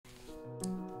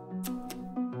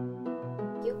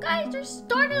Guys, you're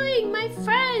startling my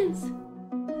friends.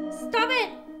 Stop it.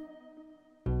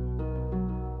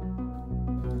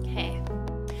 Okay.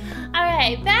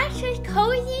 Alright, back to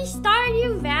cozy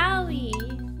Stardew Valley.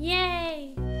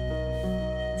 Yay.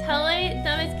 Tell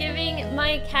them it's giving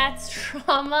my cats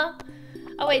trauma.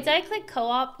 Oh wait, did I click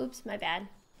co-op? Oops, my bad.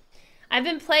 I've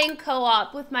been playing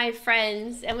co-op with my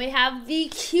friends and we have the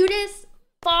cutest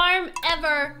farm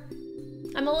ever.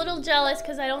 I'm a little jealous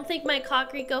because I don't think my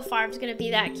Cockrico farm's gonna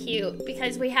be that cute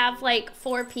because we have like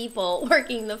 4 people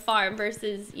working the farm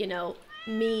versus, you know,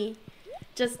 me.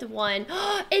 Just one.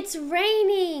 It's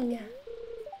raining!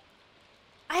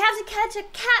 I have to catch a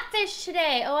catfish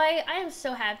today. Oh, I am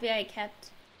so happy I kept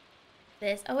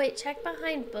this. Oh wait, check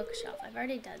behind bookshelf. I've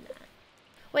already done that.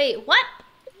 Wait, what?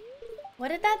 What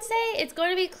did that say? It's going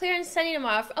to be clear and sunny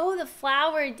tomorrow. Oh, the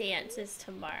flower dance is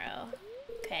tomorrow.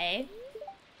 Okay.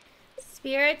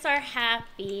 Spirits are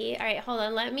happy. All right, hold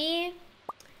on. Let me...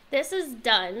 This is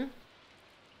done.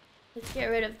 Let's get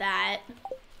rid of that.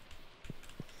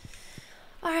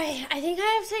 All right, I think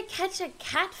I have to catch a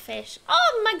catfish.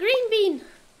 Oh, my green bean.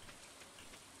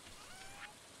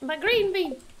 My green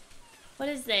bean. What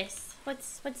is this?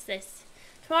 What's this?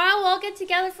 Tomorrow we'll all get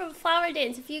together for a flower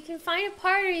dance. If you can find a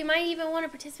partner, you might even want to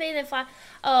participate in the flower.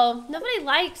 Oh, nobody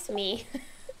likes me.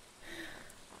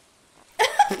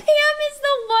 Pam is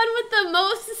the one with the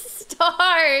most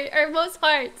stars or most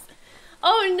hearts.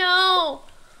 Oh no.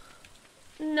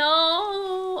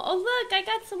 No. Oh look, I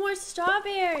got some more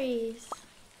strawberries.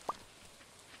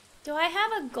 Do I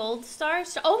have a gold star?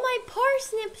 Oh, my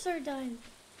parsnips are done.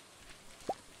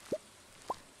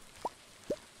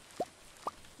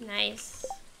 Nice.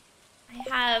 I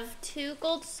have 2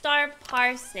 gold star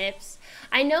parsnips.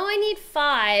 I know I need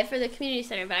 5 for the community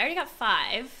center, but I already got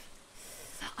 5.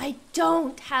 I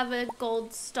don't have a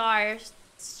gold star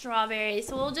strawberry,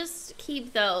 so we'll just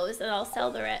keep those and I'll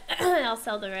sell the rest. I'll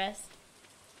sell the rest.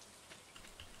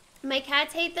 My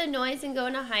cats hate the noise and go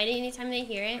into hiding anytime they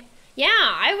hear it. Yeah,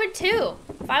 I would too.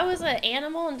 If I was an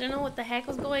animal and didn't know what the heck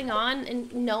was going on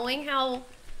and knowing how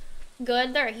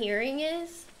good their hearing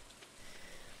is.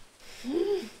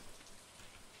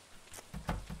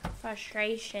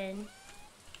 Frustration.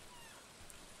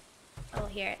 Oh,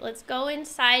 here. Let's go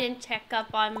inside and check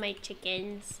up on my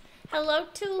chickens. Hello,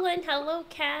 Tulin. Hello,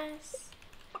 Cass.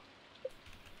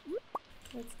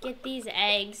 Let's get these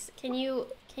eggs. Can you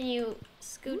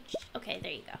scooch? Okay,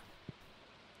 there you go.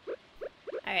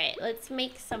 Alright, let's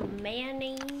make some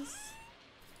mayonnaise.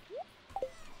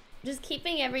 Just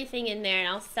keeping everything in there and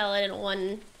I'll sell it in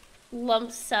one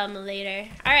lump sum later.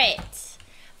 Alright.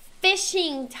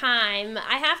 Fishing time.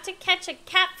 I have to catch a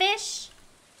catfish.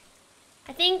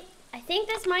 I think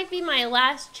this might be my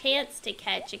last chance to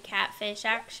catch a catfish,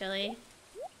 actually.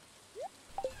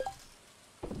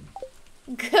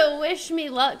 Go wish me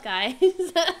luck, guys.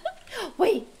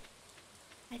 Wait.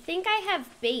 I think I have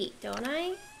bait, don't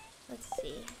I? Let's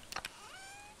see.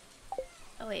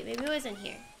 Oh wait, maybe it wasn't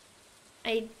here.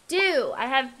 I do. I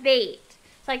have bait.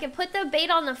 So I can put the bait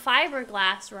on the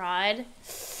fiberglass rod.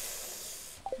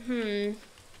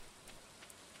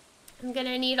 I'm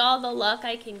gonna need all the luck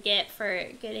I can get for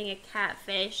getting a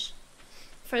catfish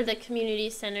for the community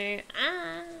center.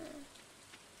 I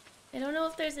don't know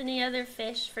if there's any other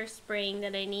fish for spring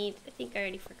that I need. I think I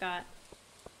already forgot.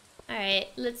 Alright,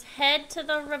 let's head to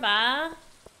the river.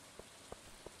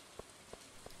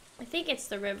 I think it's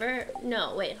the river.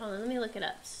 No, wait, hold on. Let me look it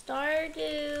up.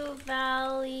 Stardew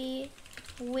Valley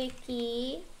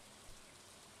Wiki.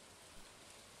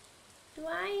 Do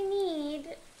I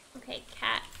need... Okay,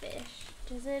 catfish.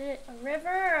 Is it a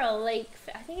river or a lake?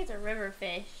 I think it's a river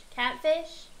fish.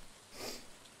 Catfish?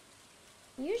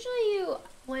 Usually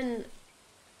when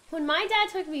my dad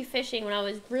took me fishing when I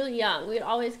was really young, we'd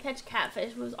always catch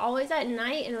catfish. It was always at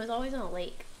night and it was always in a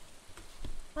lake.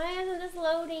 Why isn't this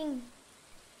loading?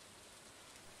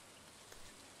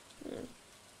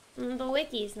 The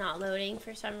wiki's not loading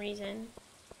for some reason.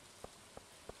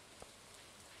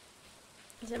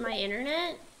 Is it my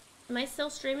internet? Am I still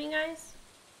streaming, guys?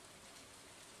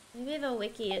 Maybe the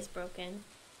wiki is broken.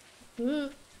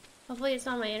 Hopefully it's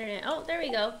not my internet. Oh, there we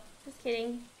go. Just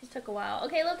kidding. Just took a while.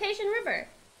 Okay, location river.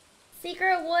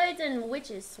 Secret woods and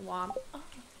witches swamp. Oh.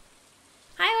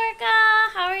 Hi,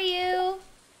 Orca. How are you?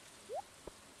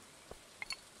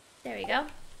 There we go.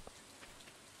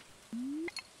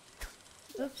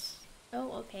 Oops.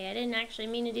 Oh, okay. I didn't actually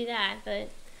mean to do that, but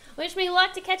wish me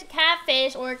luck to catch a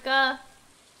catfish, Orca.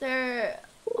 They're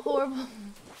horrible.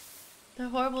 They're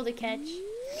horrible to catch.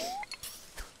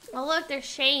 Oh, look, there's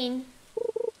Shane.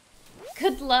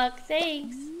 Good luck.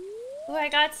 Thanks. Oh, I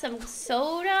got some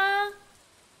soda.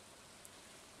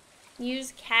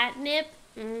 Use catnip.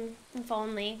 If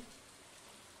only.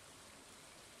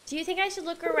 Do you think I should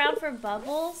look around for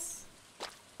bubbles?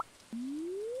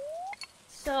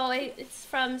 So it's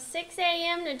from 6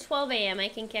 a.m. to 12 a.m. I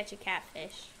can catch a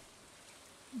catfish.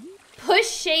 Push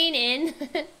Shane in.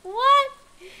 What?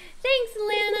 Thanks,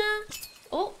 Lana.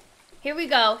 Oh, here we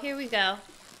go. Here we go.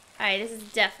 Alright, this is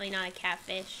definitely not a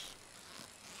catfish.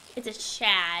 It's a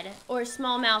shad or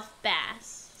smallmouth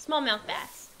bass. Smallmouth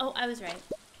bass. Oh, I was right.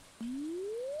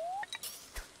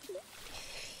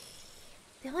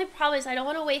 The only problem is I don't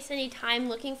want to waste any time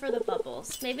looking for the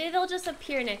bubbles. Maybe they'll just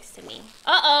appear next to me.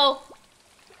 Uh-oh.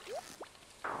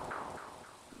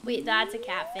 Wait, that's a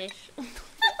catfish.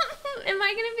 Am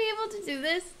I gonna be able to do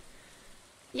this?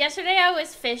 Yesterday I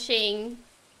was fishing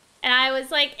and I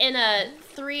was like in a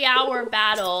 3-hour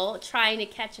battle trying to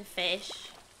catch a fish.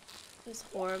 It was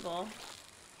horrible.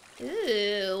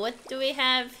 Ooh, what do we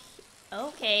have?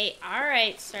 Okay,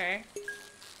 alright, sir.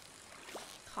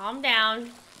 Calm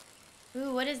down.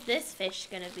 Ooh, what is this fish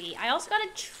gonna be? I also got a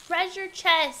treasure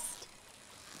chest.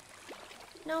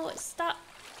 No, stop.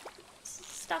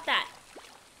 Stop that.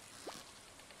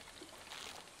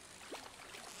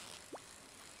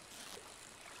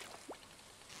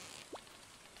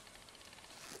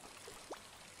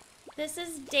 This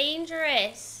is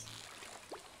dangerous.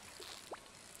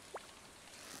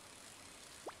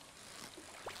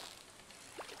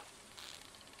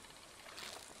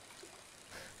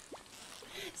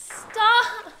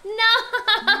 Stop!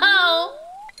 No!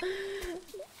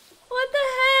 What the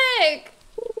heck?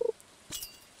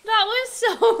 That was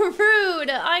so rude.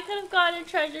 I could have gotten a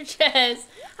treasure chest.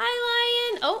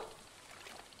 Hi, lion. Oh.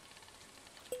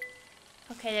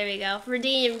 Okay, there we go.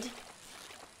 Redeemed.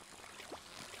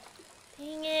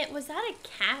 Dang it. Was that a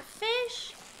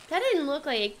catfish? That didn't look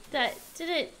like that.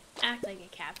 Didn't act like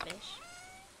a catfish.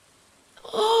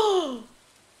 Oh!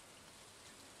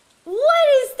 What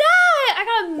is that? I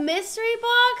got a mystery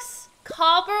box,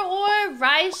 copper ore,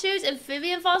 rice shoots,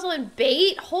 amphibian fossil, and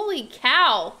bait. Holy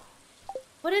cow.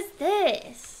 What is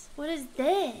this? What is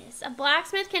this? A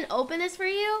blacksmith can open this for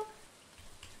you?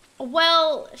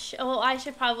 Well, I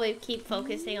should probably keep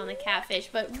focusing on the catfish,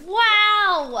 but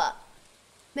wow!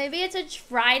 Maybe it's a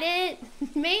trident?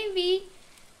 Maybe.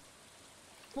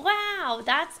 Wow,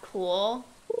 that's cool.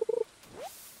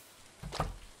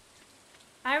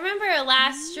 I remember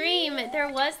last stream,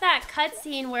 there was that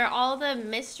cutscene where all the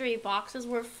mystery boxes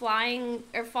were flying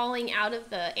or falling out of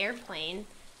the airplane.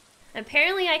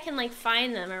 Apparently I can like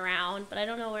find them around, but I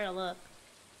don't know where to look.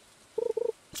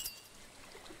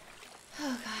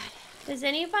 Oh god. Does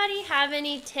anybody have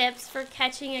any tips for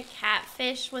catching a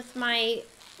catfish with my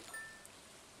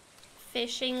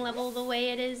fishing level the way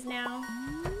it is now?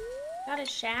 Got a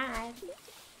shad.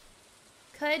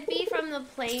 Could be from the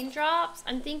plane drops.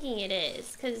 I'm thinking it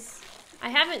is, because I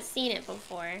haven't seen it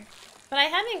before. But I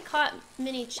haven't caught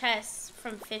many chests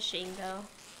from fishing, though.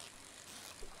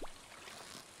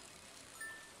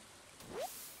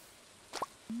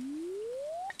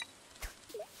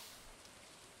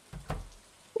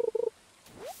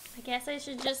 I guess I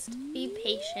should just be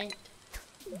patient.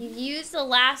 You've used the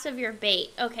last of your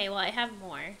bait. Okay, well, I have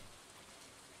more.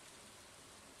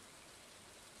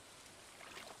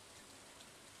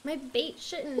 My bait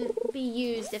shouldn't be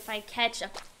used if I catch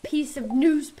a piece of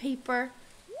newspaper.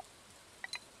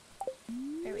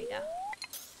 There we go.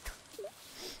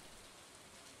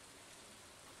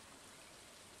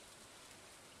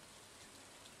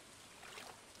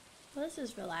 Well, this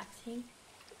is relaxing.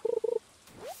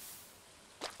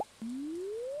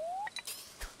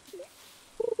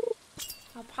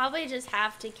 I'll probably just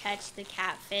have to catch the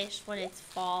catfish when it's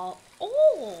fall.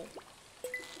 Oh!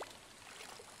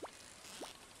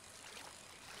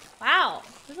 Wow,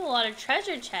 there's a lot of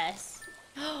treasure chests.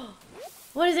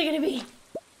 What is it gonna be?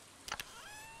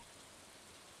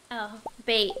 Oh,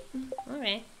 bait.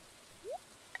 Okay.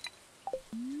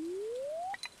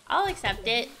 I'll accept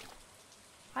it.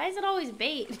 Why is it always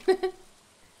bait?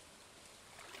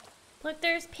 Look,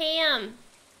 there's Pam.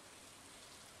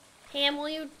 Pam, will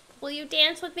you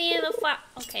dance with me in the flower?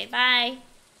 Okay, bye.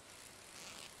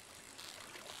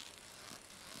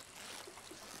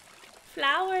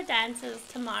 Flower dances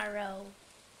tomorrow.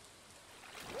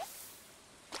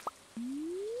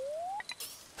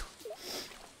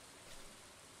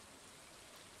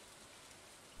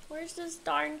 Where's this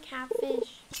darn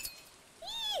catfish?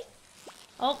 Eee!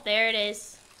 Oh, there it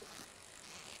is.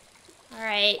 All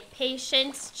right,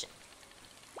 patience.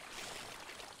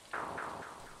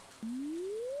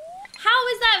 How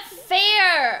is that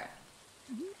fair?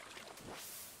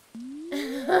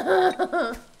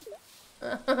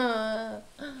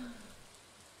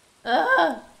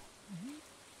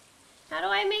 How do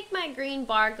I make my my green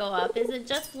bar go up? Is it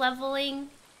just leveling?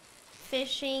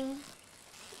 Fishing?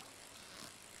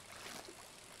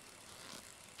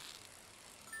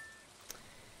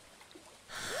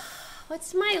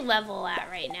 What's my level at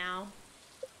right now?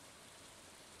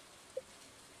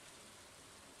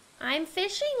 I'm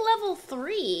fishing level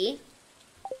 3.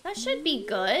 That should be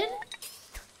good.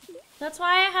 That's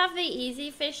why I have the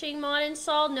easy fishing mod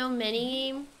installed, no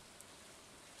minigame.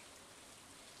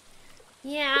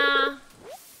 Yeah.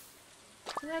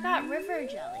 I got river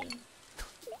jelly.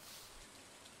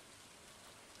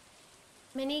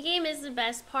 Minigame is the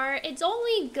best part. It's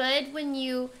only good when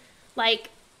you, like,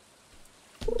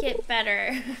 get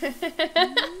better.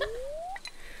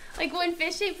 Like when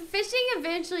fishing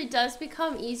eventually does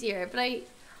become easier, but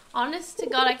honest to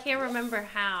God, I can't remember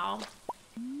how.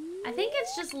 I think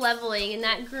it's just leveling and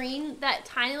that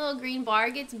tiny little green bar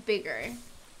gets bigger.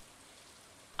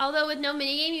 Although with no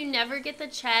minigame, you never get the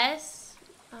chest.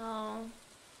 Oh.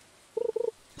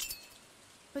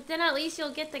 But then at least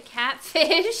you'll get the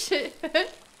catfish.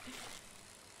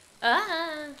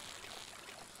 Ah.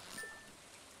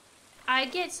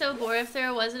 I'd get so bored if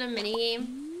there wasn't a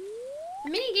minigame. A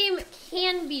minigame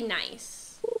can be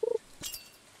nice.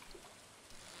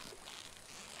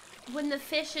 When the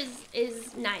fish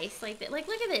is nice like that. Like,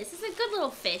 look at this. This is a good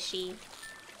little fishy.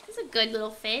 This is a good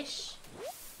little fish.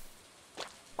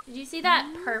 Did you see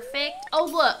that? Perfect. Oh,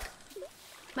 look.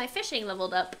 My fishing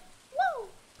leveled up. Woo!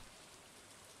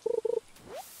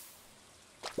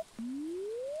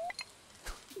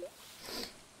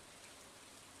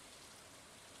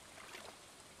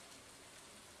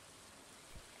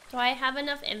 Do I have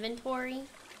enough inventory?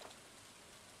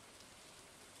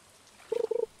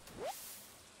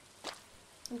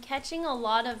 I'm catching a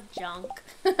lot of junk.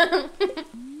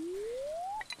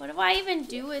 What do I even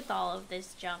do with all of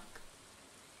this junk?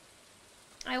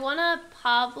 I want a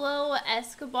Pablo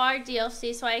Escobar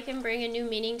DLC so I can bring a new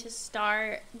meaning to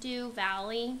Stardew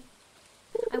Valley.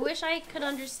 I wish I could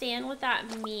understand what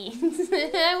that means.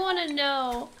 I want to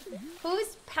know.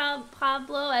 Who's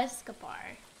Pablo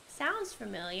Escobar? Sounds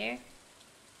familiar.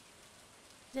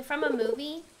 Is it from a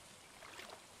movie?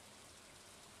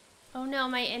 Oh no,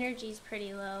 my energy's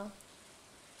pretty low.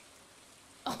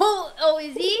 Oh,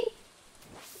 is he?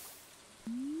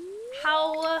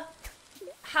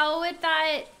 How would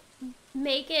that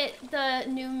make it the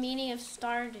new meaning of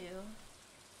Stardew?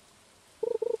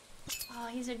 Oh,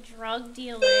 he's a drug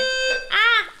dealer.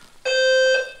 Ah!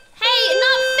 Hey,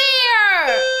 not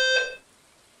fair!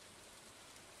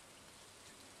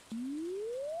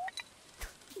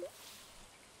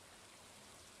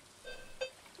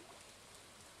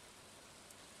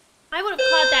 I would have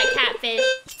caught that catfish.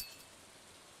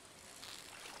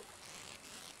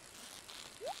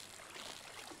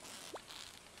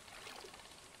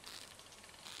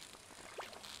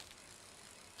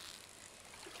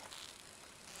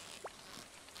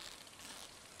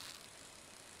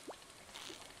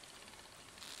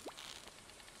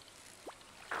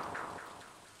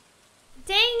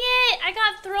 Dang it! I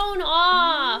got thrown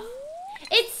off.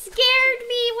 It scared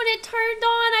me when it turned on.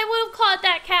 I would have caught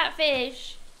that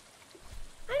catfish.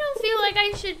 I don't feel like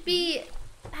I should be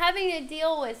having to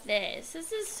deal with this.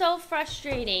 This is so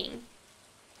frustrating.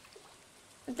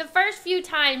 The first few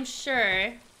times,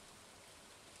 sure.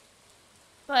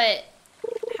 But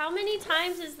how many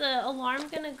times is the alarm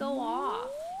gonna go off?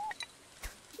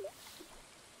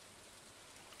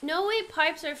 No way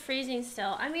pipes are freezing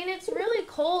still. I mean, it's really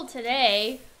cold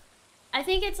today. I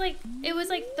think it's like, it was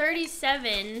like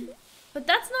 37. But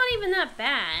that's not even that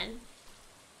bad.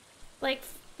 Like,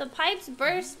 the pipes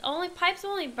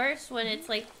only burst when it's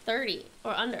like 30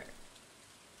 or under.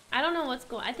 I don't know what's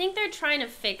going on. I think they're trying to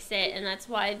fix it, and that's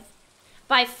why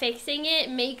by fixing it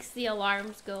makes the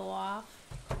alarms go off.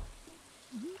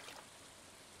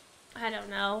 I don't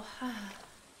know.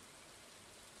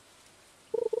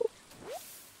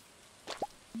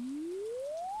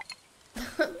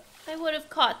 I would have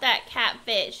caught that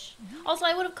catfish. Also,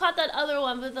 I would have caught that other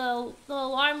one, but the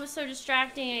alarm was so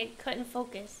distracting I couldn't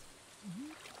focus.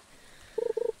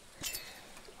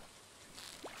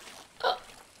 Oh.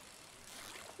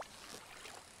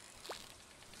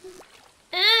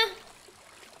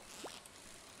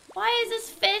 Why does this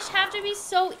fish have to be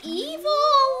so evil?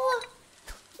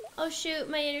 Oh shoot,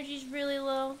 my energy's really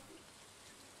low.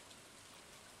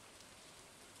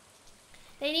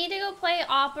 They need to go play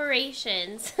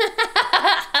operations.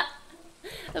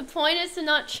 The point is to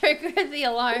not trigger the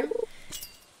alarm.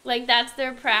 Like that's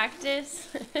their practice.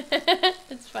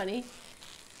 It's funny.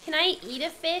 Can I eat a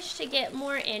fish to get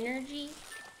more energy?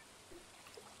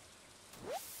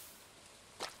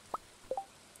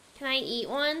 Can I eat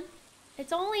one?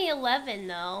 It's only 11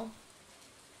 though.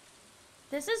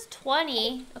 This is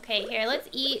 20. Okay, here, let's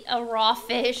eat a raw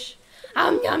fish.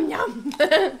 Yum yum.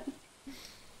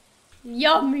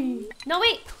 Yummy. No,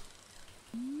 wait.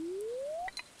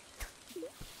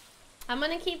 I'm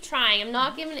gonna keep trying. I'm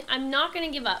not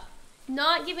gonna give up.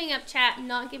 Not giving up, chat.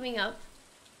 Not giving up.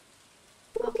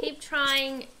 I'll keep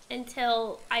trying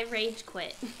until I rage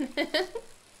quit.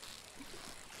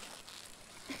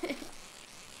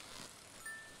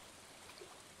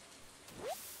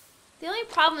 The only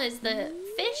problem is the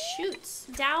fish shoots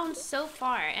down so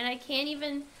far, and I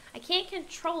can't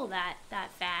control that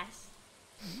fast.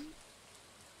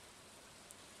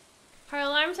 Her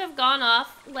alarms have gone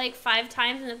off like 5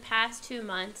 times in the past 2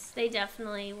 months. They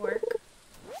definitely work.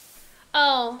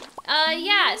 Oh,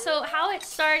 yeah, so how it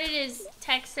started is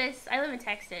Texas. I live in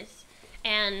Texas,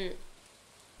 and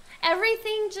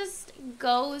everything just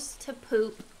goes to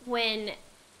poop when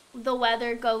the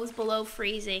weather goes below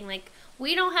freezing. Like,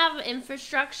 we don't have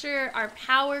infrastructure, our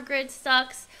power grid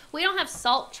sucks, we don't have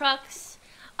salt trucks,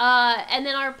 and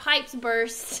then our pipes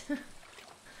burst.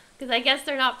 Because I guess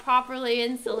they're not properly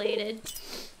insulated.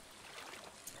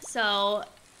 So,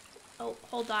 oh,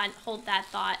 hold on, hold that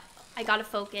thought. I gotta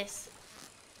focus.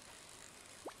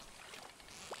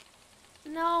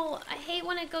 No, I hate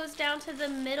when it goes down to the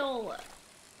middle.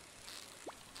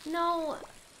 No,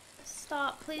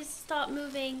 stop, please stop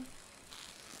moving.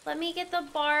 Let me get the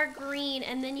bar green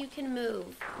and then you can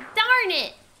move. Darn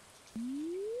it!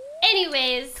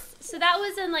 Anyways, so that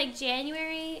was in like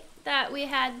January that we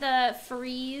had the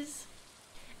freeze.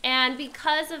 And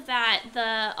because of that,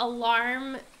 the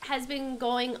alarm has been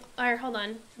going, or hold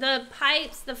on, the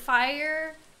pipes, the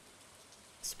fire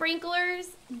sprinklers,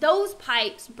 those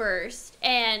pipes burst,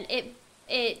 and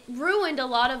it ruined a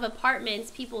lot of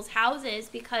apartments, people's houses,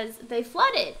 because they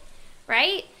flooded,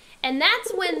 right? And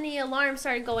that's when the alarm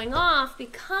started going off,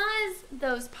 because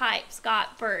those pipes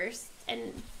got burst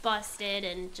and busted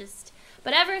and just,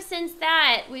 but ever since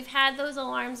that, we've had those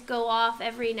alarms go off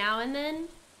every now and then.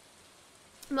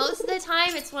 Most of the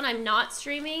time, it's when I'm not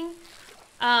streaming,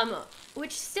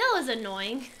 which still is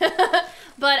annoying,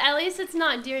 but at least it's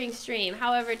not during stream.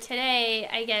 However, today,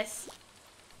 I guess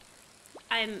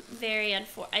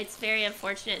it's very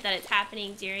unfortunate that it's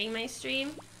happening during my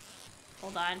stream.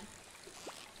 Hold on.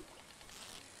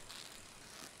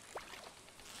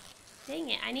 Dang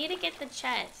it, I need to get the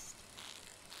chest.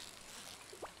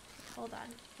 Hold on.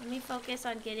 Let me focus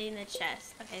on getting the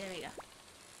chest. Okay, there we go.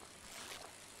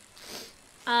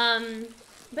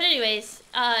 But anyways,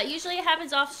 usually it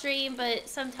happens off stream, but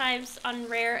sometimes on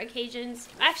rare occasions,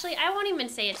 actually, I won't even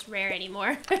say it's rare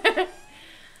anymore.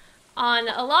 On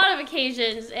a lot of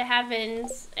occasions, it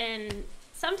happens, and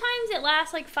sometimes it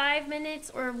lasts like 5 minutes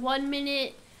or 1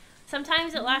 minute.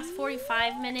 Sometimes it lasts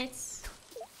 45 minutes.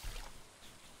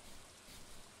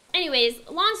 Anyways,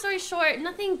 long story short,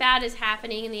 nothing bad is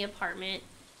happening in the apartment.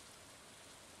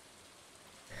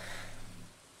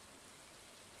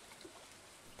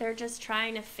 They're just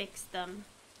trying to fix them.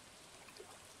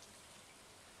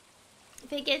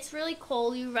 If it gets really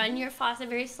cold, you run your faucet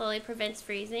very slowly, prevents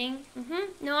freezing.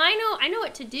 No, I know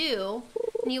what to do.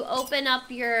 And you open up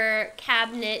your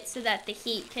cabinet so that the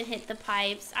heat can hit the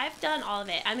pipes. I've done all of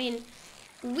it. I mean,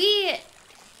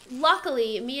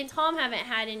 luckily, me and Tom haven't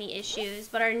had any issues,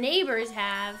 but our neighbors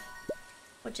have,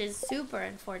 which is super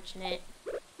unfortunate.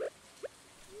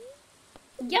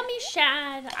 Yummy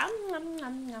shad. Nom,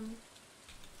 nom, nom.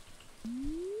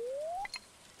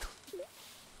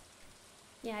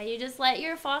 Yeah, you just let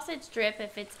your faucets drip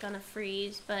if it's gonna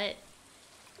freeze, but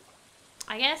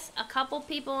I guess a couple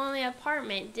people in the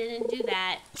apartment didn't do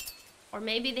that. Or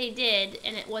maybe they did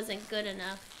and it wasn't good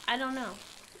enough. I don't know.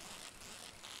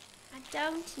 I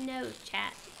don't know,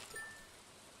 chat.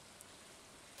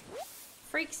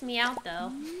 Freaks me out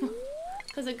though.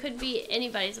 Because it could be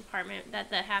anybody's apartment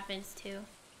that happens to.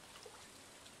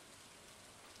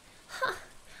 Huh.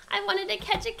 I wanted to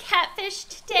catch a catfish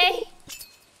today.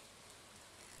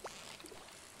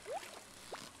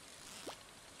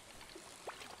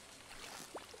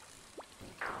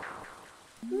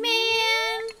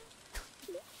 Man.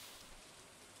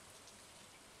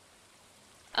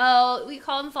 Oh, we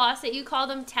call them faucet. You call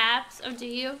them taps. Oh, do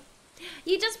you?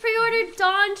 You just pre-ordered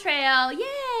Dawn Trail.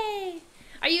 Yay!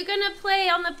 Are you gonna play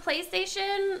on the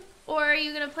PlayStation or are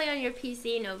you gonna play on your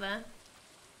PC, Nova?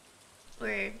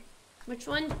 Or which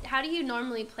one? How do you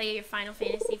normally play your Final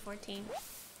Fantasy 14?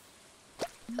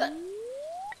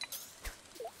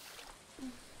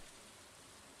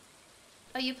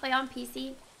 Oh, you play on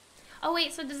PC? Oh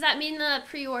wait, so does that mean the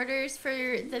pre-orders for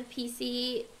the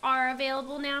PC are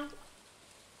available now?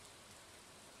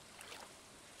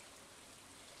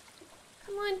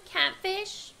 on,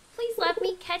 catfish. Please let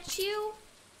me catch you.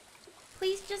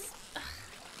 Please just... Ugh.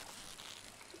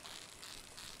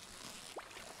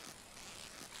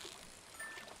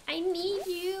 I need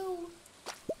you.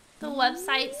 The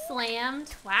website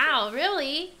slammed. Wow,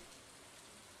 really?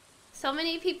 So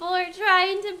many people are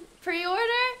trying to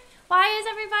pre-order? Why is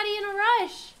everybody in a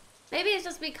rush? Maybe it's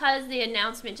just because the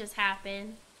announcement just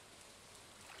happened.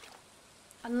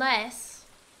 Unless...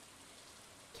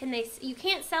 You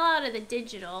can't sell out of the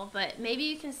digital, but maybe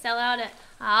you can sell out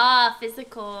of...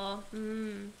 physical.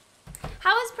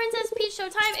 How was Princess Peach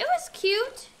Showtime? It was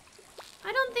cute.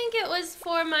 I don't think it was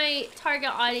for my target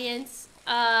audience,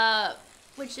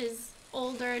 which is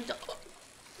older adult.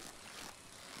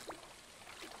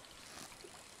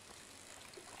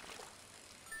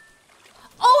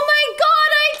 Oh my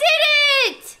god, I did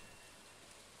it!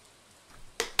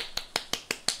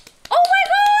 Oh my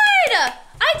god!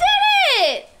 I did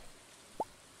it!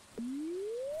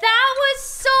 That was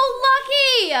so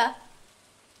lucky!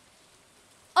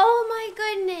 Oh my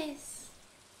goodness.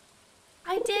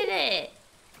 I did it.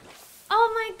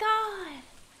 Oh my god.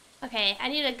 Okay, I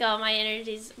need to go. My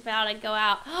energy's about to go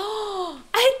out. Oh,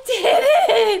 I did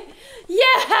it!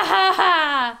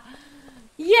 Yeah!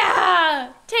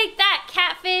 Yeah! Take that,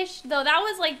 catfish. Though that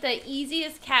was like the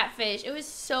easiest catfish. It was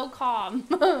so calm.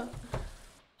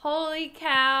 Holy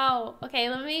cow. Okay,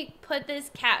 let me put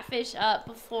this catfish up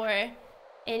before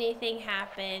anything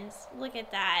happens. Look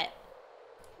at that.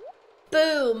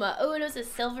 Boom. Oh, it was a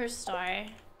silver star.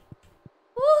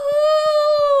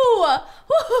 Woohoo!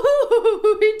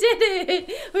 Woohoo! We did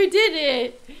it! We did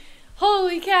it!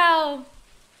 Holy cow.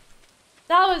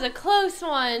 That was a close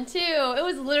one, too. It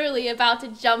was literally about to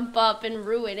jump up and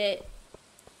ruin it.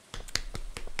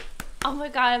 Oh my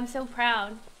god, I'm so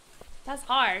proud. That's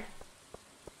hard.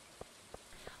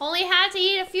 Only had to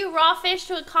eat a few raw fish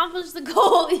to accomplish the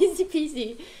goal. Easy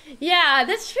peasy. Yeah,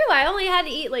 that's true. I only had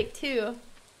to eat like 2.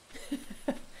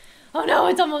 Oh no,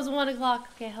 it's almost 1 o'clock.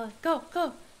 Okay, hold on. Go,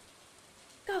 go.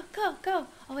 Go, go, go.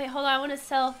 Oh wait, hold on. I want to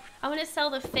sell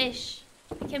the fish.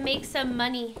 I can make some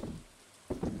money.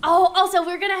 Oh, also,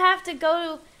 we're gonna have to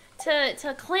go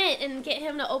to Clint and get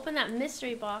him to open that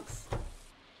mystery box.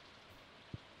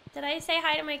 Did I say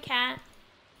hi to my cat?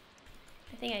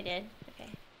 I think I did. Okay.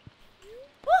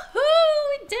 Woohoo!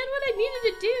 We did what I needed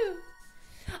to do.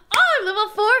 Oh, I'm level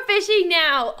 4 fishing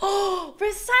now. Oh,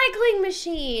 recycling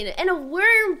machine and a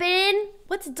worm bin.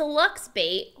 What's deluxe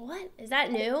bait? What? Is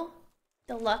that new?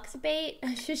 Deluxe bait?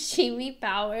 Sashimi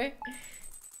power.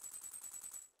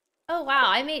 Oh wow,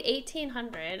 I made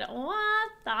 1,800.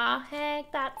 What the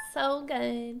heck? That's so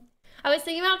good. I was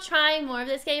thinking about trying more of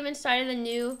this game and started a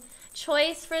new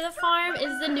choice for the farm.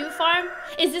 Is the new farm?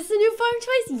 Is this the new farm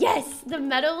choice? Yes, the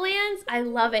Meadowlands. I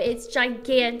love it. It's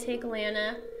gigantic,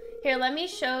 Lana. Here, let me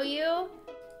show you.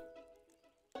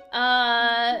 Do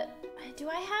I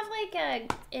have like a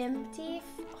empty?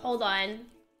 Hold on.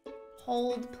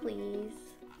 Hold, please.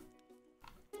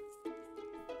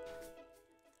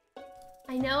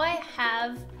 I know I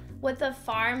have what the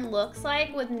farm looks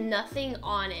like with nothing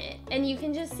on it. And you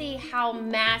can just see how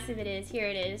massive it is. Here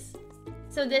it is.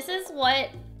 So this is what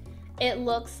it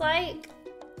looks like.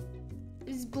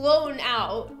 It's blown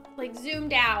out, like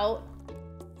zoomed out.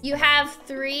 You have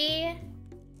 3,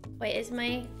 wait, is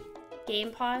my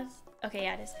game paused? Okay,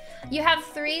 yeah, it is. You have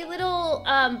 3 little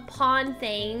pond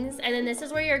things, and then this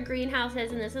is where your greenhouse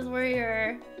is, and this is where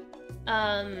your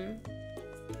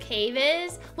cave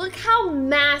is. Look how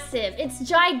massive, it's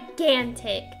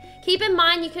gigantic. Keep in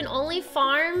mind, you can only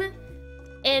farm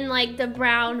in like the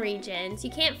brown regions. You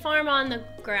can't farm on the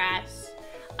grass,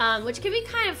 which can be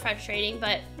kind of frustrating,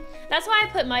 but that's why I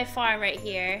put my farm right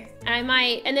here. And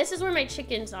and this is where my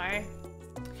chickens are.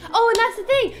 Oh, and that's the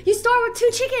thing, you start with 2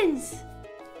 chickens.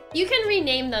 You can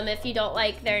rename them if you don't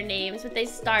like their names, but they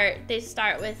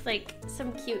start with like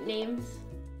some cute names.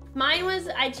 Mine was,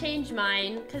 I changed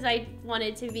mine because I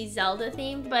wanted to be Zelda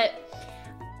themed, but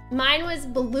mine was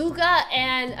Beluga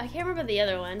and I can't remember the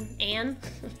other one, Anne.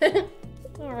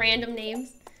 Random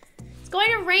names. It's going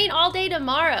to rain all day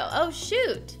tomorrow. Oh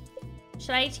shoot.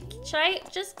 Should I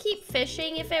just keep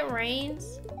fishing if it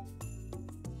rains?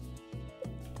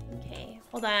 Okay,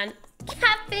 hold on.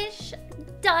 Catfish,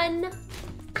 done.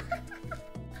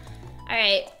 All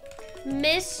right,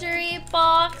 mystery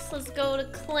box. Let's go to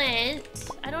Clint.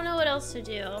 I don't know what else to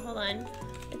do. Hold on.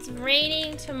 It's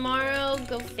raining tomorrow.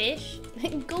 Go fish.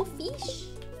 Go fish?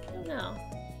 I don't know.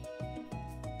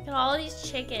 Look at all these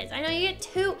chickens. I know you get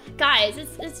 2. Guys,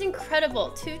 it's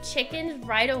incredible. 2 chickens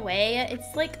right away.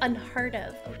 It's like unheard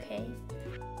of, okay?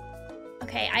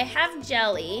 Okay, I have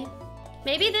jelly.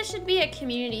 Maybe this should be a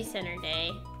community center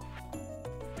day.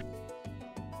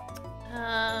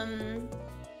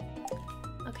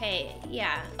 Okay,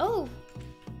 yeah. Oh,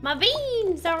 my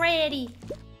beans are ready.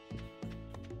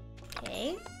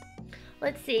 Okay.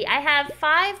 Let's see. I have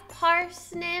 5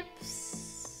 parsnips.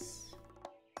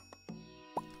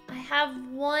 I have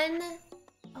 1.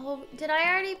 Oh, did I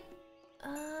already?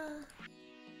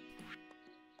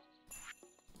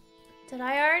 Did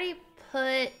I already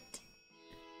put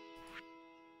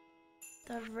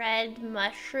the red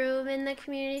mushroom in the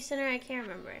community center? I can't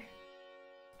remember.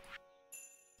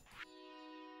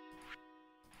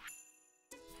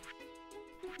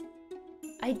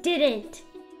 I didn't.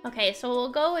 Okay, so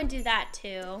we'll go and do that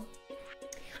too.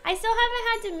 I still haven't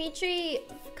had Dimitri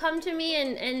come to me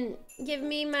and give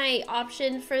me my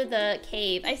option for the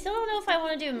cave. I still don't know if I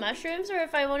want to do mushrooms or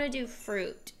if I want to do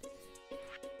fruit.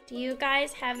 Do you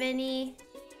guys have any,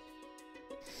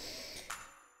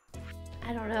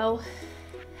 I don't know,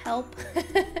 help?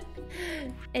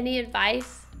 Any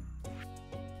advice?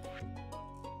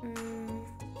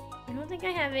 I don't think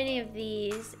I have any of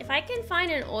these. If I can find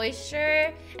an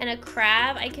oyster and a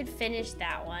crab, I could finish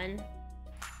that one.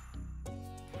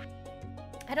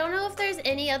 I don't know if there's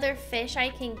any other fish I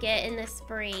can get in the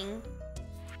spring.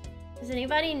 Does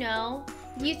anybody know?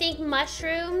 Do you think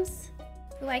mushrooms?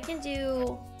 Ooh, I can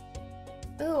do...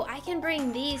 Ooh, I can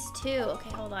bring these too.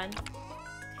 Okay, hold on.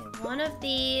 Okay, one of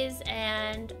these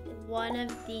and one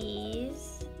of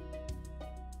these.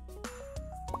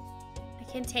 I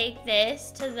can take this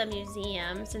to the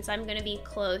museum since I'm gonna be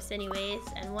close anyways,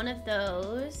 and one of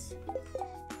those.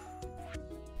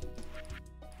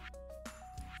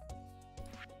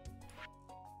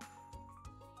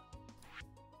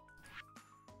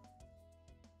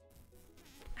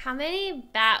 How many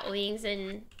bat wings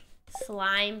and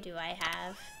slime do I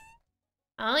have?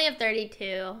 I only have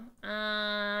 32.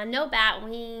 No bat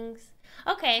wings.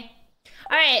 Okay.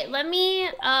 All right, let me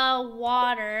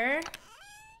water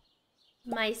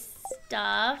my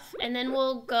stuff, and then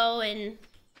we'll go and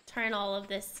turn all of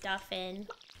this stuff in.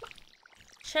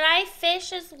 Should I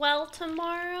fish as well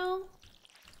tomorrow?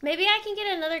 Maybe I can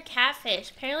get another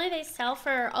catfish. Apparently they sell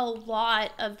for a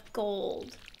lot of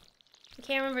gold. I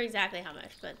can't remember exactly how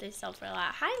much, but they sell for a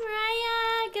lot. Hi,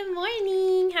 Mariah. Good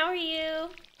morning. How are you?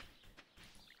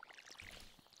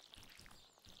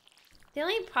 The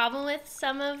only problem with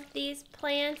some of these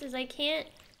plants is I can't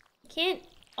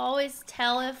always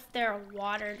tell if they're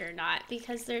watered or not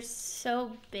because they're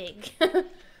so big.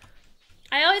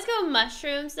 I always go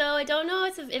mushrooms though. I don't know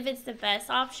if it's the best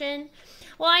option.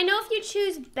 Well, I know if you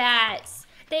choose bats,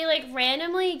 they like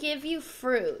randomly give you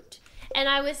fruit. And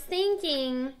I was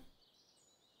thinking,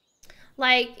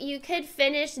 like, you could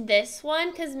finish this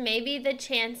one because maybe the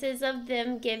chances of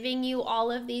them giving you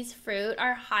all of these fruit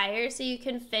are higher, so you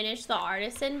can finish the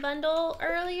artisan bundle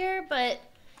earlier. But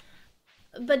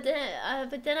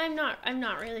then I'm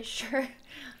not really sure.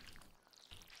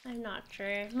 I'm not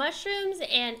sure. Mushrooms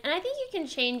and I think you can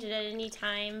change it at any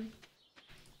time.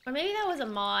 Or maybe that was a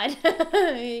mod.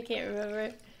 I can't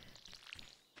remember.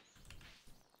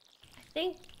 I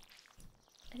think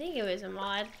it was a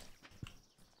mod.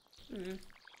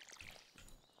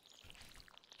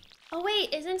 Oh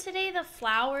wait, isn't today the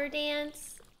flower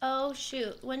dance? Oh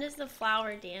shoot, when does the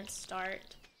flower dance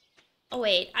start? Oh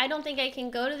wait, I don't think I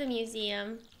can go to the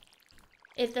museum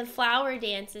if the flower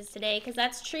dance is today, because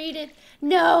that's treated,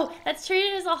 no, that's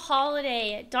treated as a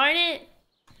holiday. Darn it.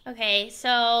 Okay,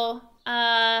 so,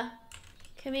 I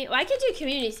could do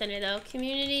community center though.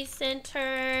 Community center,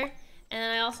 and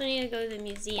then I also need to go to the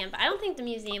museum, but I don't think the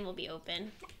museum will be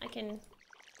open. I can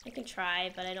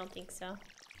try, but I don't think so.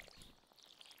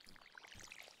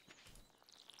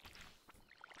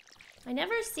 I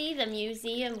never see the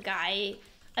museum guy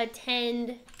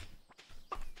attend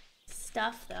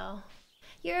stuff though.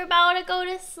 You're about to go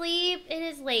to sleep? It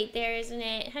is late there, isn't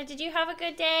it? Did you have a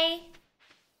good day?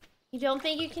 You don't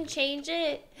think you can change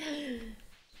it?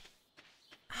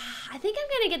 I think I'm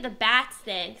gonna get the bats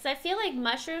then, because I feel like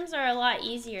mushrooms are a lot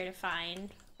easier to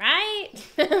find, right?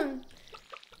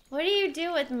 What do you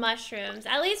do with mushrooms?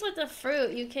 At least with the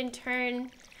fruit, you can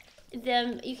turn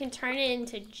it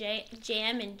into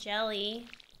jam and jelly,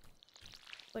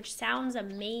 which sounds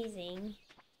amazing.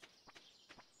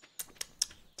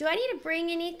 Do I need to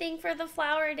bring anything for the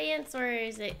flower dance, or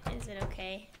is it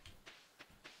okay?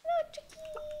 Hello, chickie!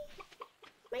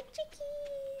 My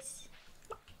chickies!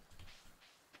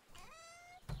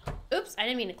 Oops, I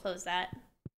didn't mean to close that.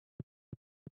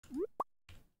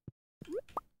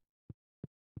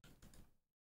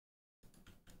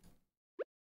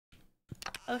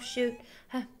 Oh shoot,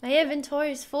 my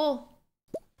inventory is full.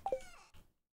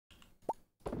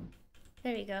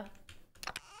 There we go.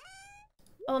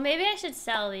 Oh, maybe I should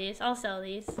sell these. I'll sell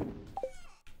these.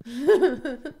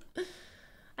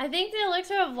 I think the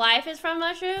elixir of life is from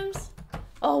mushrooms.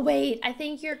 Oh, wait. I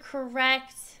think you're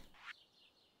correct.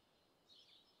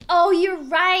 Oh, you're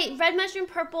right. Red mushroom,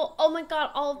 purple. Oh my god,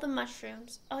 all of the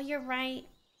mushrooms. Oh, you're right.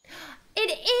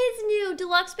 It is new.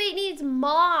 Deluxe bait needs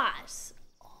moss.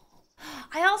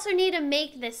 I also need to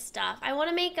make this stuff. I want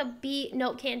to make a bee.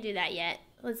 Nope, can't do that yet.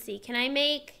 Let's see. Can I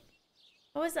make...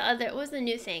 What was the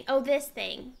new thing? Oh, this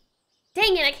thing.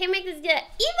 Dang it, I can't make this yet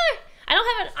either. I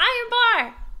don't have an iron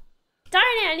bar. Darn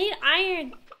it, I need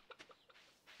iron.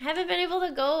 I haven't been able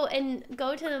to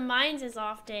go to the mines as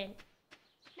often.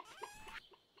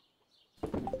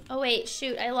 Oh wait,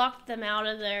 shoot, I locked them out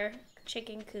of their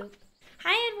chicken coop.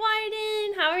 Hi,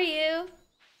 Edwarden, how are you?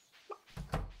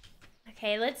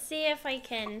 Okay, let's see if I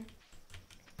can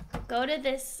go to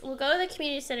this. We'll go to the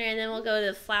community center and then we'll go to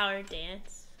the flower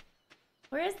dance.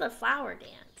 Where is the flower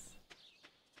dance?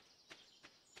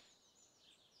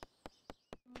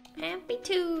 Happy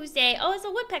Tuesday. Oh, it's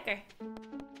a woodpecker.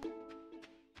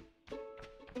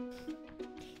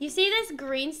 You see this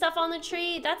green stuff on the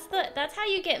tree? That's how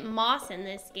you get moss in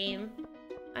this game.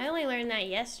 I only learned that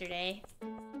yesterday.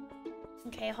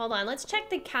 Okay, hold on. Let's check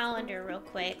the calendar real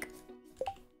quick.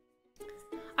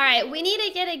 All right, we need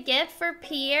to get a gift for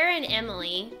Pierre and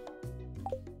Emily.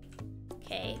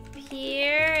 Okay,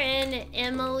 Pierre and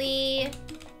Emily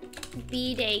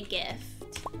B-Day gift.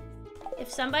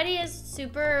 If somebody is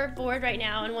super bored right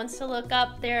now and wants to look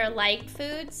up their liked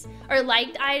foods or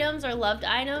liked items or loved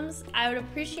items, I would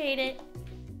appreciate it.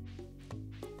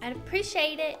 I'd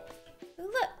appreciate it. Ooh,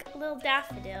 look, a little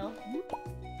daffodil. Ooh,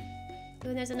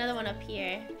 and there's another one up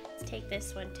here. Let's take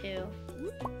this one too.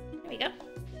 There we go.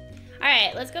 All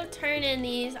right, let's go turn in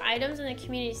these items in the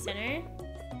community center.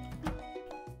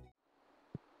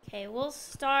 Okay, we'll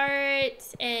start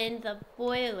in the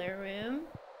boiler room.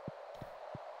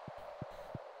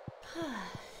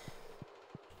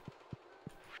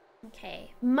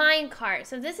 Okay, minecart.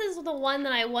 So this is the one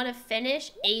that I want to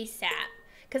finish ASAP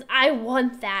because I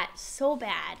want that so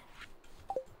bad.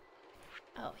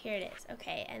 Oh, here it is.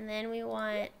 Okay, and then we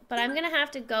want, but I'm gonna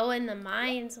have to go in the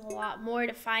mines a lot more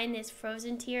to find this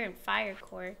frozen tear and fire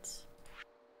quartz,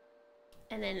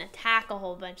 and then attack a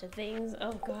whole bunch of things.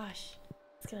 Oh gosh,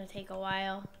 it's gonna take a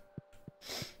while.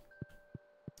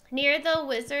 Near the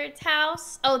wizard's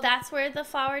house. Oh, that's where the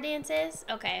flower dance is?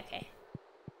 Okay, okay.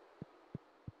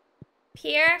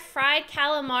 Pierre, fried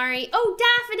calamari. Oh,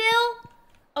 daffodil!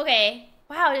 Okay.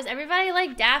 Wow, does everybody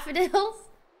like daffodils?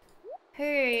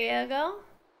 Here you go.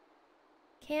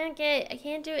 I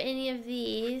can't do any of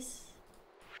these.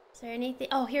 Is there anything?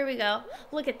 Oh, here we go.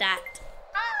 Look at that.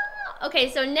 Ah! Okay,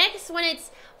 so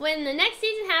when the next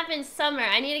season happens, summer,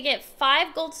 I need to get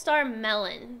 5 gold star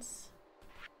melons.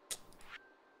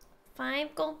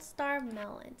 5 gold star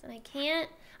melons. And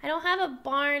I don't have a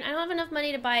barn. I don't have enough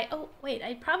money to buy. Oh, wait,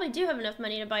 I probably do have enough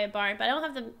money to buy a barn, but I don't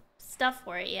have the stuff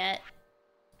for it yet.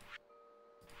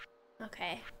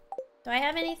 Okay. Do I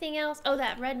have anything else? Oh,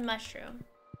 that red mushroom.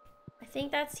 I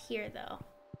think that's here, though.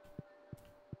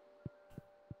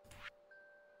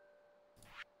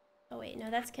 Oh, wait,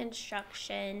 no, that's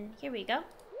construction. Here we go.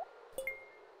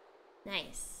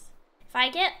 Nice. If I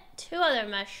get 2 other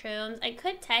mushrooms, I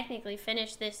could technically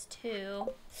finish this too.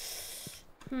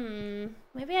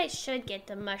 Maybe I should get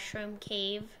the mushroom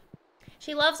cave.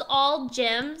 She loves all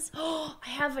gems. Oh, I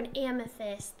have an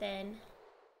amethyst then.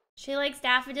 She likes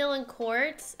daffodil and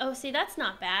quartz. Oh, see, that's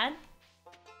not bad.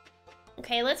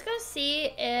 Okay, let's go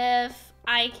see if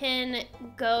I can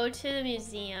go to the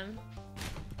museum.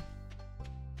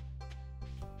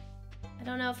 I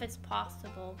don't know if it's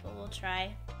possible, but we'll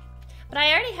try. But I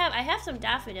have some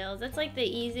daffodils. That's like the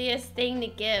easiest thing to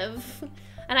give.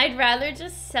 And I'd rather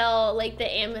just sell like the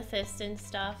amethyst and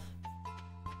stuff.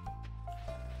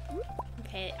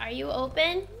 Okay, are you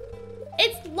open?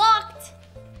 It's locked!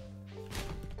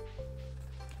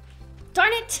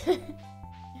 Darn it!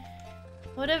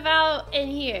 What about in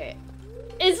here?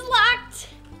 It's locked!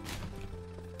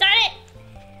 Darn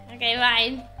it! Okay,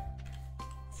 fine.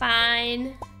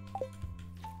 Fine.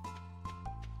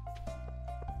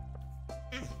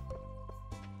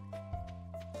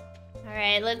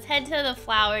 Alright, let's head to the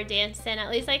flower dance then. At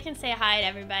least I can say hi to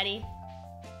everybody.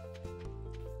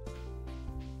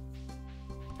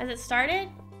 Has it started?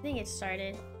 I think it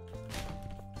started.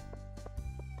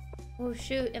 Oh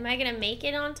shoot, am I gonna make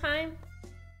it on time?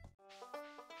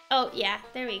 Oh yeah,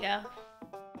 there we go.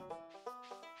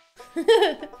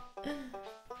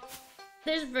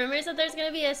 There's rumors that there's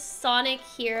gonna be a Sonic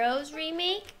Heroes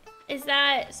remake. Is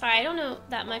that, sorry, I don't know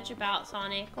that much about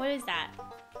Sonic. What is that?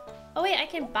 Oh wait, I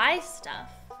can buy stuff.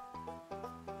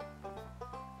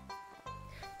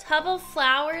 Tub of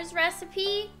Flowers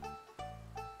recipe?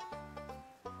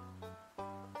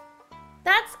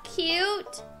 That's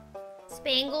cute.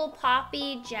 Spangle,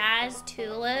 poppy, jazz,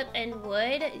 tulip, and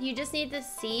wood. You just need the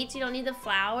seeds, you don't need the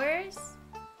flowers?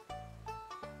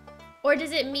 Or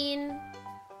does it mean,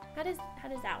 how does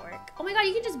that work? Oh my god,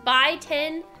 you can just buy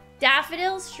 10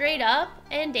 daffodils straight up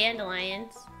and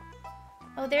dandelions.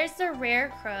 Oh, there's the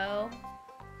rare crow.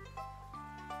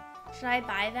 Should I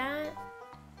buy that?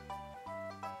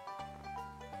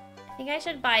 I think I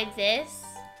should buy this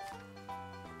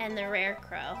and the rare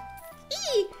crow.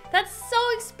 Eee! That's so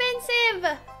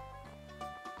expensive!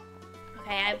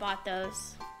 Okay, I bought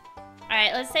those.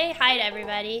 Alright, let's say hi to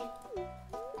everybody.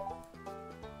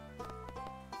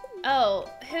 Oh,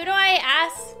 who do I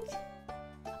ask?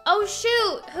 Oh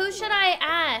shoot, who should I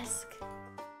ask?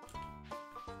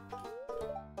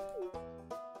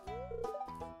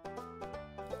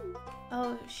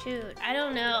 Oh shoot, I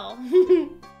don't know.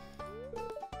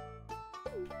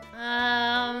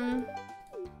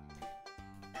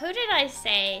 Who did I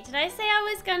say? Did I say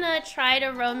I was gonna try to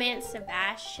romance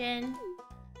Sebastian?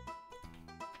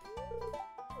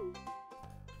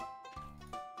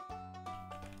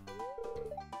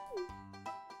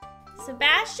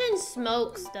 Sebastian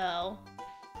smokes though.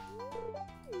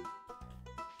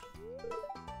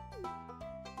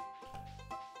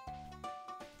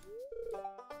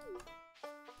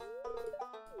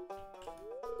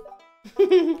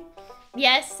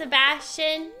 Yes,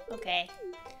 Sebastian. Okay.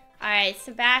 All right,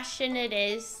 Sebastian it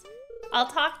is. I'll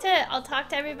talk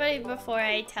to everybody before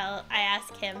I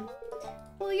ask him.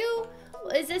 Will you,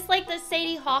 is this like the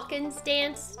Sadie Hawkins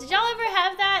dance? Did y'all ever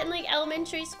have that in like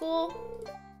elementary school?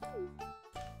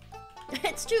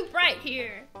 It's too bright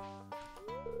here.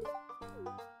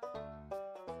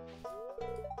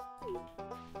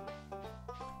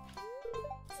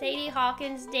 Sadie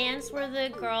Hawkins dance where the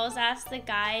girls ask the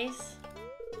guys.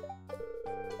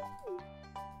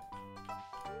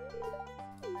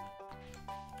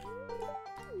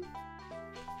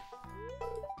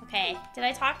 Okay, did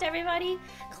I talk to everybody?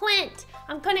 Clint,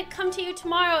 I'm gonna come to you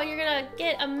tomorrow and you're gonna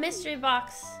get a mystery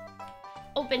box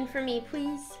open for me,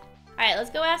 please. All right, let's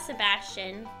go ask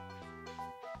Sebastian.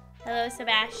 Hello,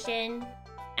 Sebastian.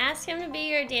 Ask him to be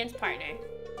your dance partner.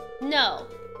 No.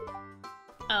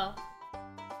 Oh.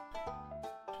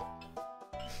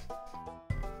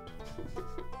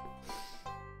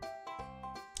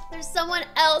 There's someone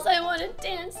else I want to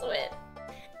dance with.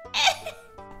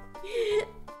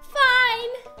 Fine.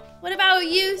 What about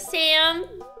you, Sam?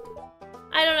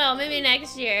 I don't know, maybe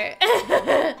next year.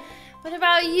 What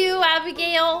about you,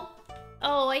 Abigail?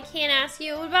 Oh, I can't ask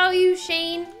you. What about you,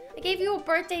 Shane? I gave you a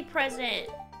birthday present.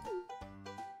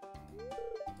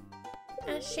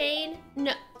 Shane?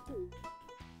 No.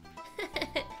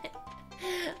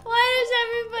 Why does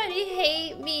everybody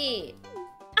hate me?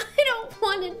 I don't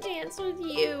want to dance with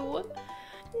you.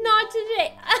 Not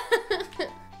today.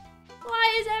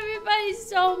 Why is everybody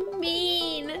so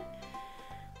mean?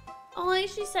 Only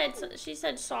she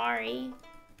said sorry.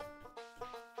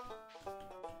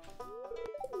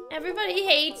 Everybody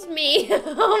hates me.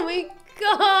 Oh my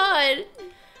god.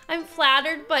 I'm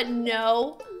flattered, but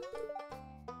no.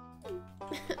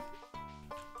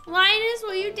 Linus,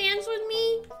 will you dance with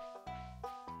me?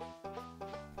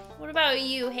 What about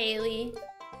you, Haley?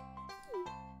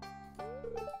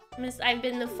 I've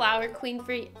been the flower queen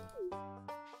for you.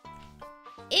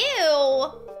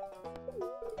 Ew!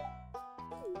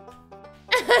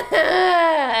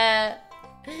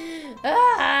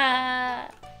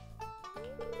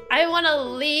 I want to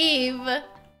leave.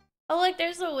 Oh, look,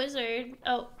 there's a wizard.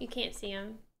 Oh, you can't see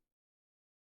him.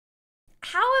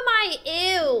 How am I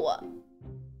ew?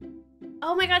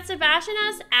 Oh my god, Sebastian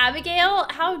asked Abigail?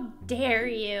 How dare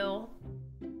you?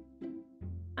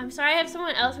 I'm sorry I have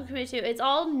someone else to commit to. It's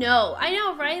all no. I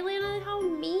know, right, Lana? How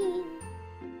mean.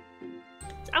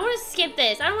 I want to skip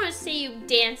this. I don't want to see you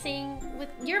dancing with...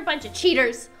 You're a bunch of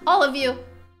cheaters. All of you.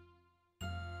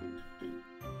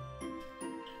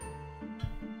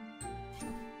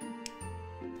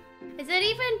 Is it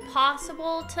even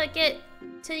possible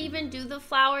to even do the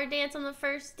flower dance on the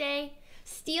first day?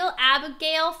 Steal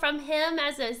Abigail from him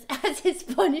as his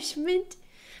punishment?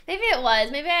 Maybe it was.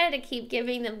 Maybe I had to keep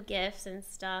giving them gifts and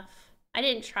stuff. I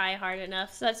didn't try hard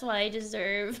enough, so that's what I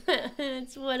deserve.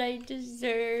 That's what I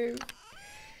deserve.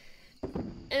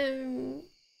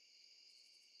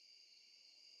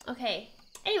 Okay.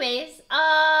 Anyways,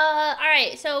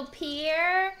 alright, so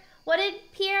Pierre, what did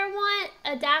Pierre want?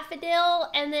 A daffodil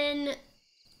and then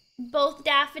both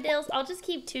daffodils. I'll just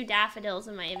keep 2 daffodils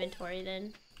in my inventory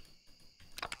then.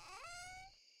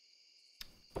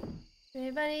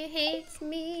 Everybody hates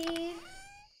me.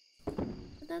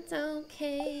 That's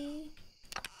okay.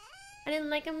 I didn't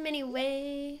like them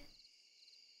anyway.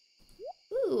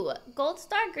 Ooh, gold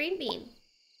star green bean.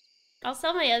 I'll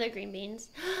sell my other green beans.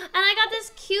 And I got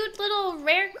this cute little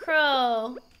rare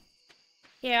crow.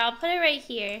 Here, I'll put it right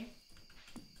here.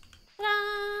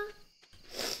 Ta-da!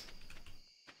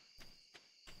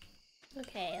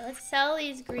 Okay, let's sell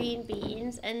these green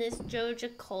beans and this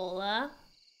Joja Cola.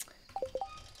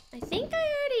 I think I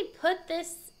already put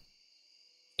this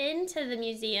into the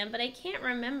museum, but I can't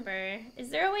remember.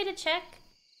 Is there a way to check?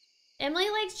 Emily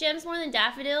likes gems more than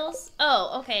daffodils.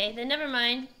 Oh, okay, then never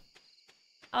mind.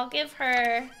 I'll give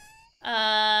her,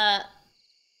 oh,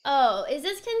 is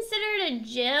this considered a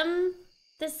gem?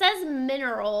 This says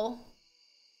mineral.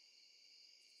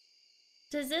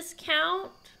 Does this count?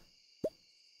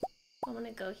 I'm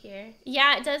gonna go here.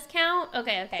 Yeah, it does count?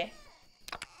 Okay, okay.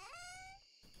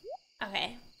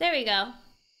 Okay, there we go.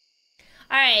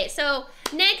 All right, so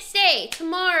next day,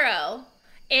 tomorrow,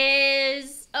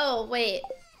 is, oh, wait.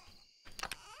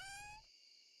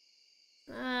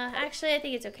 Actually, I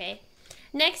think it's okay.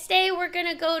 Next day, we're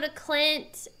gonna go to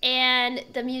Clint and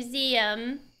the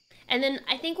museum. And then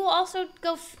I think we'll also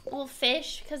go, we'll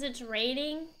fish because it's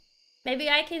raining. Maybe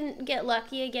I can get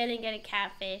lucky again and get a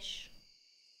catfish.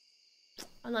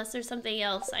 Unless there's something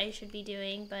else I should be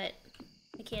doing, but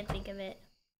I can't think of it.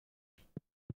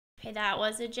 Okay, that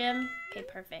was a gem. Okay,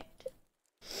 perfect.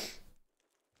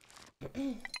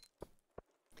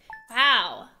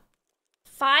 Wow.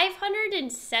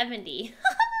 570.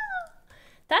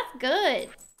 That's good.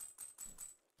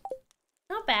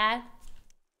 Not bad.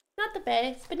 Not the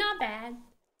best, but not bad.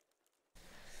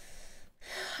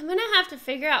 I'm gonna have to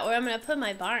figure out where I'm gonna put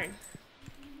my barn.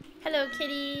 Hello,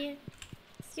 kitty.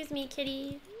 Excuse me,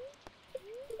 kitty.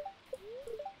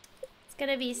 It's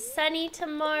gonna be sunny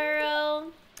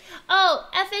tomorrow. Oh,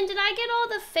 Effin, did I get all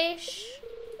the fish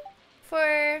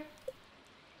for...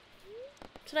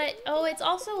 Should I... Oh, it's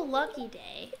also Lucky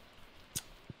Day.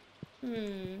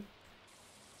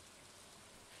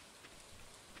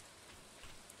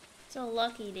 It's a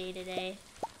lucky day today.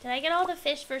 Did I get all the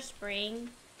fish for spring?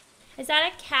 Is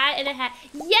that a cat in a hat?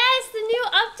 Yes, the new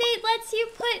update lets you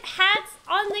put hats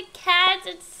on the cats.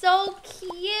 It's so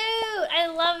cute. I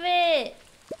love it.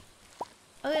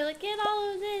 Okay, look at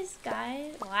all of this,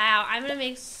 guys. Wow, I'm gonna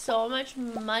make so much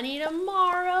money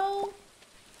tomorrow.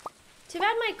 Too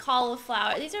bad my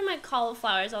cauliflower, these are my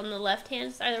cauliflowers on the left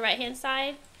hand or the right hand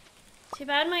side. Too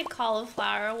bad my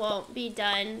cauliflower won't be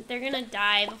done. They're gonna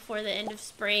die before the end of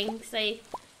spring because I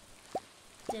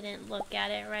didn't look at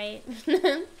it right.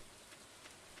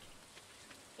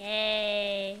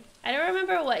 Yay. I don't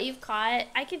remember what you've caught.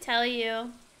 I can tell you.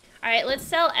 All right, let's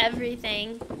sell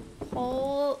everything.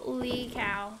 Holy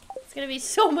cow. It's gonna be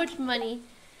so much money.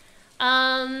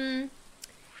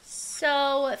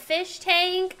 So fish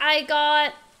tank, I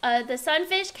got the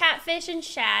sunfish, catfish, and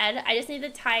shad. I just need the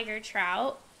tiger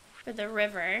trout for the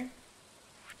river.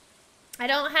 I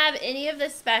don't have any of the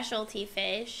specialty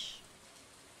fish.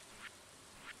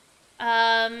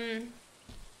 I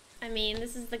mean,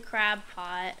 this is the crab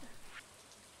pot.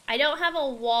 I don't have a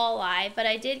walleye, but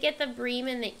I did get the bream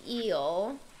and the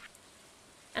eel.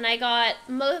 And I got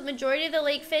majority of the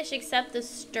lake fish except the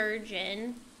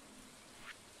sturgeon.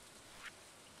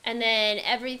 And then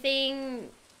everything,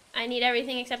 I need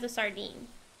everything except the sardine.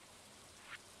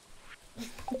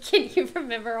 Can you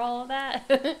remember all of that?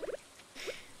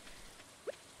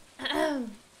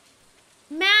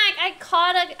 Mac, I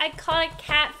caught a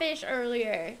catfish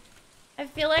earlier. I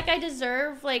feel like I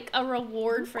deserve like a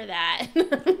reward for that.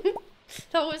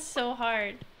 That was so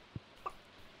hard.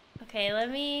 Okay,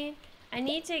 I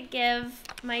need to give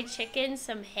my chicken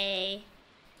some hay.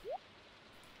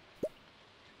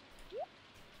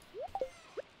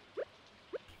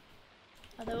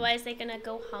 Otherwise they're gonna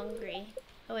go hungry.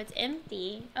 Oh, it's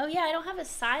empty. Oh yeah, I don't have a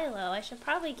silo. I should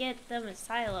probably get them a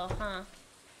silo, huh?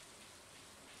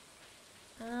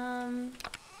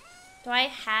 Do I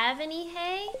have any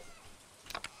hay?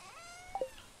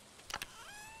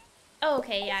 Oh,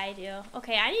 okay, yeah, I do.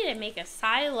 Okay, I need to make a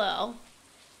silo.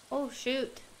 Oh,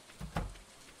 shoot.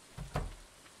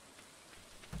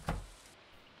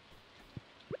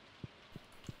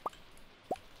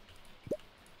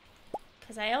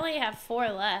 Because I only have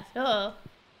 4 left. Oh.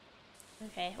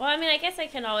 Okay. Well, I mean, I guess I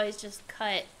can always just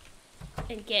cut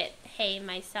and get hay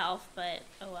myself, but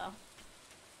oh well.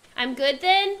 I'm good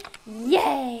then?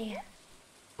 Yay!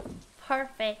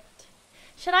 Perfect.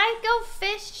 Should I go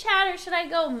fish, chat, or should I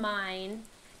go mine?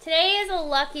 Today is a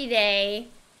lucky day.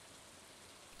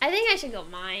 I think I should go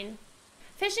mine.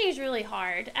 Fishing is really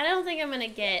hard. I don't think I'm gonna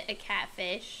get a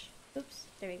catfish. Oops,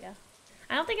 there we go.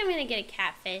 I don't think I'm gonna get a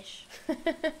catfish.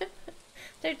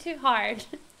 They're too hard.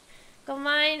 Go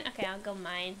mine? Okay, I'll go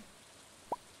mine.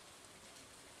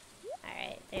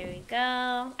 Alright, there we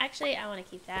go. Actually, I want to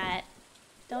keep that.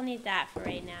 Don't need that for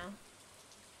right now.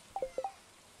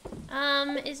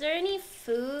 Is there any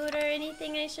food or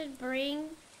anything I should bring?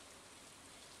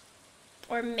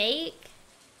 Or make?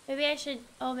 Maybe I should...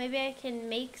 Oh, maybe I can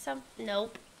make some...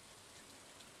 Nope.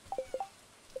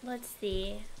 Let's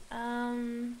see.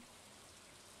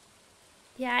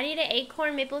 Yeah, I need an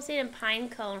acorn, maple seed, and pine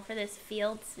cone for this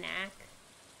field snack.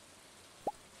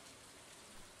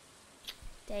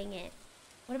 Dang it.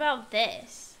 What about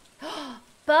this?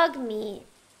 Bug meat.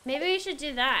 Maybe we should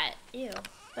do that. Ew.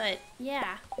 But,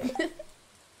 yeah.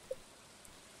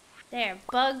 There,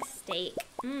 bug steak.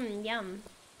 Mmm, yum.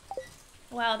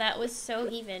 Wow, that was so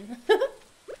even.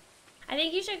 I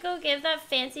think you should go give that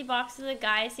fancy box to the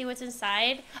guy, see what's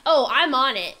inside. Oh, I'm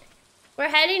on it. We're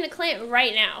heading to Clint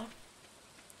right now.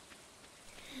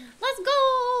 Let's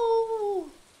go!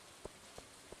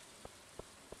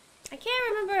 I can't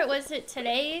remember, was it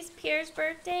today's Pierre's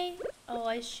birthday?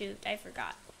 Oh, shoot, I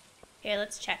forgot. Here,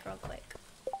 let's check real quick.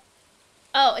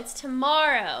 Oh, it's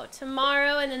tomorrow.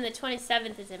 Tomorrow, and then the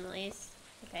 27th is Emily's.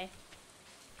 Okay.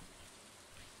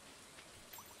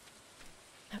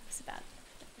 That was bad.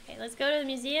 Okay, let's go to the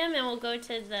museum, and we'll go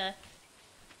to the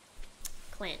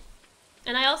Clint.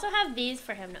 And I also have these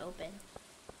for him to open.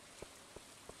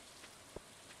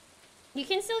 You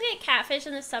can still get catfish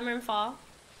in the summer and fall.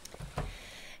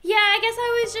 Yeah, I guess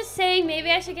I was just saying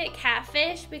maybe I should get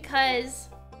catfish because...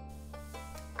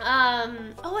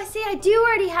 Oh, I see, I do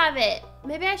already have it.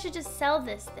 Maybe I should just sell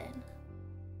this then.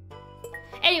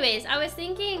 Anyways, I was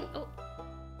thinking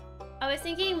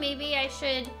maybe I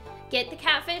should get the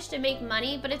catfish to make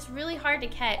money, but it's really hard to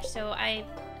catch, so I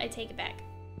take it back.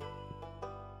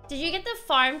 Did you get the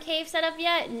farm cave set up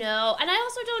yet? No. And I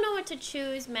also don't know what to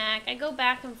choose, Mac. I go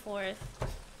back and forth.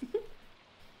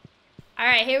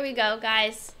 Alright, here we go,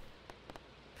 guys.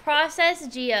 Process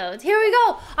geodes. Here we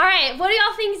go! Alright, what do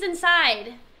y'all think is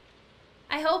inside?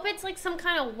 I hope it's like some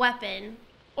kind of weapon.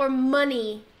 Or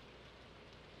money.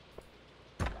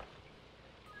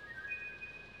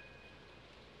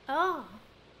 Oh.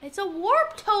 It's a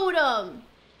warp totem!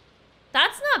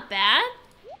 That's not bad.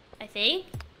 I think.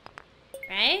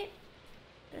 Right?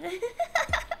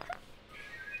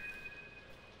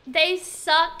 They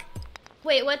suck.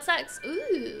 Wait, what sucks?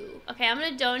 Ooh. Okay, I'm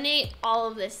gonna donate all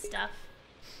of this stuff.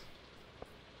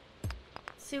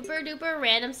 Super duper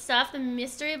random stuff. The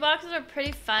mystery boxes are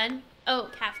pretty fun. Oh,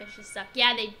 catfishes suck.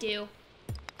 Yeah, they do.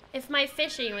 If my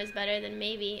fishing was better, then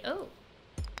maybe. Oh.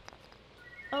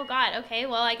 Oh god, okay.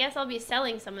 Well, I guess I'll be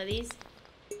selling some of these.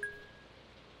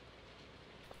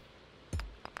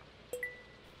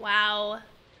 Wow.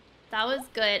 That was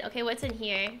good. Okay, what's in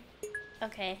here?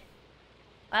 Okay.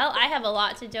 Well, I have a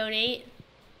lot to donate.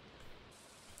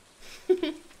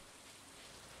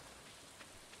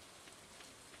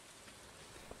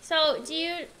 So,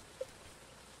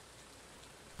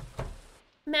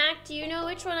 Mac, do you know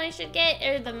which one I should get?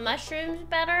 Are the mushrooms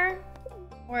better?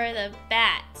 Or the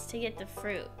bats to get the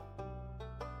fruit?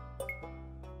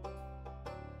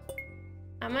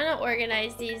 I'm gonna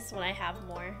organize these when I have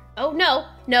more. Oh, no!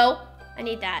 No! I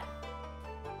need that.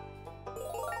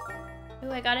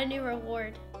 Ooh, I got a new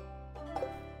reward.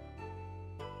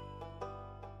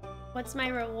 What's my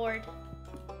reward?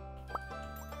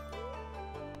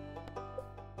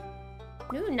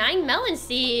 Ooh, 9 melon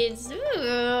seeds.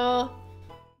 Ooh,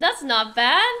 that's not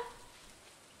bad.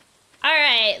 All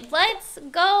right, let's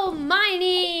go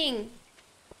mining.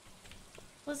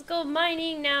 Let's go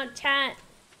mining now, chat.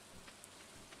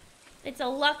 It's a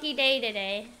lucky day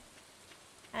today.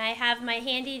 I have my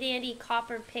handy dandy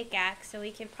copper pickaxe, so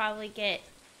we can probably get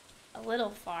a little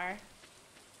far.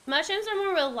 Mushrooms are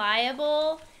more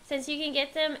reliable since you can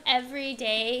get them every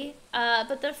day,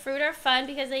 but the fruit are fun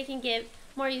because they can get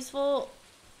more useful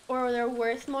or they're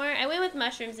worth more. I went with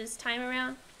mushrooms this time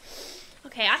around.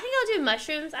 Okay, I think I'll do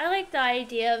mushrooms. I like the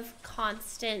idea of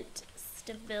constant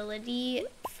stability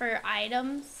for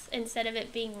items instead of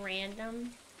it being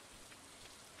random.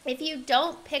 If you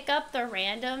don't pick up the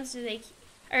randoms, if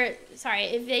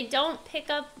you don't pick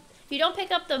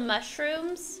up the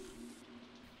mushrooms,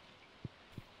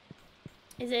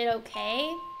 is it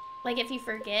okay? Like if you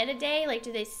forget a day, like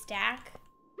do they stack?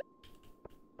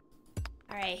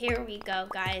 All right, here we go,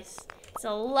 guys. It's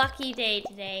a lucky day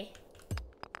today.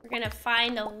 We're gonna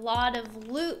find a lot of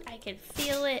loot. I can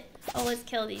feel it. Oh, let's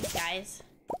kill these guys.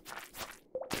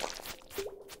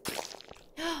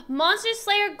 Monster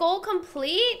Slayer goal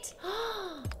complete?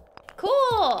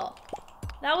 Cool.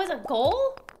 That was a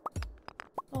goal?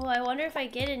 Oh, I wonder if I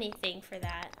get anything for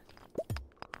that.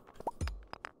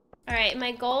 Alright,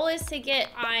 my goal is to get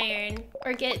iron,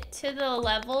 or get to the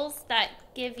levels that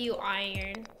give you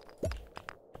iron.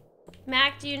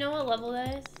 Mac, do you know what level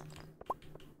that is?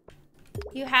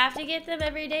 You have to get them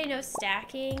every day, no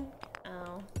stacking?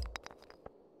 Oh.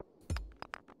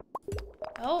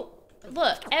 Oh,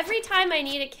 look, every time I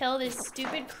need to kill this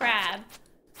stupid crab,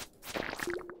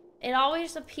 it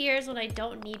always appears when I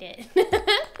don't need it.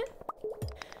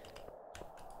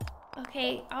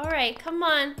 Okay, alright, come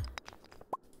on.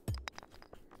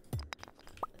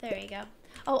 There we go.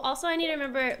 Oh, also I need to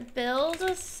remember, build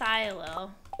a silo.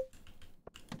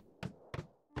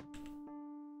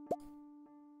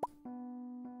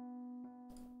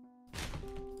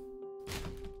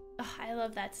 Oh, I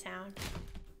love that sound.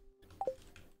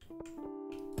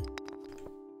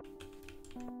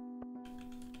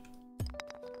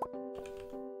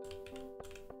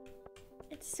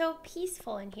 It's so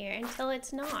peaceful in here until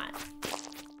it's not.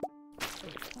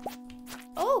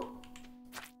 Oh!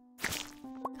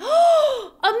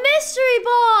 A mystery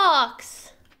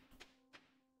box!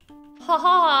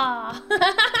 Haha!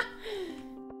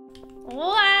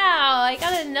 Wow, I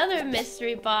got another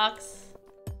mystery box.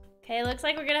 Okay, looks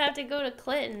like we're gonna have to go to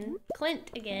Clint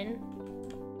again.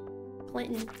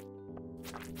 Clinton.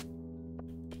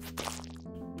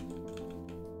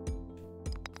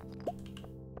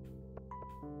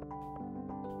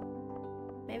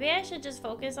 Maybe I should just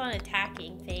focus on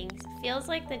attacking things. Feels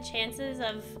like the chances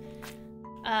of,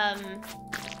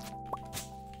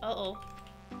 uh-oh.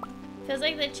 Feels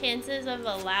like the chances of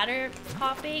a ladder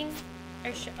popping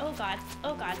or oh god,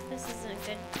 this isn't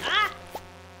good. Ah!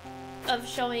 Of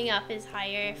showing up is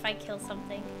higher if I kill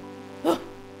something.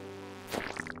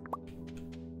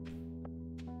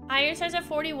 Iron starts at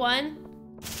 41.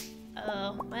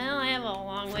 Oh, well, I have a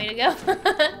long way to go.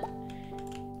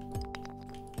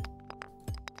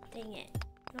 Dang it.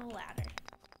 No ladder.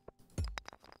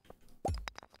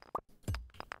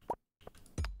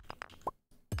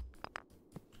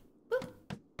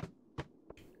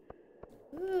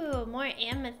 Ooh, more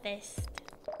amethyst.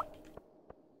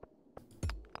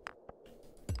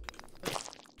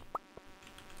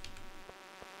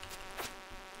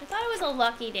 I thought it was a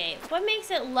lucky day. What makes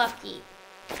it lucky?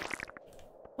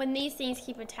 When these things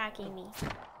keep attacking me.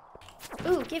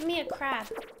 Ooh, give me a crab.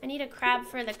 I need a crab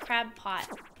for the crab pot.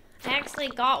 I actually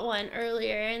got one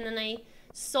earlier and then I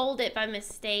sold it by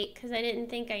mistake because I didn't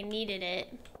think I needed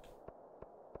it.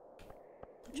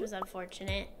 Which was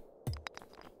unfortunate.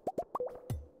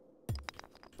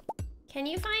 Can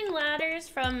you find ladders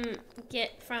from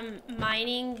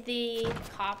mining the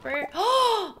copper?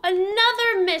 Oh,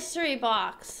 another mystery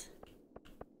box.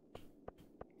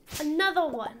 Another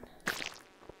one.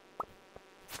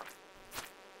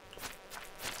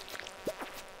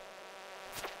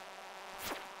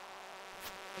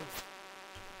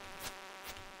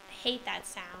 I hate that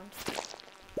sound.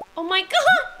 Oh my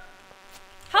god!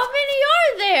 How many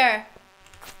are there?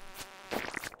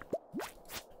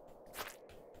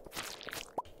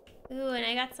 Ooh, and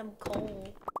I got some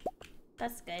coal.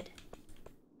 That's good.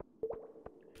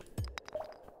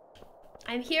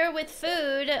 I'm here with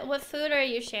food. What food are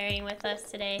you sharing with us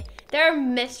today? There are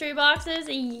mystery boxes.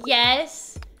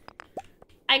 Yes.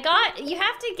 You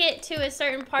have to get to a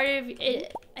certain part of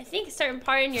it. I think a certain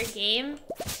part in your game.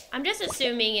 I'm just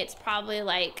assuming it's probably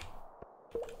like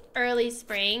early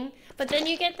spring. But then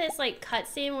you get this like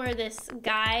cutscene where this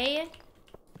guy,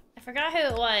 I forgot who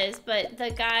it was, but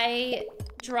the guy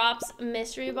drops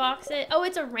mystery boxes. Oh,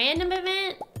 it's a random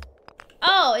event?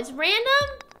 Oh, it's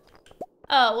random?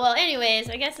 Oh, well, anyways,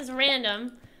 I guess it's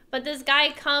random. But this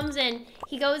guy comes and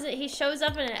he shows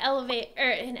up in an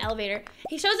elevator.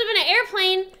 He shows up in an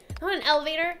airplane, not an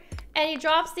elevator, and he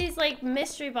drops these like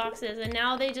mystery boxes and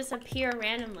now they just appear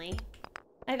randomly.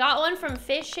 I got one from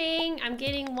fishing. I'm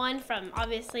getting one from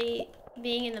obviously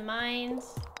being in the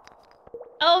mines.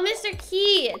 Oh, Mr.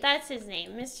 Key, that's his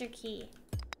name, Mr. Key.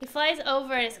 He flies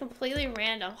over and it's completely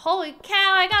random. Holy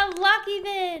cow, I got lucky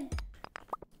then.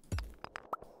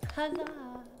 Huzzah.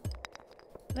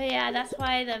 But yeah, that's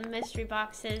why the mystery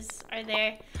boxes are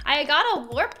there. I got a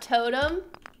warp totem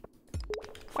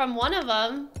from one of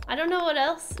them. I don't know what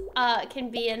else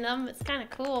can be in them. It's kind of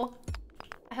cool.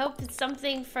 I hope it's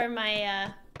something for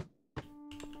my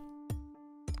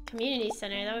community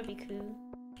center. That would be cool.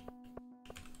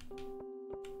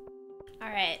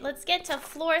 Alright, let's get to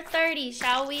floor 30,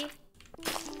 shall we?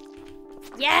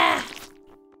 Yeah!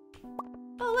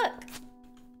 Oh, look.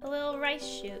 A little rice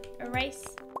shoot. A rice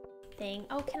thing.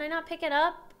 Oh, can I not pick it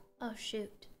up? Oh,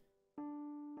 shoot.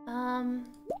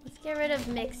 Let's get rid of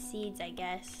mixed seeds, I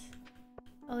guess.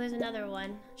 Oh, there's another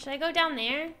one. Should I go down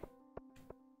there?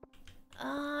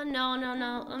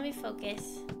 No. Let me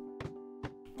focus.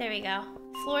 There we go.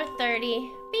 Floor 30.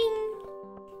 Bing!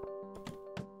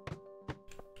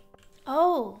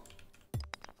 Oh!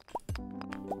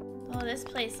 Oh, this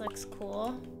place looks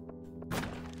cool.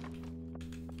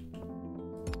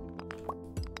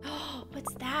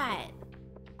 What's that?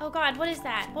 Oh god, what is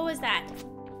that? What was that?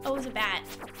 Oh, it was a bat.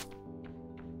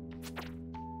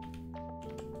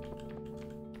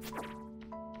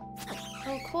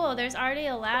 Oh, cool. There's already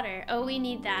a ladder. Oh, we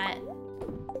need that.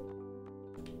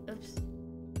 Oops.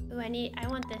 Ooh, I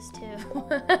want this too.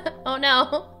 Oh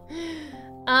no.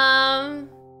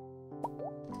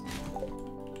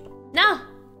 No.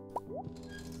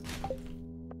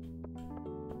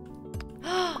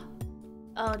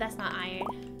 Oh, that's not iron.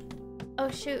 Oh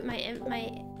shoot, my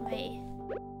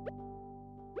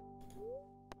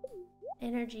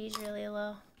energy is really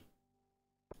low.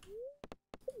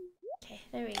 Okay,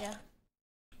 there we go.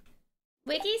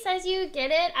 Wiki says you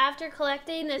get it after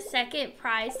collecting the second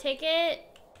prize ticket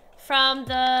from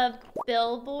the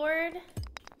billboard.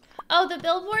 Oh, the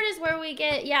billboard is where we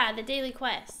get, yeah, the daily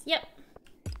quests. Yep.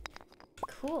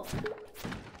 Cool.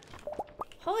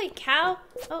 Holy cow.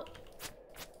 Oh.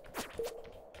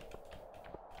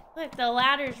 Look, the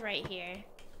ladder's right here.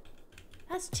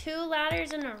 That's 2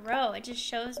 ladders in a row. It just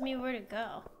shows me where to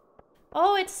go.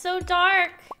 Oh, it's so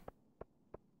dark.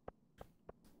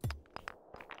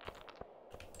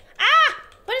 Ah!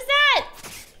 What is that?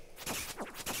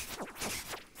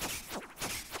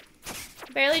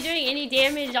 Barely doing any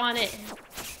damage on it.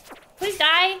 Please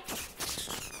die.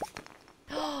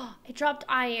 Oh, I dropped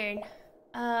iron.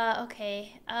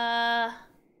 Okay.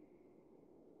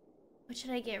 What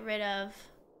should I get rid of?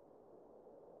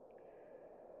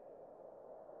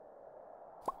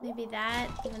 Maybe that,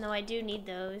 even though I do need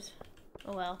those.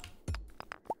 Oh well.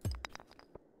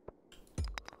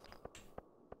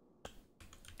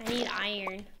 I need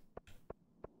iron.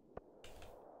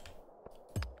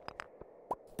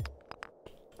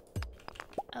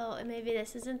 Oh, and maybe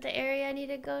this isn't the area I need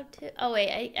to go to. Oh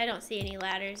wait, I don't see any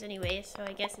ladders anyway, so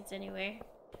I guess it's anywhere.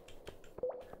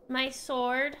 My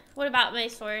sword. What about my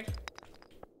sword?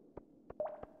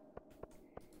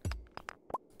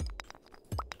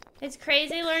 It's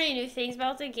crazy learning new things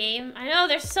about the game. I know,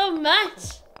 there's so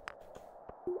much.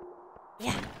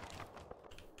 Yeah.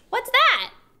 What's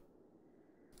that?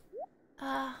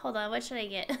 Hold on, what should I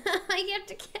get?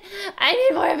 I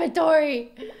need more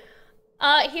inventory.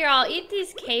 Here, I'll eat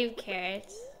these cave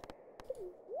carrots.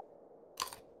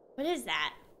 What is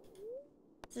that?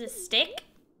 Is it a stick?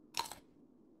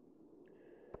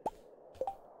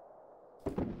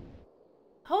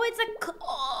 Oh, it's a...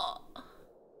 Oh,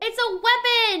 it's a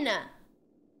weapon!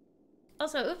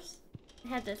 Also, oops. I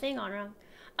had the thing on wrong.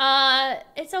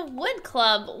 It's a wood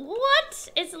club. What?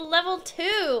 It's level 2.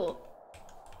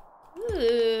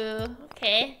 Ooh,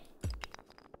 okay.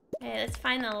 Okay, let's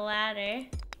find the ladder.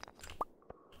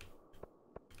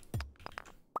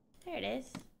 There it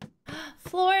is.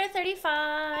 Floor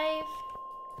 35.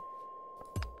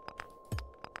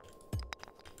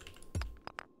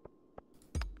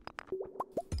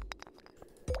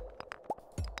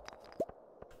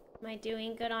 Am I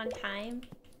doing good on time?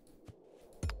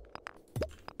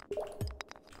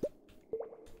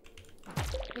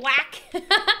 Whack!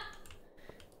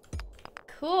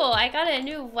 Cool, I got a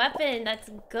new weapon that's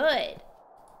good.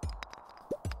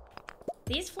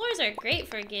 These floors are great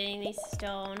for getting these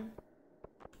stone.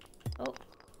 Oh,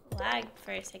 lagged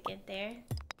for a second there.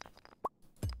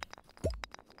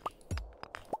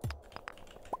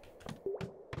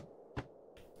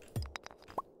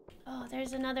 Oh,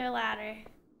 there's another ladder.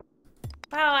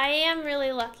 Wow, I am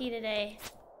really lucky today.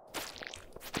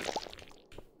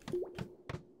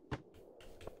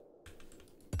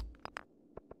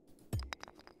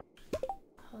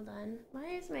 Hold on. Why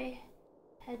is my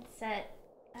headset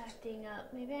acting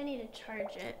up? Maybe I need to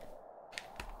charge it.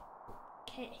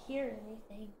 Can't hear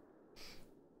anything.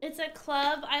 It's a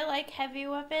club. I like heavy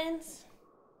weapons.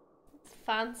 It's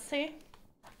fancy.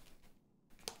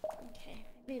 Okay,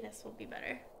 maybe this will be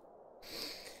better.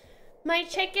 My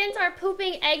chickens are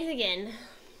pooping eggs again.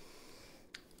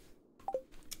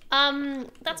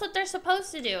 That's what they're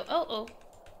supposed to do. Oh, oh.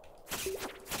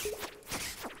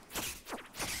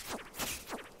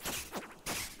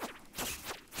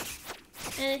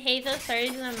 And hate those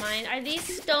 30s in the mine. Are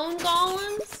these stone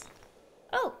golems?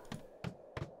 Oh.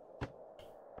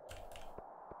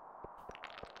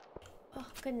 Oh,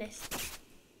 goodness.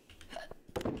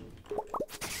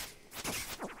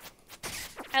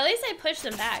 At least I pushed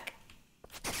them back.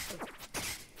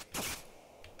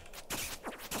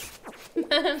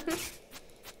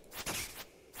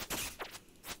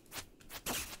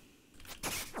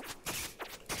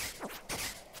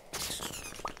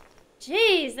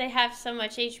 Jeez, these, they have so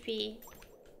much HP.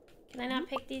 Can I not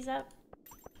pick these up?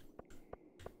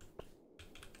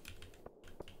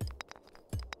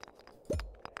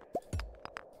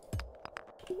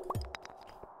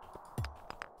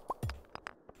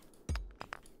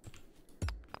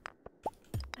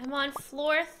 I'm on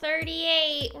floor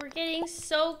 38. We're getting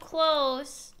so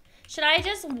close. Should I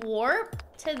just warp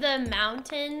to the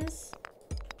mountains?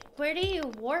 Where do you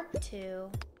warp to?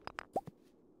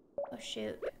 Oh,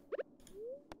 shoot.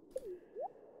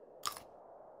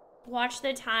 Watch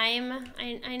the time.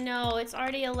 I know, it's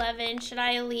already 11. Should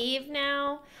I leave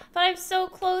now? But I'm so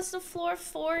close to floor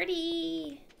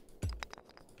 40.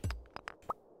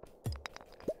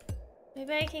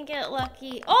 Maybe I can get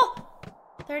lucky. Oh!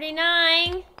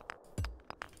 39.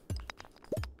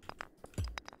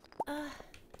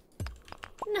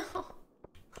 No.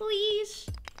 Please.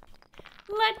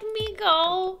 Let me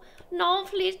go. No,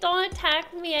 please don't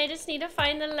attack me. I just need to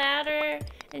find the ladder.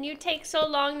 And you take so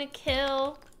long to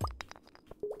kill.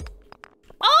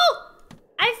 Oh!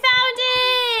 I found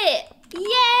it!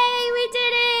 Yay! We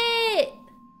did it!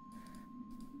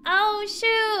 Oh,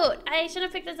 shoot. I should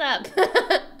have picked this up.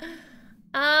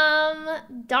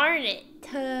 Darn it.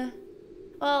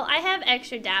 Well, I have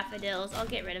extra daffodils. I'll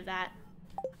get rid of that.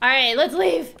 Alright, let's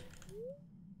leave.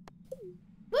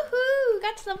 Woohoo!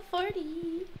 Got to level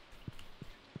 40.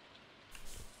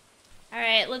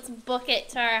 Alright, let's book it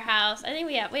to our house. I think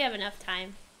we have enough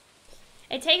time.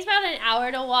 It takes about an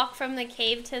hour to walk from the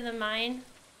cave to the mine.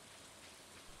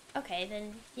 Okay,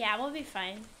 then yeah, we'll be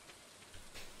fine.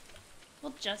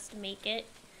 We'll just make it.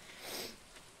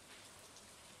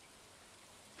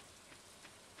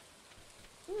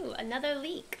 Ooh, another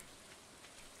leek.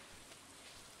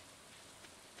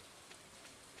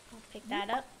 I'll pick that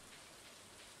up.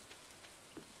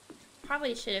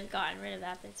 Probably should have gotten rid of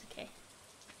that, but it's okay.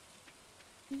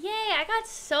 Yay, I got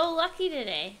so lucky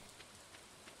today.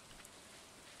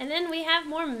 And then we have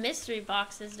more mystery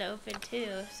boxes to open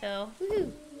too, so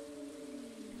woohoo.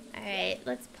 Alright,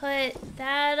 let's put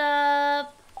that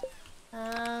up.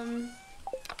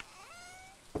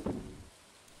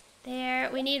 There,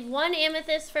 we need 1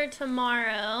 amethyst for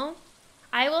tomorrow.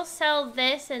 I will sell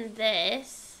this and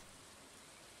this.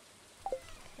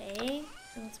 Okay,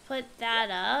 let's put that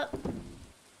up.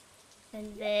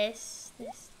 And this.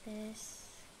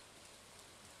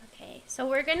 Okay, so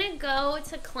we're gonna go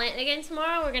to Clint again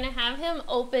tomorrow. We're gonna have him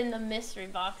open the mystery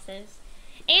boxes.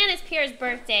 And it's Pierre's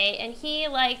birthday, and he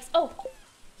likes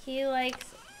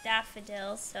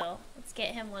daffodils, so let's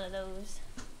get him one of those.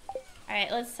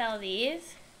 Alright, let's sell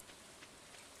these.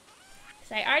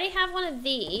 So I already have one of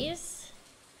these.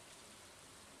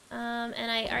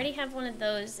 And I already have one of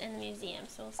those in the museum,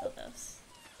 so we'll sell those.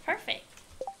 Perfect.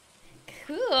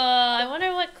 Cool. I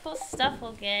wonder what cool stuff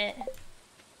we'll get.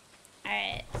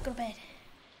 Alright, let's go to bed.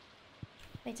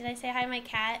 Wait, did I say hi to my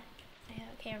cat? I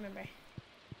can't remember.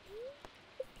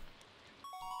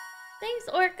 Thanks,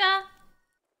 Orca.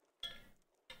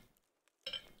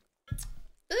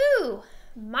 Ooh,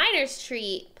 miner's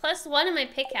treat. +1 in my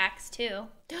pickaxe, too.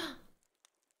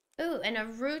 Ooh, and a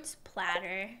roots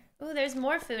platter. Ooh, there's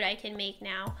more food I can make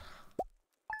now.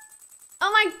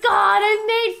 Oh my god, I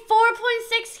made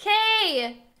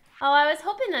 4.6K! Oh, I was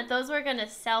hoping that those were gonna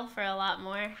sell for a lot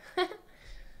more.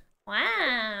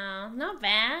 Wow, not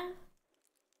bad.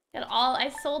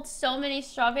 I sold so many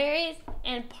strawberries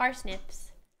and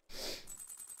parsnips.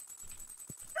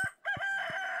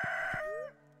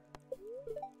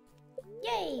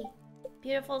 Yay!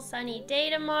 Beautiful sunny day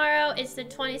tomorrow. It's the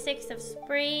 26th of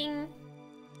spring.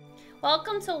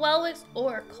 Welcome to Welwick's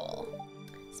Oracle.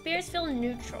 Spirits feel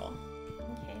neutral.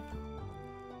 Okay.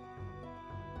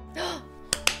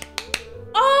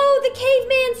 Oh, the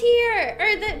caveman's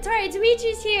here! Sorry,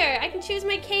 Dimitri's here. I can choose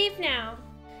my cave now.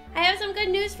 I have some good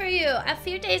news for you. A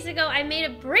few days ago, I made a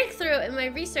breakthrough in my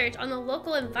research on the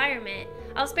local environment.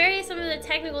 I'll spare you some of the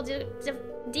technical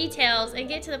details and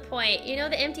get to the point. You know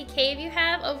the empty cave you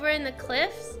have over in the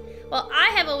cliffs? Well,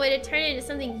 I have a way to turn it into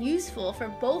something useful for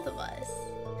both of us.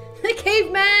 The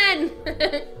caveman!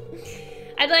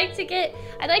 I'd like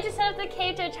to set up the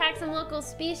cave to attract some local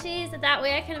species. That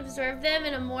way I can observe them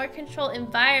in a more controlled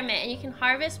environment and you can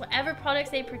harvest whatever products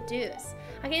they produce.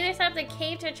 I can either set up the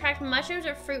cave to attract mushrooms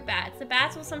or fruit bats. The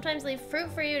bats will sometimes leave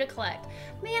fruit for you to collect.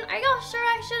 Man, are y'all sure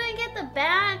I shouldn't get the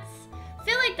bats? I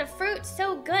feel like the fruit's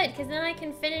so good because then I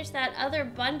can finish that other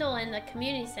bundle in the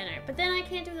community center. But then I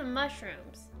can't do the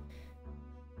mushrooms.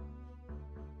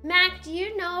 Mac, do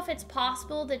you know if it's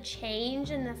possible to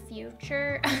change in the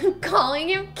future? I'm calling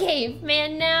him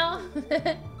Caveman now.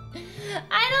 I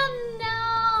don't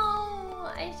know.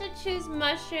 I should choose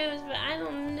mushrooms, but I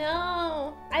don't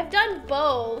know. I've done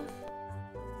both.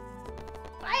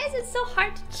 is it so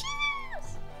hard to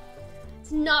choose?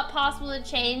 It's not possible to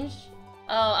change.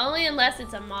 Oh, only unless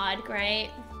it's a mod, right?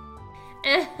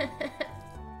 Let's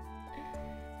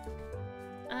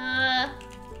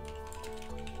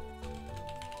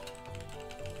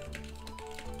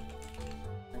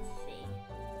see.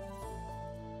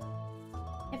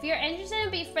 If you're interested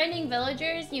in befriending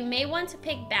villagers, you may want to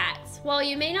pick bats. While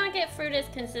you may not get fruit as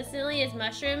consistently as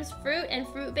mushrooms, fruit and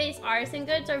fruit-based artisan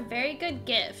goods are very good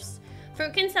gifts.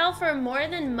 Fruit can sell for more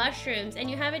than mushrooms, and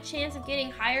you have a chance of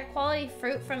getting higher quality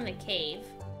fruit from the cave.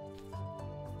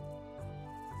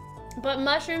 But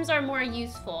mushrooms are more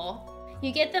useful.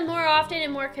 You get them more often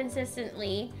and more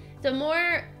consistently. The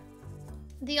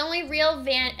only real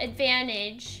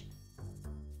advantage,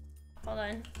 hold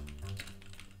on.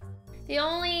 The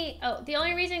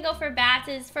only reason to go for bats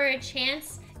is for a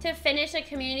chance to finish a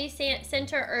community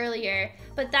center earlier,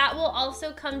 but that will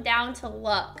also come down to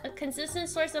luck. A consistent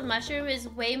source of mushroom is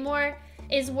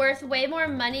worth way more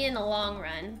money in the long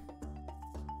run.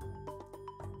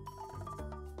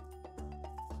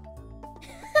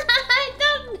 I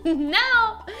don't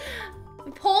know.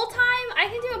 Poll time? I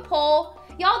can do a poll.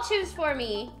 Y'all choose for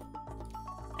me.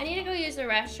 I need to go use the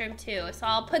restroom too, so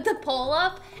I'll put the poll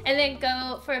up and then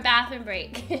go for a bathroom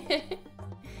break.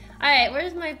 All right,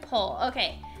 where's my poll?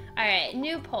 Okay, all right,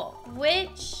 new poll.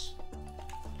 Which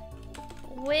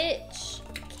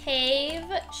cave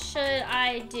should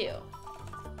I do?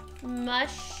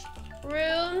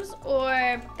 Mushrooms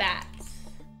or bats?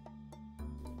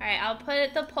 All right, I'll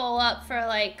put the poll up for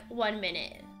like 1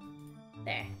 minute.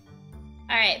 There.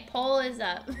 All right, poll is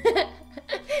up.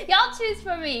 Y'all choose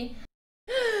for me.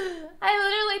 I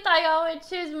literally thought y'all would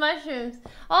choose mushrooms.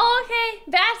 Oh, okay.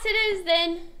 Bats it is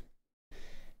then.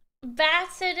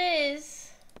 Bats it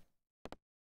is.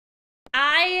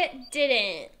 I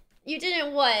didn't. You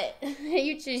didn't what?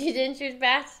 You didn't choose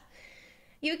bats?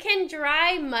 You can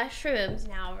dry mushrooms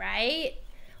now, right?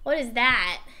 What is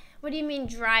that? What do you mean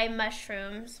dry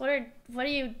mushrooms? What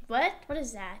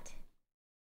is that?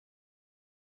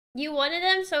 You wanted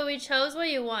them, so we chose what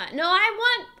you want. No,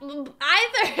 I want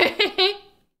either.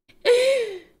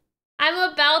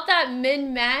 I'm about that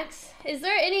min-max. Is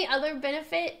there any other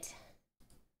benefit?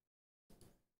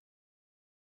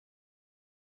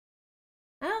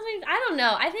 I don't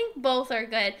know. I think both are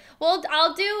good. Well,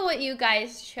 I'll do what you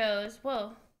guys chose.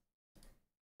 Whoa.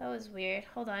 That was weird.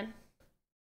 Hold on.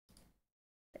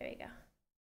 There we go.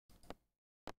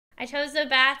 I chose the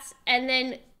bats and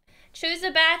then choose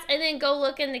the bats and then go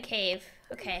look in the cave.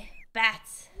 Okay,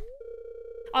 bats.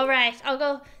 All right, I'll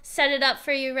go set it up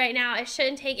for you right now. It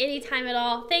shouldn't take any time at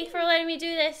all. Thanks for letting me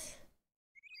do this.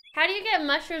 How do you get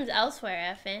mushrooms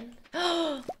elsewhere, Effin?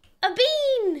 Oh, a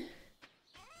bean!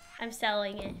 I'm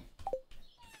selling it.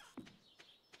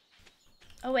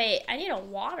 Oh wait, I need a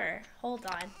water. Hold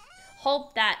on.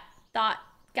 Hold that thought,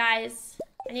 guys.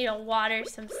 I need to water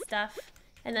some stuff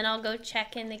and then I'll go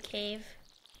check in the cave.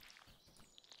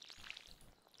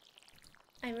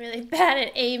 I'm really bad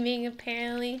at aiming,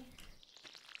 apparently.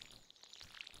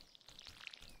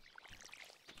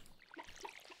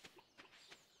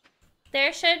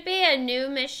 There should be a new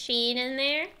machine in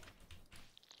there.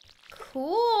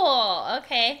 Cool,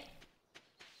 okay.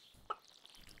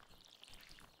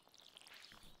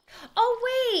 Oh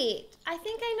wait, I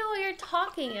think I know what you're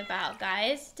talking about,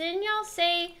 guys. Didn't y'all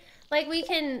say, like, we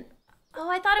can... Oh,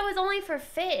 I thought it was only for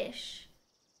fish.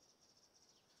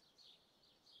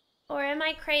 Or am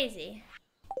I crazy?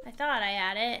 I thought I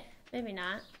had it. Maybe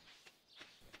not.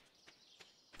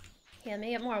 Okay, let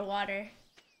me get more water.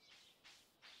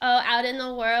 Oh, out in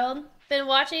the world. Been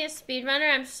watching a speedrunner.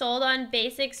 I'm sold on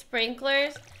basic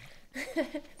sprinklers.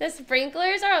 The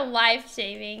sprinklers are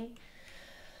life-saving.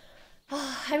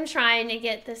 Oh, I'm trying to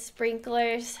get the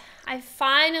sprinklers. I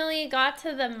finally got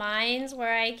to the mines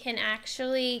where I can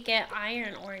actually get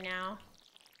iron ore now.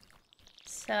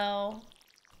 So,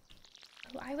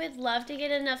 I would love to get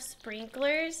enough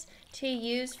sprinklers to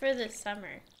use for the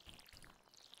summer.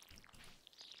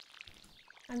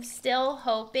 I'm still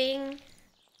hoping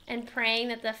and praying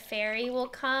that the fairy will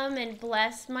come and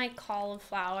bless my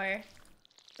cauliflower.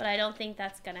 But I don't think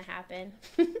that's gonna happen.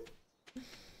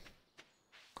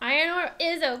 Iron ore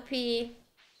is OP.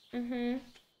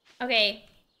 Okay.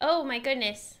 Oh my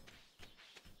goodness.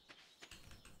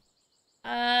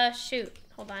 Shoot.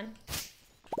 Hold on.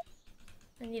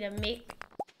 I need to make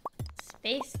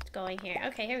space going here.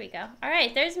 Okay, here we go. All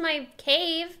right, there's my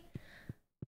cave.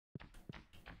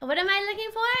 What am I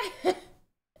looking for?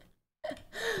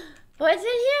 What's in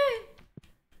here?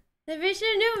 The vision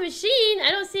of new machine.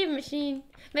 I don't see a machine.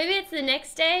 Maybe it's the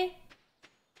next day.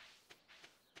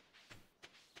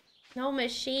 No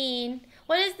machine.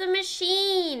 What is the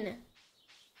machine?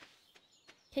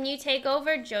 Can you take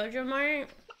over Jojo Mart?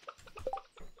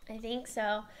 I think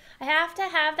so. I have to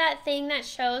have that thing that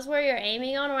shows where you're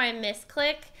aiming on, or I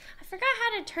misclick. I forgot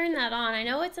how to turn that on. I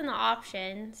know it's in the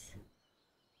options.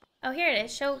 Oh, here it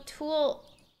is. Show tool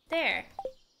there.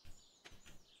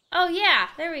 Oh, yeah.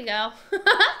 There we go.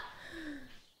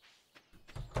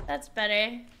 That's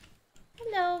better.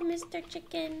 Hello, Mr.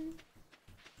 Chicken.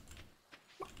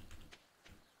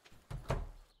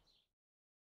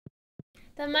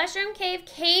 The mushroom cave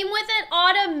came with it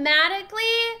automatically?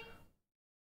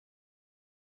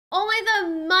 Only the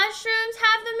mushrooms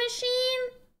have the machine?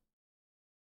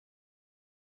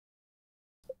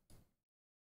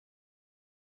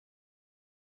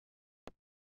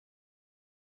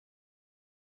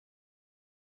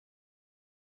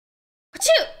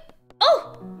 Achoo!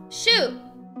 Oh! Shoot!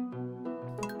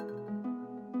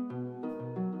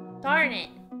 Darn it.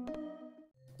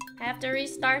 I have to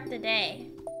restart the day.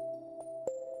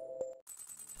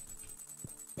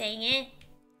 Dang it.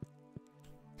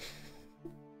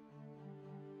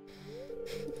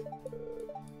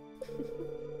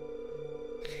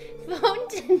 Phone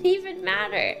didn't even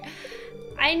matter.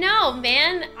 I know,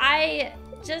 man. I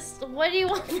just... What do you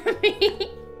want from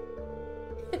me?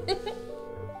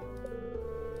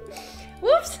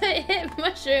 Whoops, I hit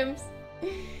mushrooms.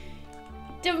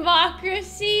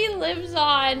 Democracy lives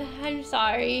on. I'm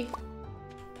sorry.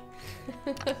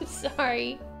 I'm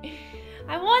sorry.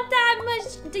 I want that much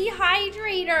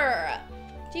dehydrator.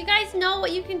 Do you guys know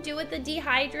what you can do with the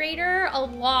dehydrator? A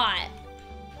lot.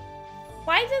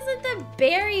 Why doesn't the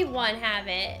berry one have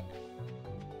it?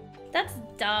 That's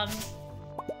dumb.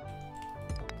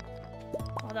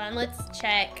 Hold on, let's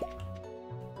check.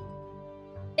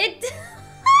 It does!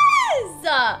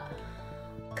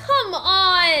 Come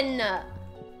on!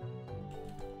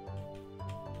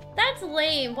 That's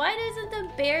lame. Why doesn't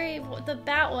the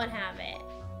bat one have it?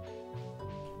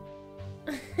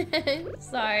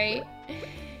 Sorry.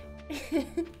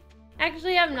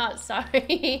 Actually, I'm not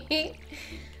sorry.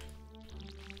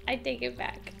 I take it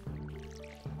back.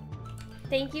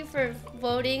 Thank you for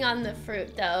voting on the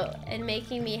fruit, though, and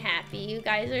making me happy. You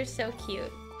guys are so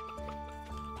cute.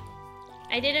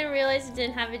 I didn't realize it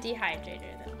didn't have a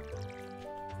dehydrator, though.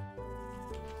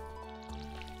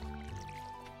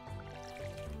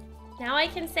 Now I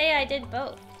can say I did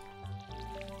both.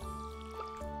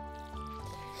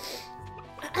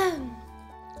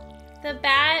 The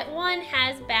bat one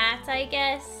has bats, I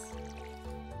guess.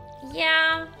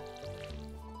 Yeah.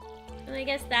 And I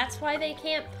guess that's why they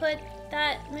can't put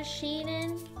that machine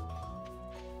in.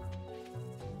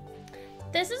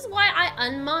 This is why I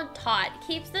unmod Todd.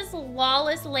 Keeps this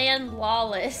lawless land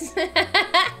lawless.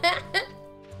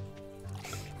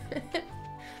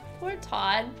 Poor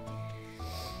Todd.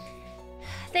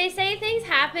 They say things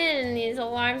happen and these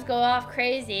alarms go off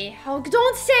crazy. Oh,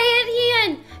 don't say it,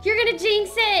 Ian! You're gonna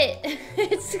jinx it!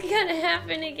 It's gonna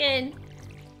happen again.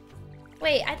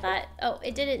 Wait, I thought... Oh,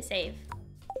 it didn't save.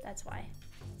 That's why.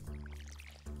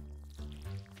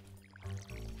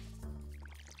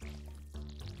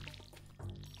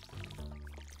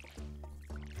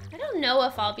 I don't know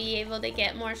if I'll be able to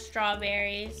get more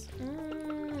strawberries.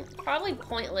 Probably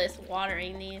pointless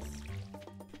watering these.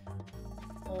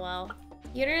 Oh well.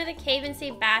 You enter the cave and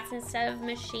see bats instead of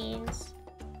machines.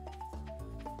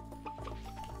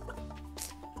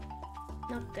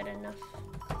 Not good enough.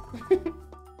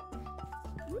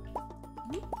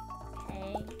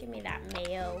 Okay, give me that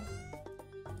mayo.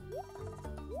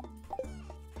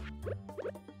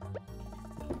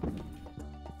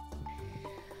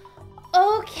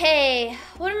 Okay,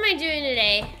 what am I doing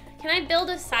today? Can I build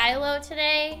a silo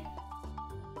today?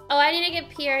 Oh, I need to get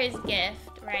Pierre his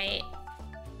gift, right?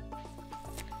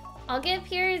 I'll give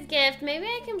Pierre his gift. Maybe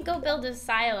I can go build a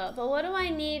silo, but what do I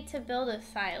need to build a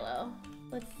silo?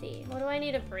 Let's see, what do I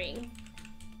need to bring?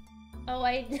 Oh,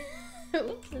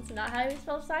 oops, that's not how you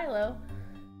spell silo.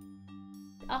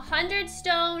 100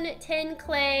 stone, 10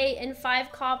 clay, and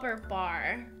 5 copper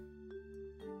bar.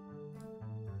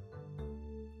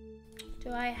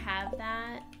 Do I have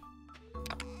that?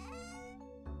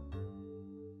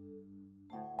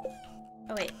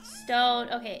 Oh wait, stone,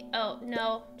 okay, oh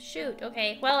no, shoot,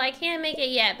 okay. Well, I can't make it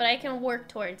yet, but I can work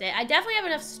towards it. I definitely have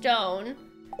enough stone.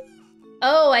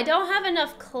 Oh, I don't have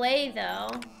enough clay though.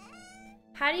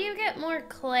 How do you get more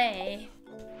clay?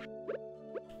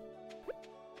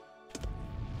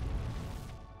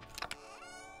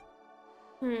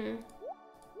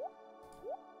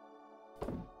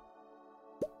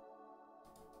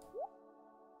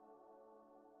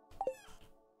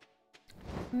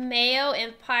 Mayo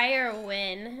Empire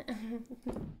win.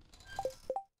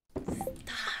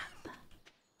 Stop.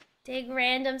 Dig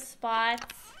random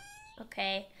spots.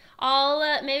 Okay.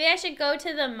 I'll, maybe I should go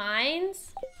to the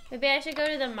mines. Maybe I should go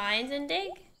to the mines and dig.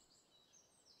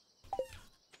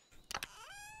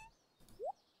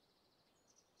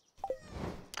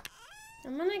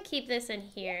 I'm gonna keep this in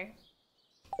here.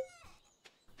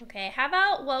 Okay, how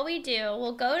about what we do?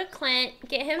 We'll go to Clint,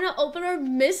 get him to open our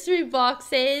mystery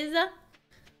boxes.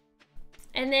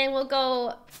 And then we'll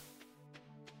go...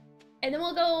 And then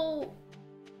we'll go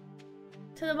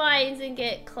to the mines and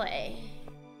get clay.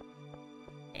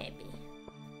 Maybe.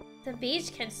 The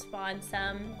beach can spawn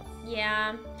some.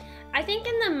 Yeah. I think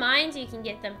in the mines you can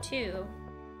get them too.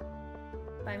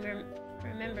 If I'm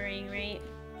remembering right.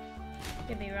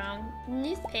 Could be wrong.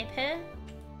 Newspaper.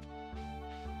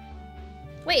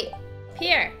 Wait,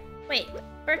 Pierre. Wait,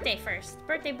 birthday first.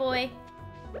 Birthday boy.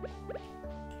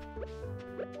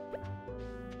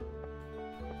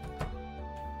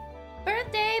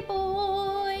 Birthday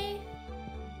boy.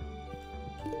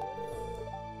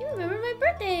 You remember my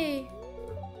birthday.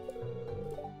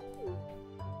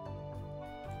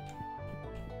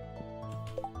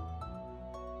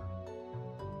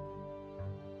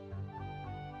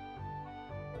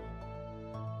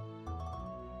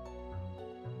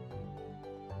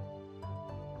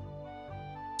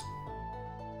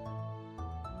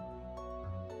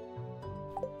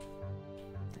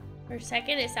 For a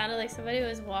second, it sounded like somebody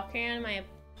was walking around my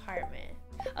apartment.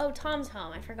 Oh, Tom's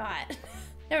home. I forgot.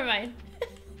 Never mind.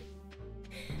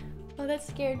 Oh, that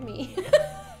scared me.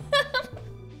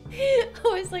 I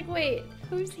was like, wait,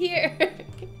 who's here?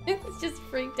 I was just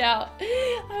freaked out.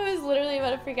 I was literally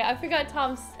about to freak out. I forgot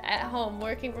Tom's at home,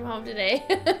 working from home today.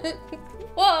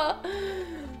 Whoa.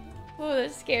 Oh,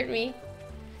 that scared me.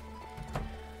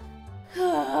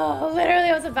 Oh, literally,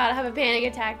 I was about to have a panic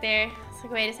attack there.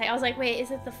 Like, wait a second. I was like, wait,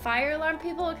 is it the fire alarm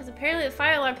people? Because apparently the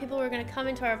fire alarm people were going to come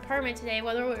into our apartment today,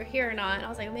 whether we were here or not. And I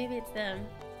was like, maybe it's them.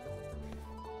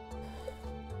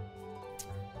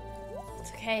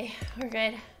 It's okay. We're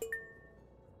good.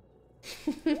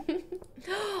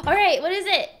 All right, what is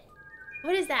it?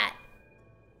 What is that?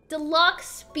 Deluxe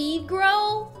speed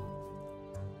grow?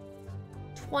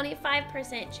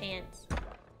 25% chance.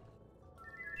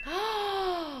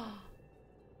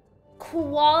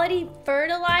 Quality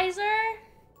fertilizer?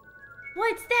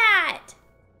 What's that?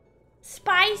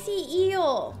 Spicy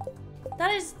eel.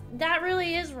 That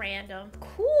really is random.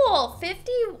 Cool.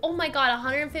 50, oh my god,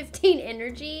 115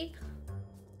 energy.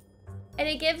 And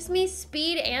it gives me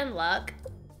speed and luck.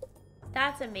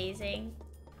 That's amazing.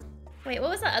 Wait, what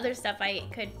was the other stuff I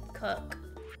could cook?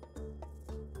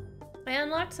 I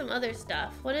unlocked some other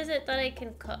stuff. What is it that I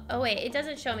can cook? Oh wait, it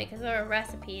doesn't show me because there are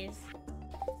recipes.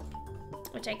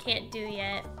 Which I can't do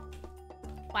yet.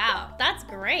 Wow, that's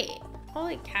great.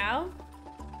 Holy cow.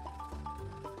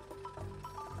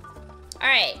 All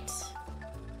right.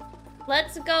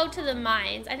 Let's go to the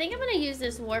mines. I think I'm gonna use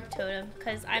this warp totem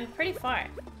because I'm pretty far.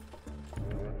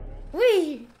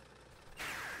 Whee!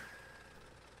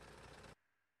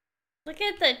 Look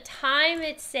at the time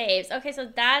it saves. Okay,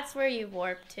 so that's where you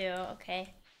warp to.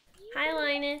 Okay. Hi,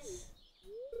 Linus.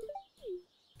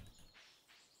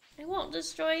 I won't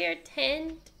destroy your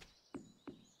tent.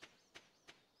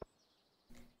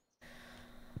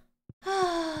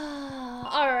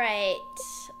 All right.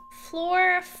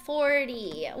 Floor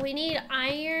 40. We need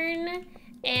iron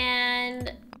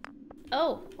and...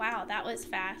 Oh, wow, that was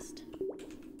fast.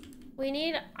 We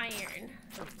need iron.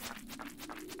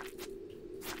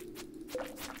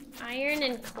 Iron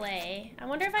and clay. I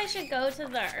wonder if I should go to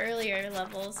the earlier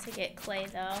levels to get clay,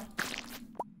 though.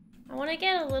 I want to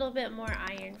get a little bit more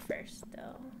iron first,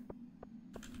 though.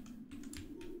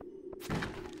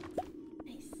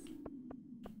 Nice.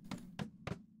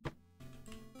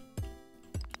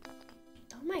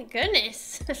 Oh my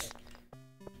goodness.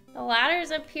 The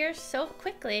ladders appear so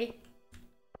quickly.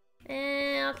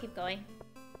 And I'll keep going.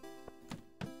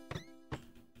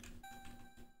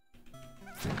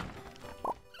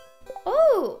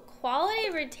 Oh,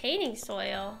 quality retaining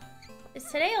soil. Is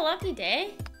today a lucky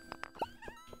day?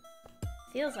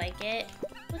 Feels like it.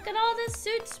 Look at all the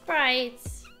suit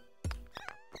sprites.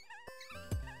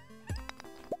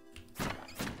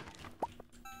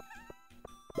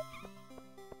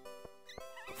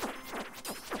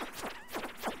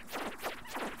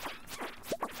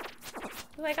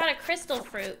 Ooh, I got a crystal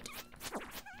fruit.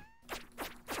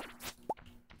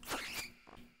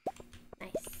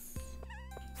 Nice.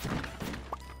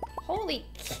 Holy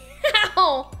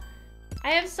cow!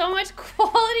 I have so much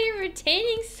quality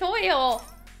retaining soil.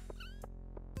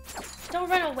 Don't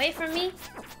run away from me.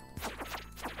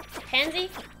 Pansy,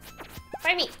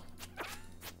 fight me.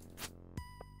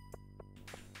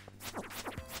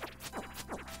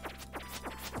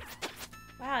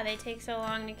 God, they take so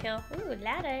long to kill. Ooh,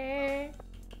 ladder.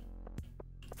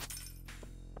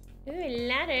 Ooh,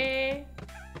 ladder.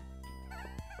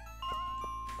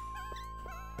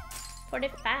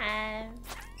 45.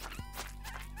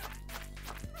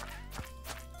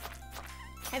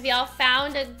 Have y'all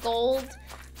found a gold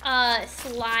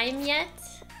slime yet?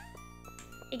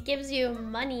 It gives you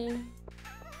money.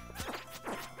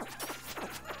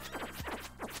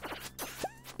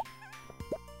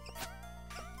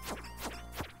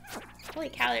 Holy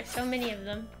cow, there's so many of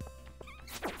them.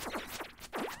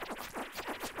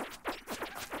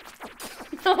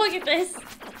 Oh, look at this.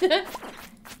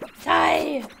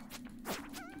 Die!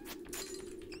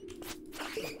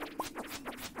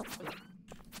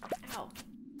 Ow.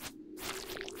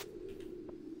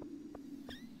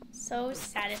 So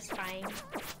satisfying.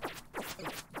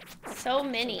 So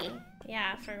many.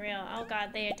 Yeah, for real. Oh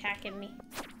god, they're attacking me.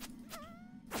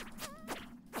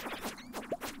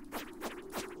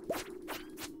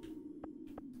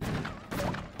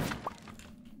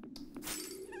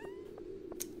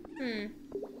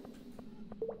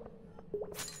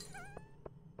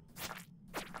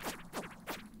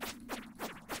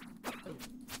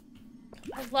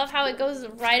 I love how it goes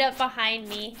right up behind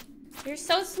me. You're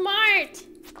so smart!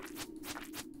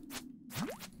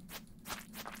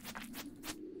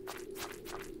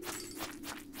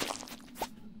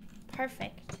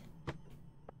 Perfect.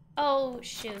 Oh,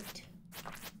 shoot.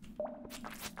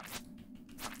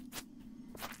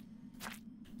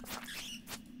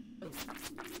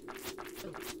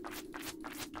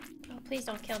 Oh, please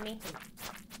don't kill me.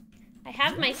 I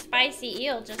have my spicy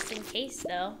eel just in case,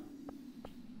 though.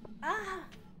 Ah!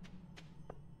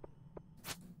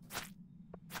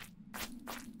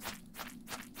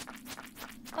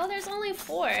 Oh, there's only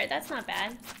 4. That's not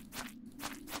bad.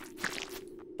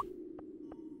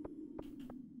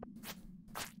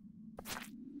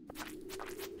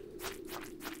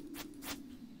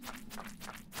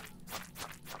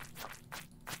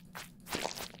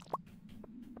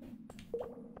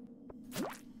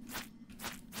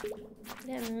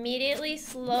 It immediately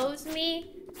slows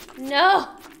me.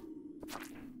 No!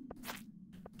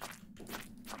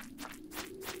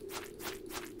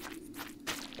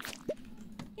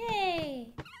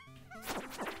 Yay!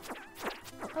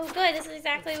 Oh good, this is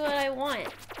exactly what I want.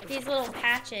 These little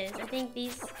patches. I think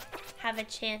these have a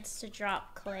chance to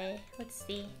drop clay. Let's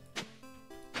see.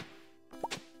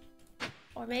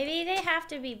 Or maybe they have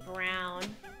to be brown.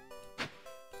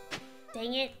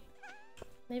 Dang it.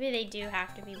 Maybe they do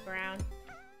have to be brown.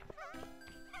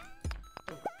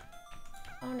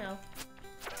 Oh no.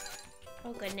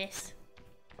 Oh goodness.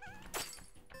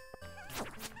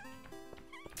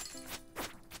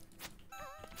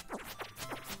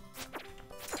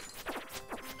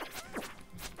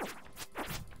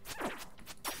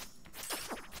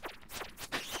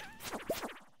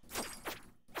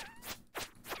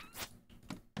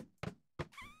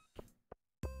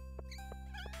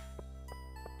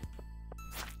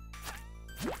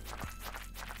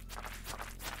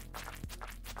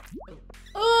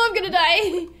 Oh, I'm gonna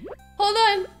die. Hold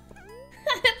on.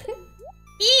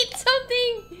 Eat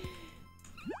something.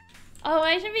 Oh,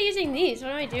 I should be using these.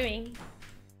 What am I doing?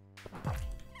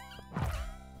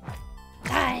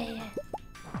 Die.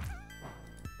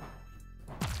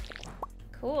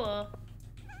 Cool.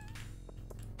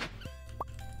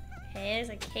 Okay, there's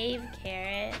a cave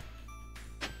carrot.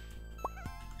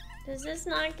 Does this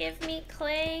not give me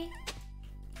clay?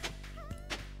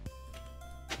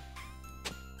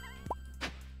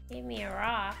 Give me a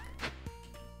rock.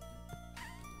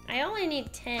 I only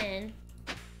need 10.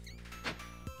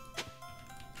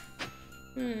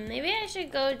 Maybe I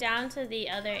should go down to the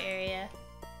other area.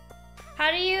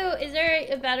 How do you, is there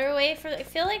a better way for, I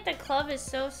feel like the club is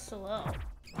so slow.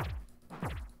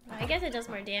 I guess it does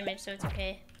more damage, so it's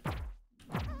okay.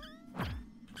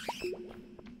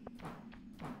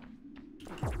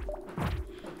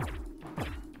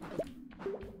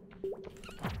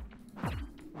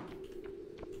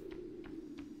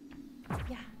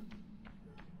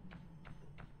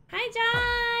 Hi,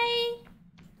 Jai!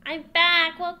 I'm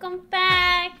back. Welcome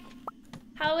back.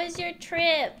 How was your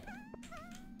trip?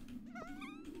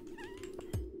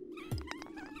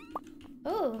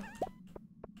 Ooh.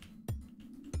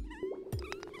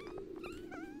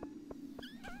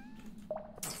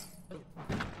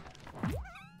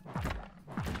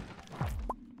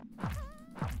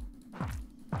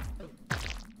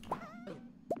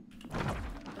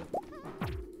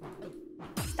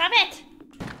 Stop it!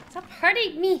 Stop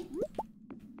hurting me!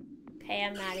 Okay,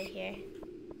 I'm out of here.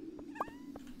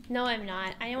 No, I'm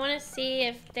not. I want to see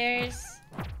if there's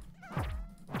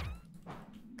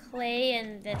clay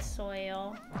in this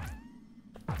soil.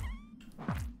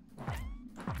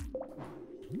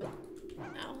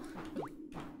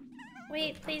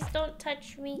 Wait, please don't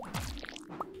touch me.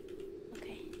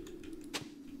 Okay.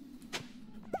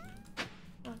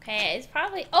 Okay, it's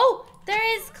probably... Oh!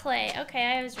 There is clay.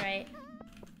 Okay, I was right.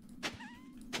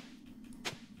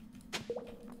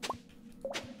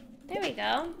 There we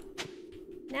go.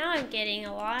 Now I'm getting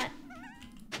a lot.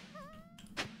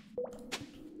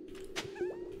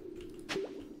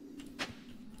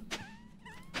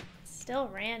 Still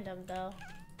random though.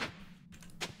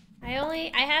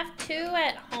 I have 2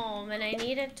 at home and I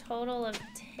need a total of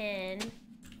 10.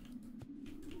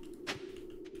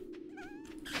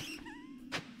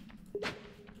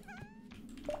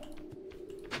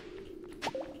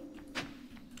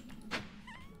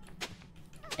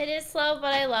 It is slow,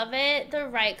 but I love it. The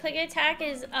right click attack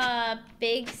is a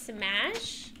big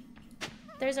smash.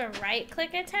 There's a right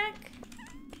click attack.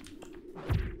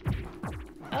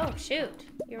 Oh, shoot.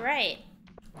 You're right.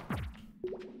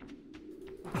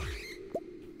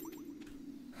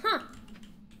 Huh.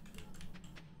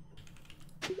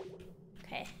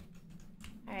 Okay.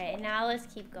 Alright, now let's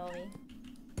keep going.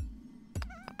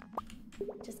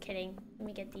 Just kidding. Let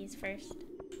me get these first.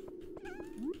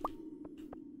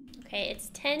 Okay, it's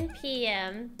 10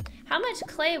 p.m. How much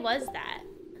clay was that?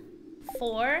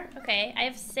 4? Okay, I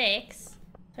have 6.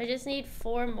 So I just need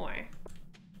 4 more.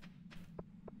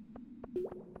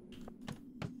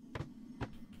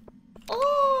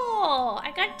 Oh,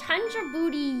 I got tundra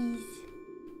booties.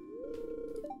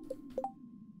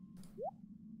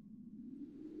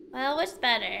 Well, what's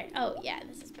better? Oh, yeah,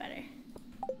 this is better.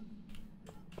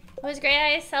 It was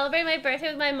great. I celebrated my birthday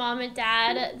with my mom and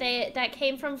dad. That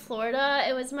came from Florida.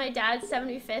 It was my dad's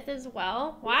 75th as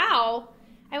well. Wow.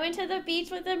 I went to the beach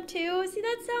with them too. See,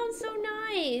 that sounds so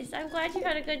nice. I'm glad you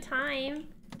had a good time.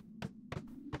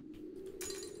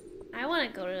 I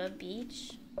want to go to the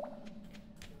beach.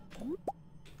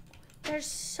 There's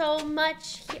so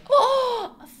much here.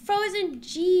 Oh, a frozen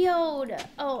geode.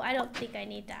 Oh, I don't think I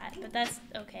need that, but that's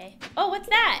okay. Oh, what's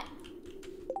that?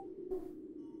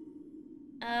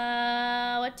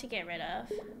 What to get rid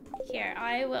of? Here,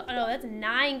 I will. Oh, no, that's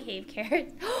 9 cave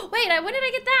carrots. Wait, when did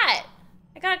I get that?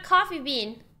 I got a coffee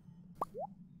bean.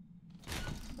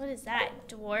 What is that?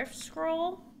 Dwarf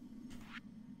scroll?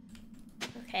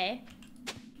 Okay.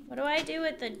 What do I do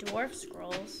with the dwarf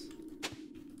scrolls?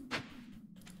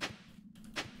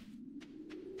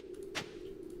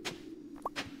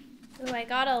 Ooh, I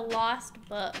got a lost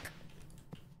book.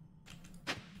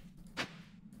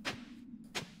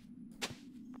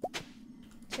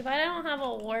 Too bad I don't have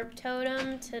a warp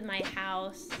totem to my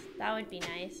house. That would be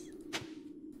nice.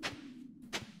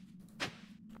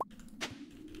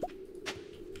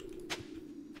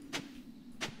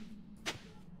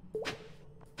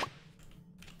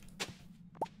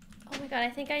 Oh my god, I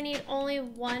think I need only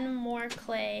 1 more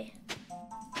clay.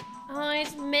 Oh,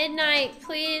 it's midnight.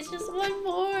 Please, just 1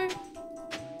 more.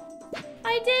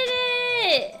 I did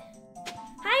it!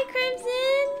 Hi,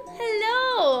 Crimson!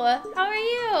 Hello! How are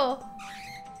you?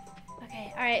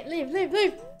 Okay, alright, leave.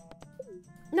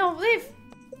 No, leave!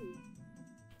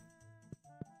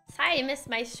 Sorry I missed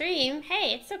my stream.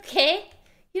 Hey, it's okay.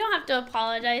 You don't have to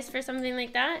apologize for something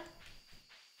like that.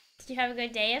 Did you have a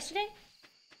good day yesterday?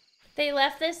 They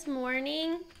left this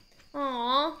morning.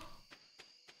 Aww.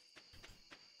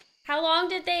 How long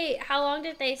did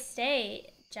they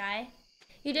stay, Jai?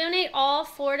 You donate all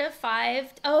 4 to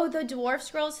 5. Oh, the dwarf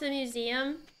scrolls to the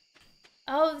museum.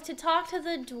 Oh, to talk to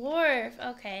the dwarf.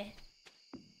 Okay.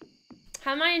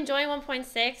 How am I enjoying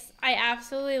 1.6? I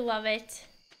absolutely love it.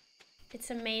 It's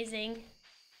amazing.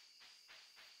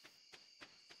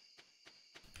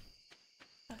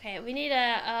 Okay, we need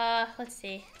a, let's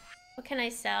see. What can I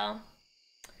sell?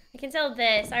 I can sell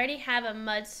this. I already have a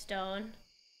mudstone.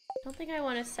 I don't think I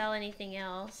want to sell anything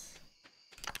else.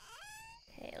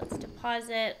 Okay, let's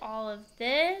deposit all of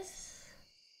this.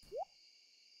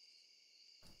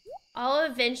 I'll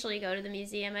eventually go to the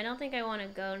museum. I don't think I want to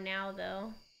go now,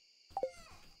 though.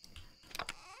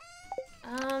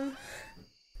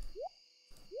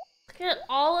 Look at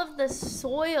all of the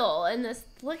soil and this.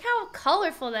 Look how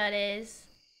colorful that is.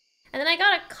 And then I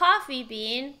got a coffee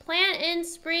bean. Plant in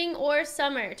spring or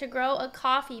summer to grow a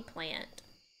coffee plant.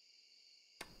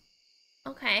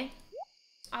 Okay,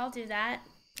 I'll do that.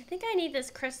 I think I need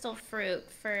this crystal fruit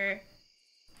for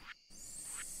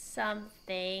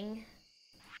something.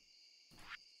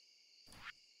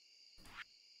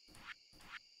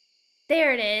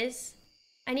 There it is.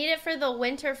 I need it for the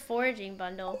winter foraging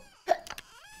bundle.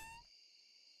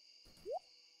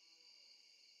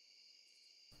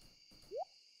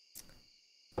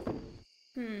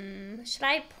 Should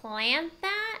I plant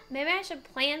that? Maybe I should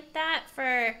plant that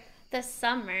for the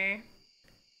summer.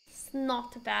 It's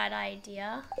not a bad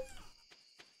idea.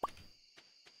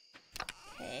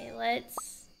 Okay,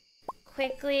 let's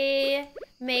quickly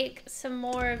make some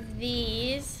more of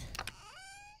these.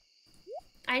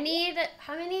 I need,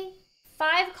 how many?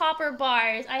 5 copper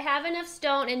bars. I have enough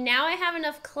stone, and now I have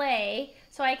enough clay,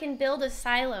 so I can build a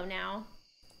silo now.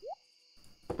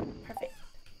 Perfect.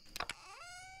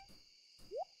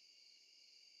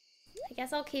 I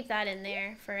guess I'll keep that in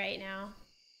there for right now.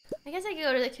 I guess I could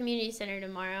go to the community center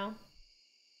tomorrow.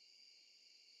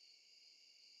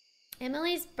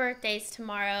 Emily's birthday's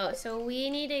tomorrow, so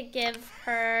we need to give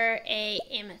her a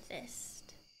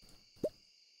amethyst.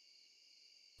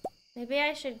 Maybe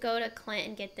I should go to Clint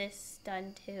and get this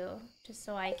done too, just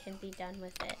so I can be done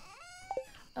with it.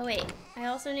 Oh wait, I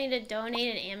also need to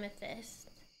donate an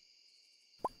amethyst.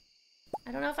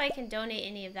 I don't know if I can donate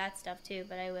any of that stuff too,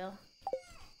 but I will.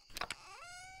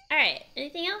 Alright,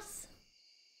 anything else?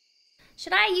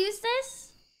 Should I use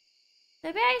this?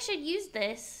 Maybe I should use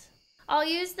this. I'll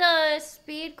use the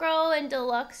speed grow and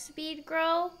deluxe speed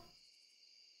grow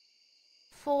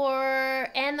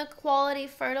and the quality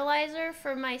fertilizer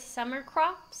for my summer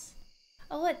crops.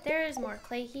 Oh look, there is more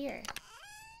clay here.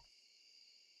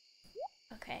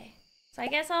 Okay, so I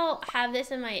guess I'll have this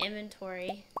in my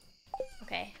inventory.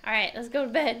 Okay, alright, let's go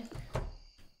to bed.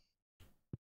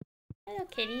 Hello,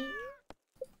 kitty.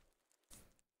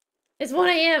 It's 1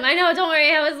 AM. I know, don't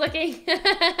worry, I was looking.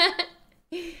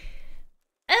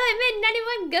 Oh, I made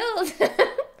 91 gold.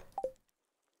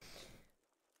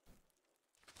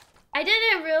 I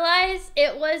didn't realize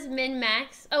it was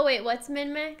min-max. Oh wait, what's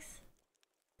min-max?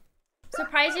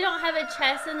 Surprised you don't have a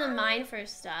chest in the mine for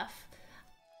stuff.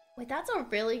 Wait, that's a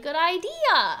really good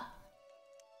idea.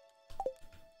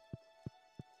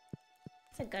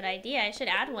 That's a good idea. I should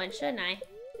add one, shouldn't I?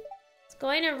 It's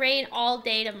going to rain all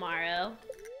day tomorrow.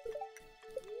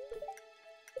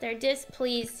 They're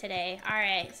displeased today.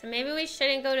 Alright, so maybe we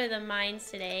shouldn't go to the mines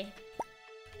today.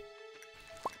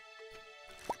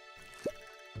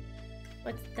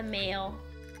 What's the mail?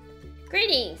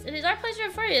 Greetings! It is our pleasure to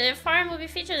inform you that the farm will be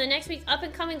featured in the next week's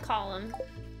up-and-coming column.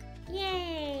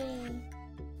 Yay!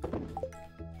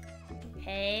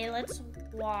 Okay, let's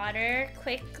water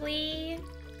quickly.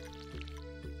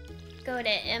 Go to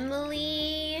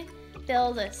Emily.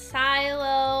 Build a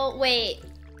silo. Wait.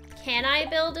 Can I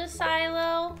build a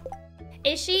silo?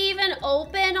 Is she even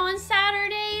open on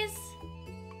Saturdays?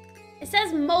 It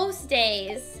says most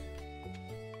days.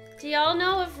 Do y'all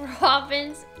know if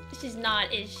Robin's... She's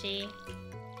not, is she?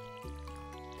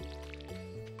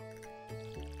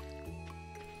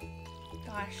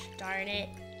 Gosh darn it.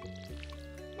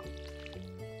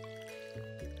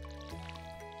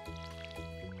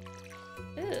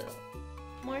 Ooh,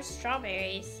 more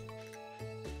strawberries.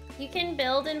 You can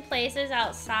build in places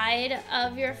outside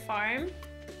of your farm.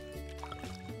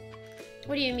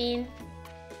 What do you mean?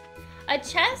 A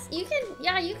chest? You can,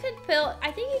 yeah, you could build,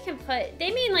 I think you can put,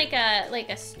 they mean like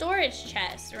a storage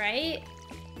chest, right?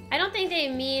 I don't think they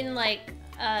mean like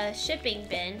a shipping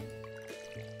bin.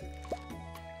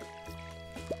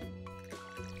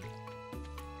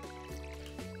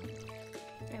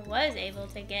 I was able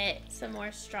to get some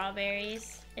more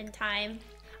strawberries in time.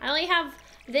 I only have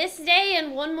this day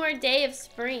and one more day of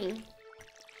spring.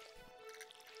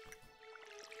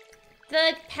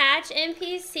 The patch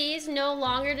NPCs no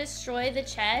longer destroy the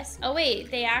chest. Oh wait,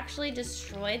 they actually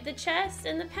destroyed the chest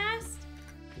in the past?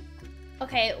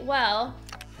 Okay, well,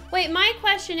 wait, my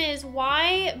question is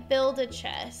why build a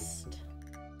chest?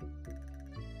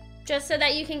 Just so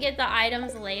that you can get the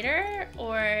items later?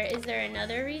 Or is there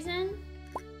another reason?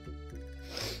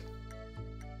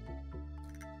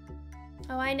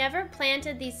 Oh, I never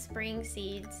planted these spring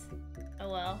seeds. Oh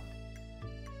well.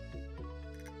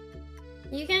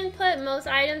 You can put most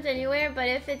items anywhere, but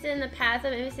if it's in the path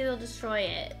of NPC, they'll destroy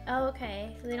it. Oh,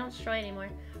 okay. So they don't destroy it anymore.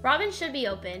 Robin should be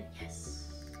open. Yes.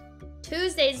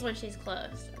 Tuesdays when she's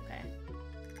closed. Okay.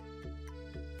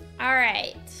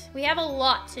 Alright. We have a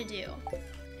lot to do.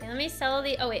 Okay, let me sell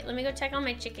the... Oh, wait. Let me go check on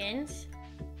my chickens.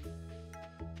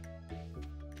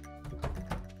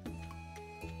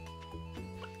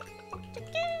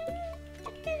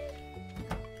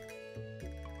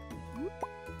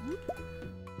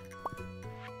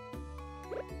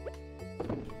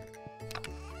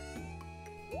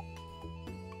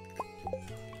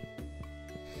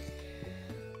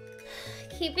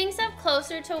 Keeping stuff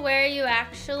closer to where you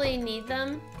actually need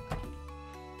them.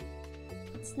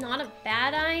 It's not a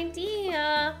bad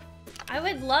idea. I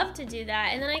would love to do that.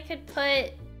 And then I could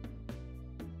put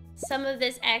some of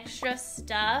this extra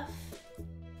stuff.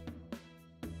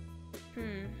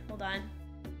 Hold on.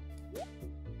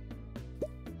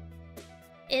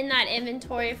 In that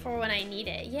inventory for when I need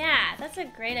it. Yeah, that's a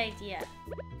great idea.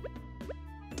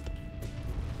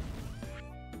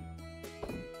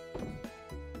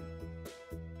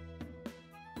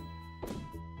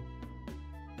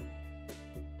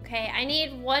 Okay, I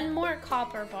need one more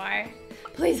copper bar.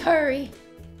 Please hurry.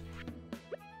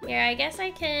 Here, I guess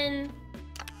I can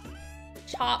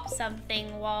chop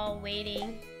something while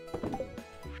waiting.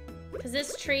 Because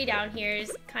this tree down here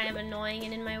is kind of annoying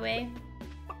and in my way.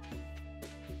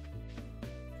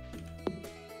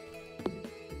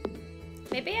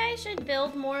 Maybe I should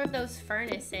build more of those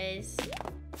furnaces.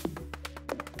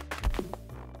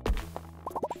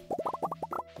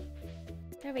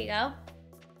 There we go.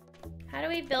 How do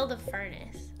we build a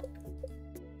furnace?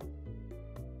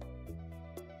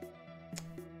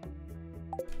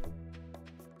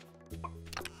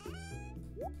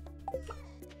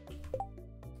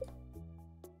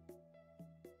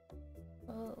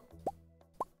 Oh.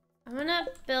 I'm gonna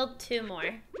build 2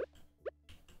 more.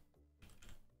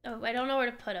 Oh, I don't know where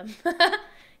to put them.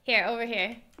 Here, over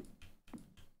here.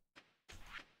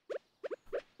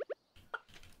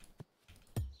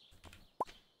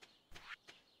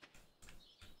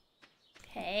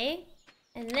 Okay.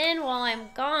 And then while I'm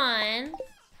gone,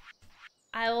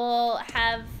 I will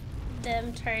have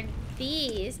them turn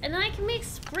these. And then I can make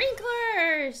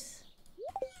sprinklers.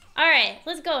 Alright,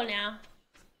 let's go now.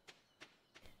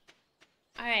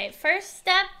 Alright, first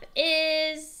step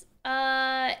is,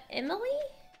 Emily?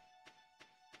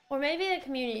 Or maybe the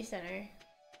community center.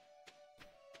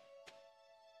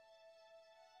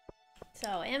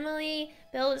 So Emily,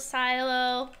 build a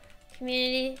silo,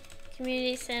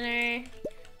 community center,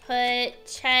 put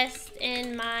chest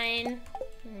in mine.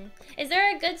 Is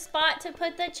there a good spot to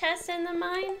put the chest in the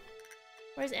mine?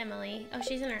 Where's Emily? Oh,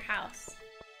 she's in her house.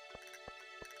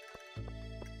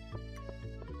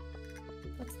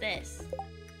 What's this?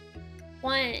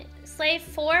 Slay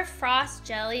 4 frost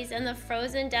jellies in the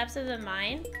frozen depths of the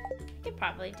mine. I could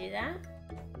probably do that.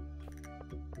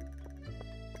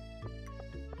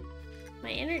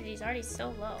 My energy's already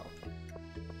so low.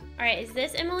 Alright, is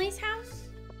this Emily's house?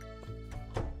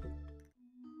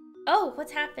 Oh,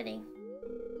 what's happening?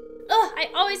 Ugh, I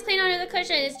always clean under the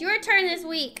cushion. It's your turn this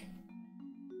week.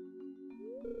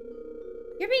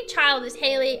 You're being childish,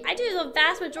 Haley. I do the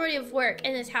vast majority of work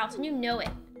in this house, and you know it.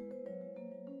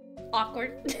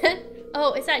 Awkward.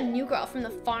 Oh, it's that new girl from the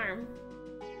farm.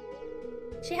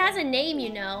 She has a name,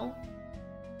 you know.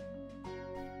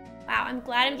 Wow, I'm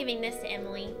glad I'm giving this to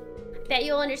Emily. I bet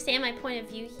you'll understand my point of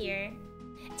view here.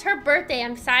 It's her birthday.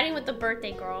 I'm siding with the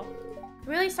birthday girl. I'm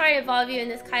really sorry to involve you in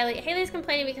this, Kylie. Haley's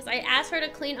complaining because I asked her to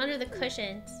clean under the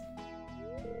cushions.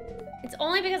 It's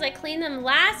only because I cleaned them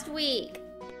last week.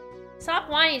 Stop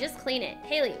whining, just clean it.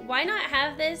 Haley, why not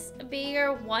have this be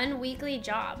your one weekly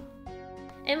job?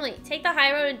 Emily, take the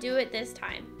high road and do it this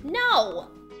time. No!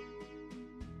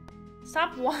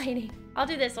 Stop whining. I'll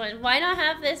do this one. Why not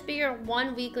have this be your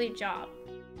one weekly job?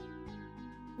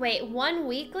 Wait, 1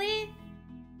 weekly?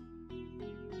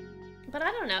 But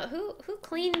I don't know. Who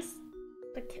cleans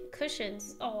the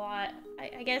cushions a lot?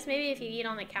 I guess maybe if you eat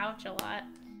on the couch a lot.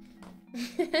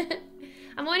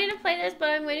 I'm wanting to play this, but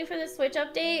I'm waiting for the Switch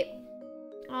update.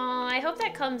 Oh, I hope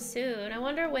that comes soon. I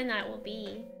wonder when that will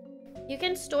be. You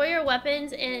can store your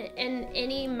weapons in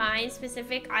any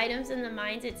mine-specific items in the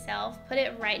mines itself. Put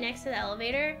it right next to the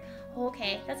elevator.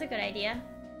 Okay, that's a good idea.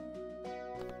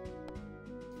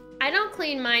 I don't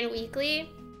clean mine weekly.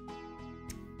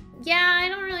 Yeah, I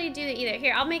don't really do it either.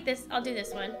 Here, I'll do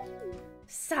this one.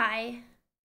 Sigh.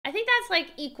 I think that's like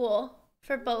equal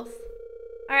for both.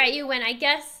 All right, you win. I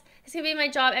guess it's gonna be my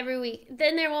job every week.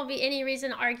 Then there won't be any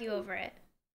reason to argue over it.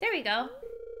 There we go.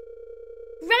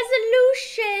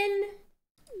 Resolution!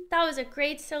 That was a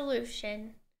great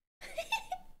solution.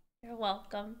 You're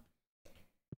welcome.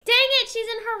 Dang it, she's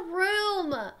in her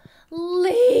room!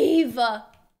 Leave!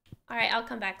 Alright, I'll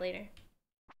come back later.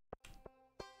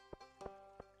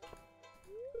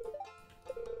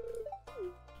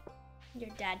 Your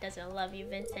dad doesn't love you,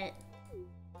 Vincent.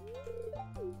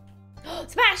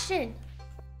 Sebastian!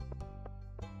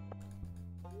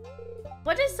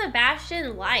 What does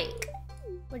Sebastian like?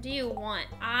 What do you want?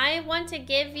 I want to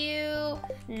give you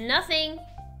nothing.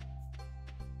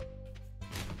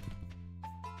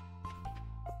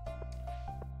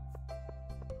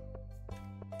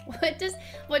 What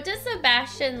does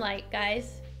Sebastian like,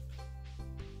 guys?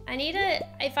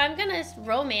 If I'm gonna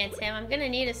romance him, I'm gonna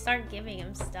need to start giving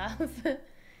him stuff.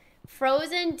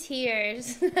 Frozen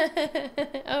tears.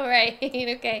 All right,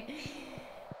 okay.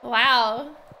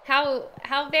 Wow,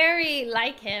 how very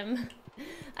like him.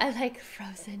 I like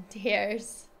frozen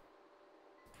tears.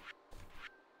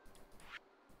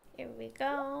 Here we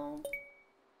go.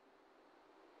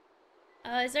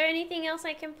 Is there anything else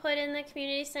I can put in the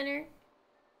community center?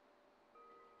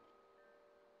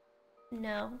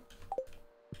 No.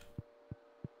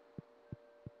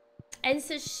 And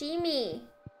sashimi.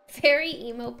 Very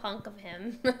emo punk of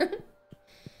him.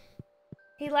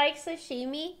 He likes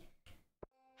sashimi.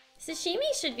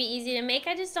 Sashimi should be easy to make.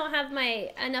 I just don't have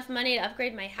enough money to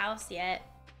upgrade my house yet.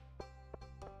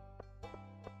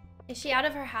 Is she out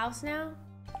of her house now?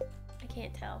 I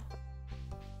can't tell.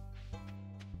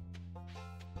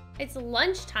 It's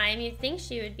lunchtime. You'd think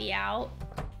she would be out.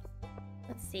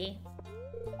 Let's see.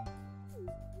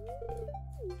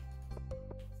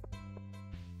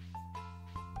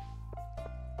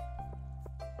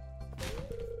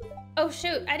 Oh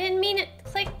shoot, I didn't mean to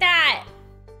click that.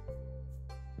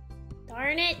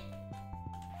 Darn it.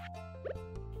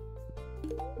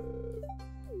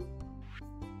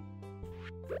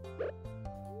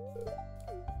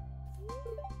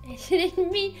 I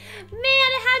didn't mean, man,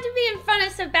 it had to be in front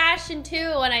of Sebastian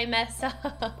too when I mess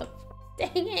up. Dang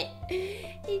it.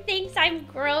 He thinks I'm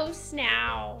gross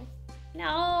now.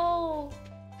 No. All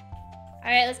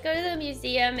right, let's go to the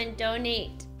museum and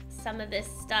donate some of this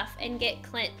stuff and get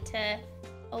Clint to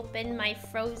open my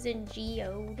frozen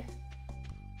geode.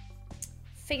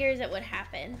 Figures it would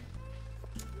happen.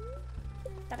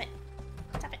 Stop it.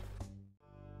 Stop it.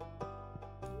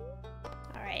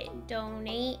 All right,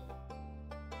 donate.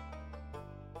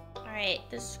 All right,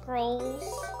 the scrolls.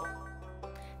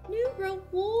 New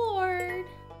reward.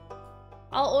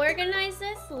 I'll organize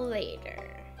this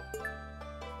later.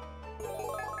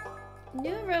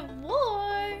 New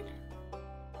reward.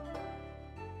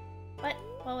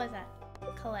 What was that?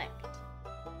 Collect.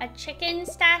 A chicken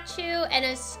statue and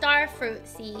a starfruit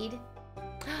seed.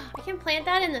 I can plant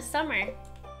that in the summer.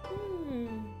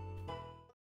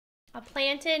 I'll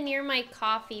plant it near my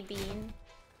coffee bean.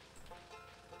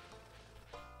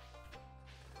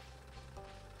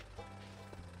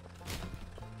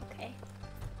 Okay.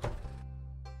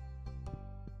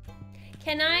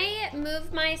 Can I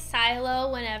move my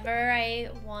silo whenever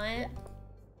I want?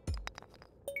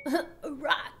 A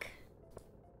rock.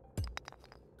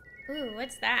 Ooh,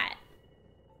 what's that?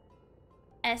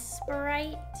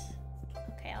 Esperite?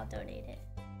 Okay, I'll donate it.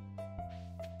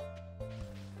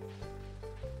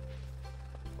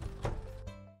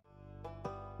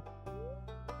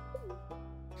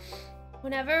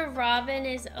 Whenever Robin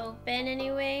is open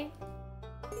anyway.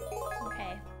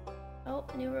 Okay. Oh,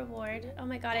 new reward. Oh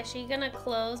my god, is she gonna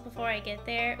close before I get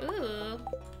there? Ooh,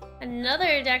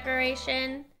 another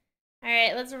decoration. All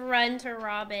right, let's run to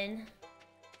Robin.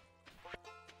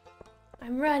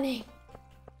 I'm running.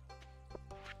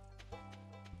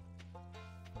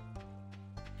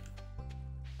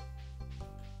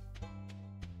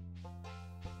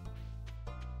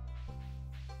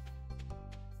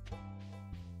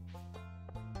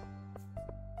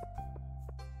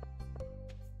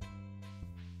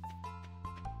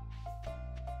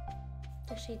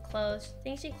 Does she close? I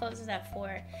think she closes at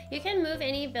 4. You can move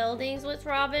any buildings with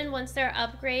Robin once they're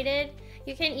upgraded.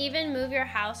 You can even move your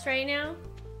house right now.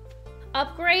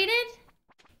 Upgraded?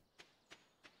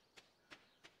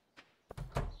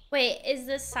 Wait, is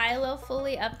the silo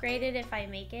fully upgraded if I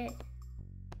make it?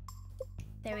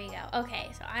 There we go. Okay,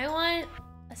 so I want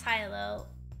a silo.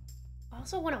 I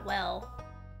also want a well.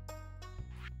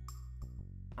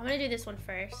 I'm gonna do this one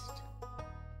first.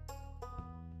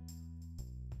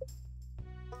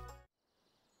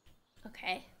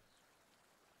 Okay.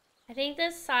 I think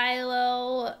the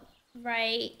silo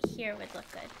right here would look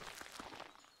good.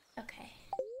 Okay.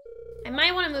 I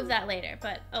might want to move that later,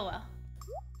 but oh well.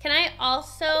 Can I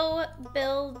also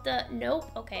build the...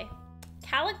 Nope. Okay.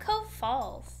 Calico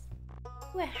Falls.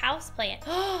 Ooh, a house plant.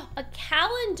 A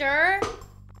calendar?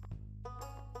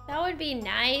 That would be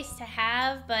nice to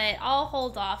have, but I'll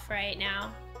hold off right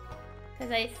now.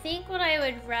 Because I think what I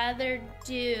would rather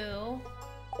do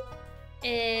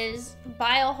is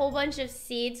buy a whole bunch of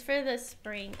seeds for the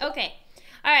spring. Okay.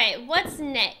 All right. What's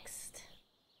next?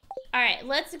 All right.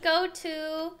 Let's go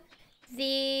to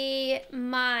the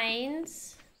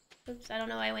mines. Oops. I don't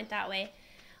know why I went that way.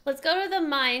 Let's go to the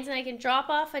mines and I can drop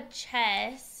off a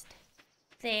chest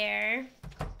there.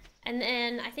 And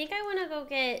then I think I want to go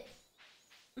get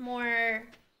more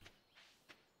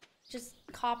just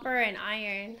copper and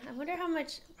iron. I wonder how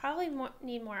much, probably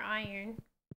need more iron.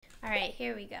 All right,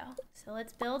 here we go. So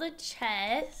let's build a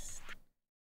chest.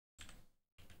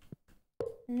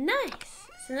 Nice.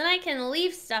 So then I can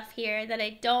leave stuff here that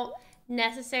I don't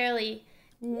necessarily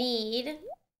need.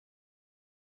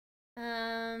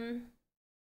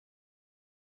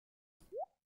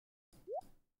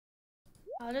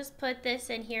 I'll just put this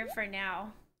in here for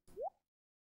now.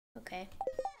 Okay.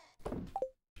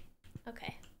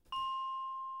 Okay.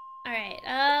 All right,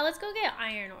 let's go get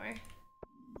iron ore.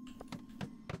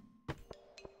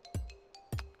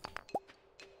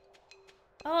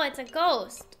 Oh, it's a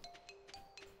ghost.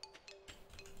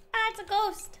 it's a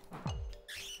ghost.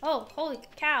 Oh, holy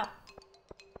cow.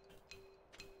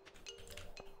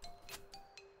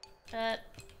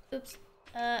 Oops.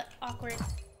 Awkward.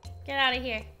 Get out of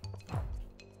here.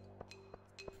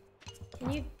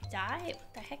 Can you die?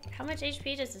 What the heck? How much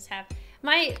HP does this have?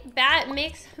 My bat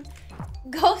makes him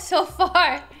go so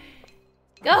far.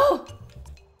 Go!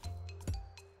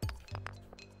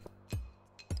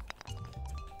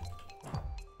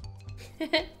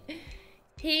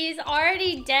 He's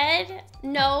already dead.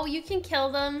 No, you can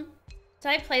kill them. Did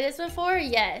I play this before?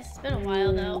 Yes. It's been a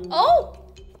while though. Oh!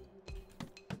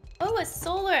 Oh, a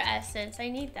solar essence. I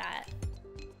need that.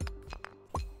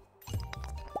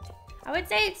 I would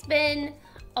say it's been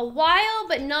a while,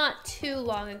 but not too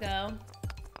long ago.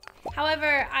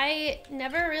 However, I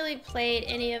never really played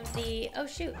any of the... Oh,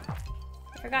 shoot. I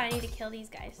forgot I need to kill these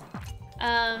guys.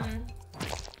 I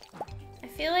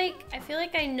feel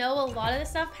like I know a lot of the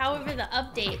stuff. However, the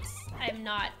updates I'm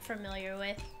not familiar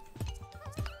with.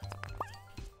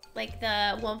 Like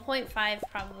the 1.5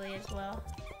 probably as well.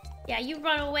 Yeah, you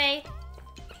run away.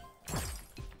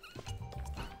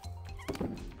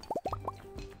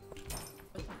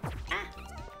 Ah.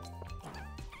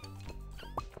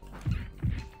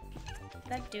 Did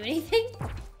that do anything?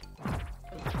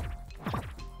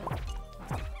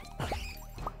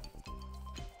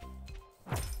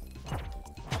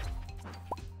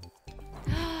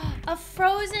 A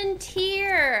frozen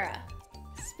tear.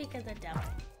 Speak of the devil.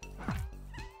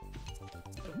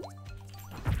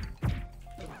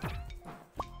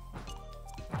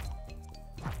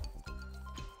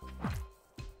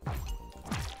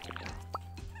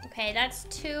 Okay, that's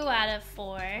 2 out of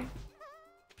 4.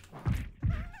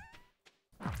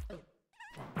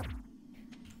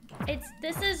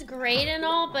 This is great and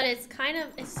all, but it's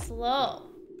slow.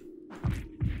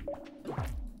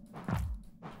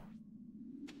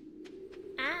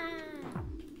 Ah.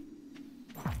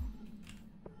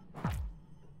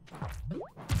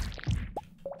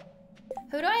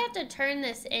 Who do I have to turn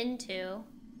this into?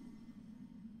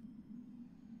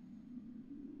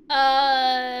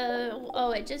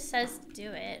 Oh, it just says to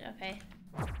do it. Okay.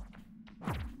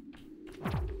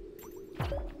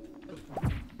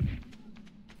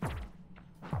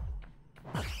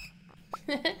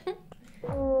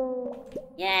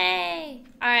 Yay!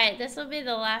 Alright, this will be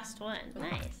the last one.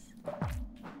 Nice.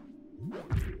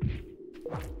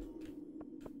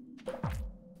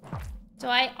 Do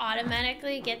I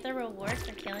automatically get the reward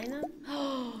for killing them?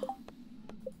 Oh,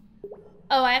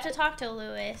 I have to talk to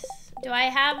Lewis. Do I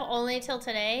have only till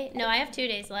today? No, I have 2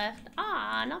 days left.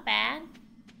 Ah, not bad.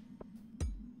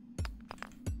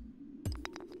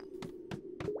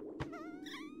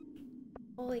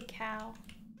 Holy cow.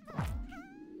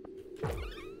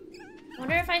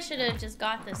 Wonder if I should have just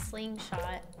got the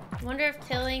slingshot. Wonder if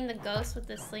killing the ghost with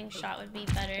the slingshot would be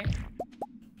better.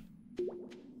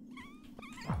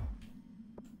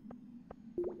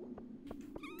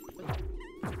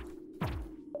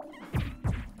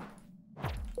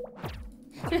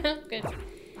 Good.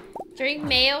 Drink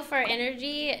mayo for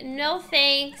energy? No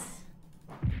thanks.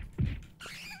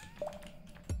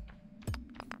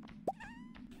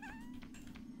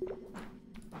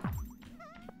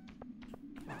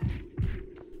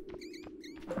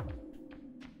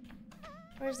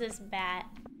 Where's this bat?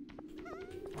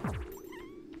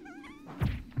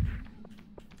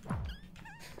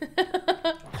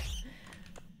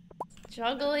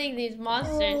 Juggling these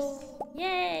monsters.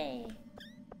 Yay!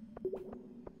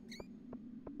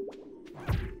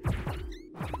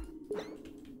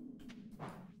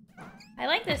 I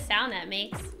like the sound that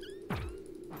makes.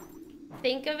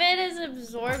 Think of it as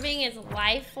absorbing its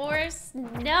life force?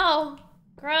 No!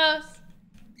 Gross.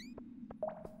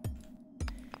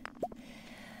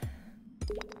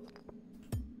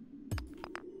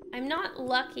 I'm not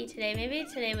lucky today. Maybe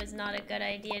today was not a good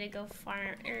idea to go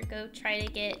farm or go try to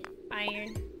get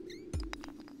iron.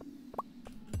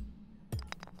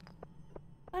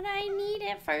 But I need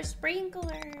it for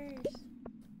sprinklers.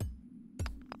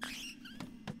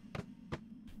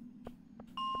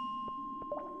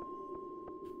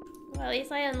 Well, at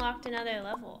least I unlocked another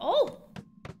level. Oh!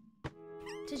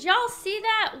 Did y'all see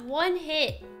that one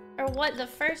hit? Or what, the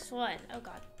first one? Oh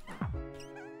god.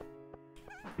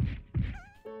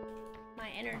 My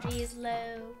energy is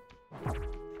low.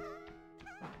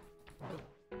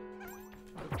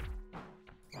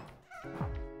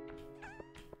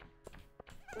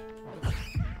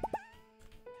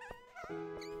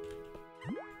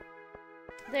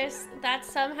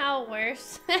 That's somehow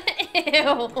worse.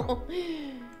 Ew.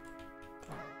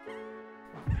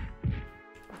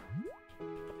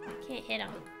 Can't hit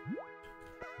him.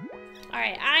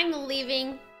 Alright, I'm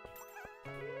leaving.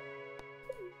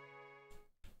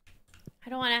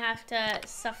 don't want to have to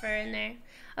suffer in there.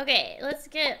 Okay, let's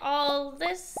get all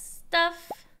this stuff.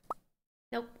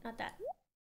 Nope, not that.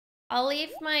 I'll leave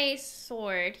my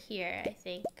sword here, I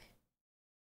think.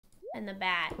 And the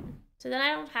bat. So then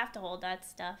I don't have to hold that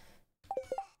stuff.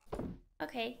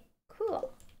 Okay,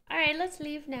 cool. Alright, let's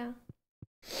leave now.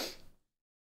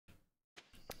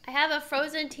 I have a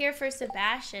frozen tear for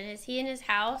Sebastian. Is he in his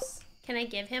house? Can I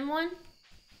give him one?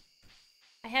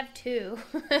 I have 2.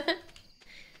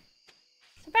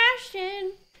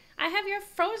 Sebastian, I have your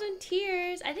frozen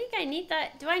tears. I think I need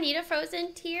that. Do I need a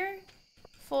frozen tear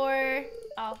for...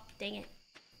 Oh, dang it.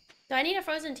 Do I need a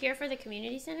frozen tear for the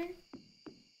community center?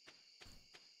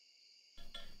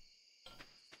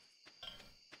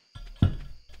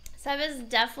 Seb is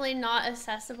definitely not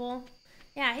accessible.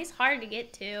 Yeah, he's hard to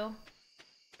get to.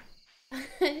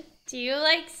 Do you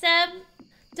like Seb?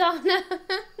 Donna?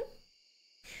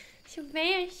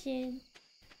 Sebastian.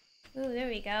 Ooh, there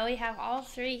we go. We have all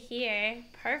 3 here.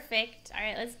 Perfect.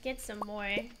 Alright, let's get some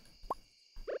more.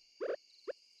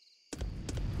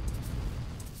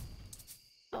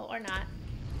 Oh, or not.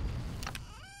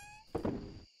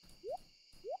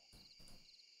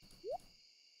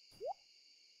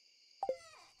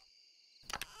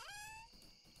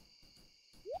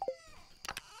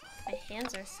 My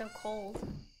hands are so cold.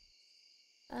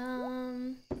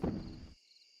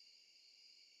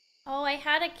 Oh, I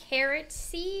had a carrot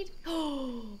seed.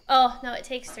 Oh, no, it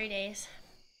takes 3 days.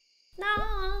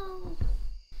 No.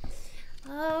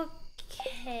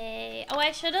 Okay. Oh,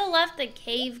 I should have left the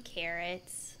cave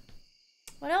carrots.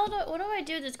 What do I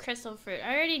do with this crystal fruit?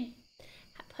 I already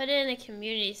put it in a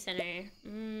community center.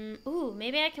 Ooh,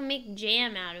 maybe I can make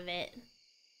jam out of it.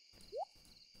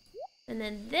 And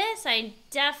then this I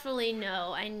definitely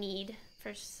know I need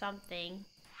for something.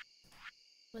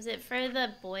 Was it for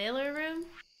the boiler room?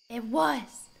 It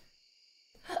was.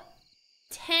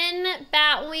 10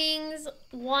 bat wings,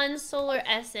 1 solar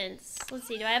essence. Let's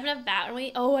see, do I have enough bat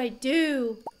wings? Oh, I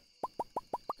do.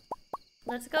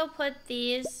 Let's go put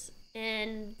these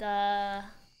in the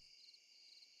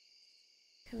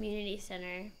community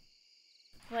center.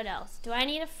 What else? Do I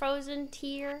need a frozen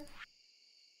tear?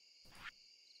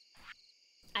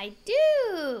 I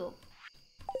do.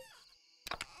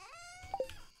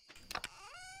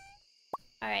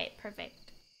 Alright, perfect.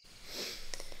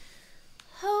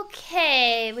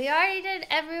 Okay, we already did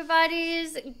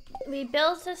everybody's. We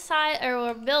built a silo, or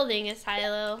we're building a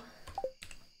silo.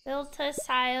 Built a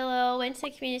silo, went to the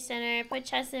community center, put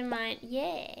chests in mine.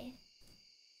 Yay.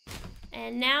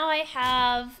 And now I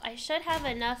should have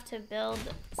enough to build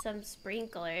some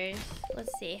sprinklers.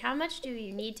 Let's see, how much do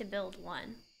you need to build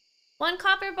one? 1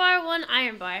 copper bar, 1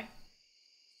 iron bar.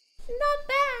 Not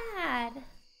bad.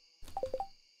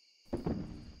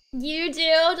 You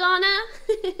do, Donna?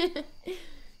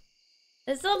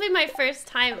 This will be my first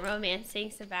time romancing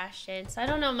Sebastian, so I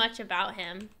don't know much about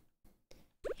him.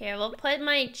 Here, we'll put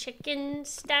my chicken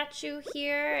statue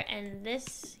here and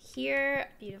this here.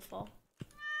 Beautiful.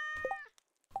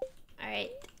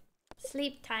 Alright,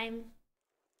 sleep time.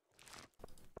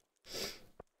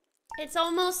 It's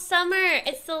almost summer.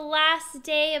 It's the last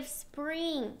day of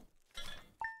spring.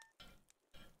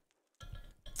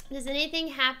 Does anything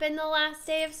happen the last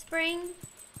day of spring?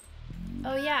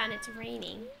 Oh yeah, and it's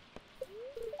raining.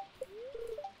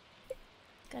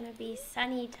 It's gonna be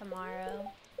sunny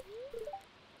tomorrow.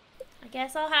 I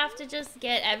guess I'll have to just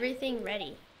get everything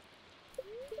ready.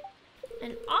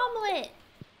 An omelet!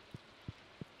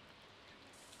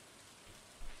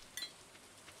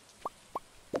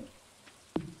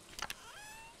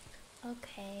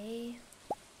 Okay.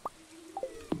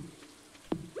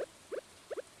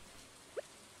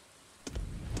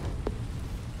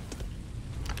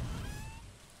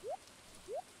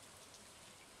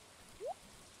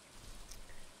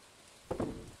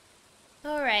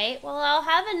 Alright, well I'll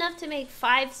have enough to make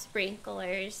 5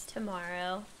 sprinklers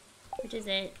tomorrow, which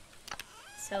isn't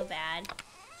so bad.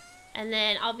 And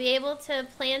then I'll be able to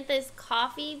plant this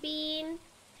coffee bean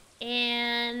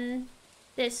and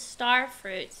this star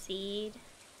fruit seed.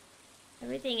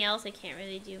 Everything else I can't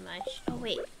really do much. Oh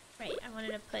wait, right, I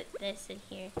wanted to put this in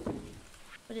here.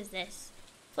 What is this?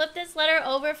 Flip this letter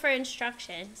over for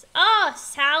instructions. Oh,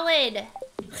 salad!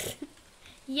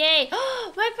 Yay!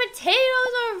 My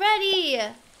potatoes are ready!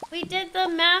 We did the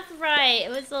math right. It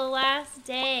was the last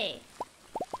day.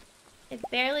 It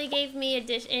barely gave me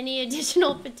any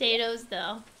additional potatoes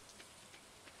though.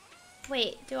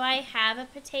 Wait, do I have a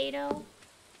potato?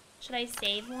 Should I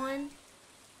save one?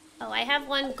 Oh, I have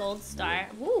 1 gold star.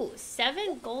 Ooh,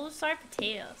 7 gold star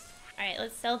potatoes. Alright,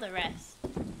 let's sell the rest.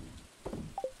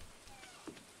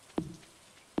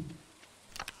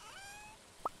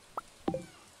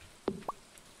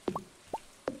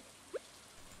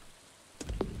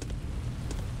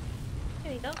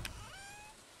 go.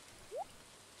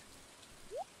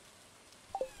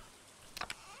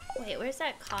 Wait, where's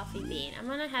that coffee bean? I'm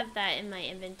gonna have that in my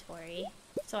inventory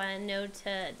so I know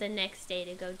to the next day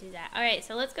to go do that. Alright,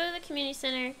 so let's go to the community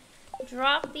center.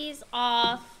 Drop these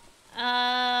off.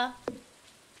 I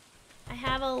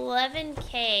have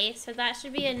 11K, so that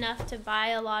should be enough to buy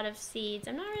a lot of seeds.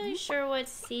 I'm not really sure what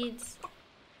seeds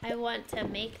I want to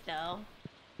make though.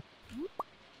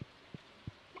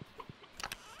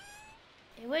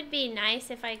 It would be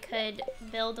nice if I could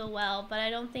build a well, but I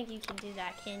don't think you can do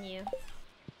that, can you?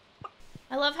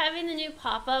 I love having the new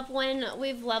pop-up when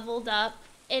we've leveled up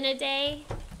in a day.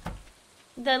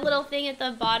 The little thing at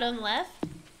the bottom left.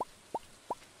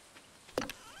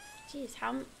 Jeez,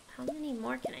 how many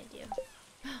more can I do?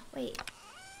 Wait.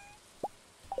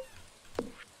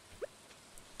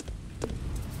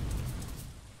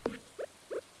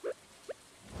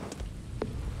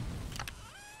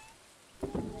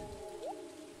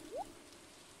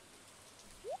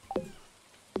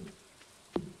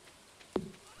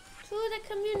 To the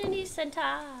community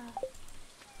center.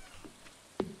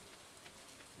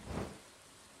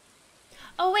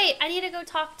 Oh wait, I need to go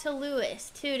talk to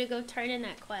Lewis too to go turn in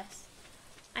that quest.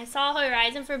 I saw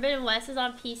Horizon Forbidden West is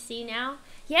on PC now.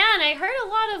 Yeah, and I heard a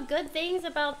lot of good things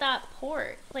about that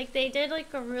port. Like they did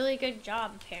like a really good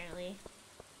job apparently.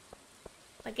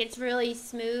 Like it's really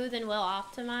smooth and well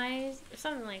optimized or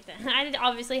something like that. I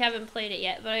obviously haven't played it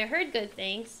yet, but I heard good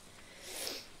things.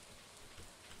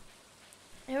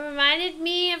 It reminded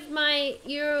me of my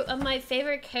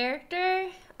favorite character.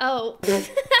 Oh.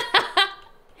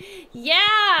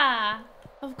 Yeah,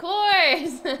 of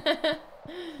course.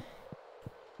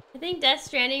 I think Death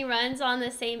Stranding runs on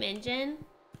the same engine.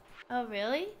 Oh,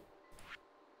 really?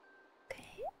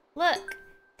 Okay. Look,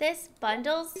 this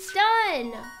bundle's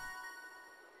done.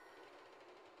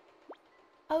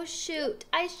 Oh, shoot.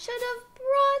 I should have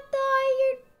brought the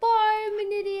iron bar. I'm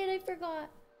an idiot. I forgot.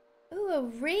 Ooh, a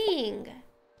ring.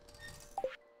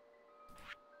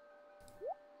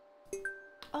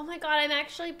 Oh my god, I'm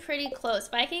actually pretty close.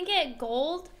 If I can get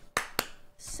gold,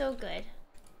 so good.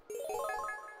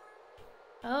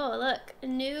 Oh, look, a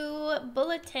new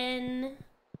bulletin.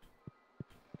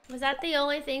 Was that the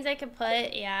only things I could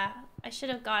put? Yeah, I should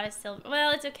have got a silver.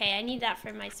 Well, it's okay. I need that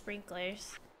for my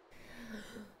sprinklers.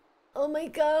 Oh my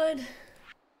god.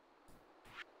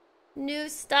 New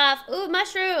stuff. Ooh,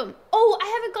 mushroom. Oh, I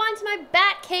haven't gone to my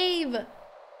bat cave.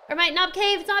 Or my, not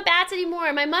cave, it's not bats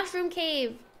anymore. My mushroom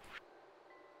cave.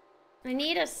 I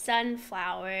need a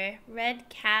sunflower, red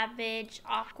cabbage,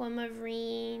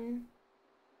 aquamarine,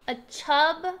 a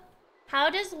chub. How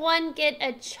does one get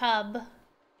a chub?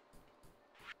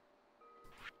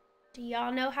 Do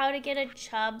y'all know how to get a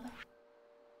chub?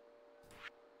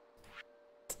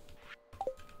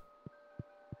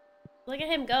 Look at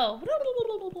him go.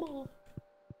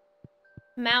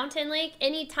 Mountain Lake,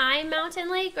 anytime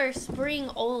Mountain Lake or spring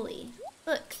only?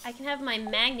 Look, I can have my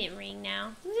magnet ring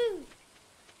now. Woo.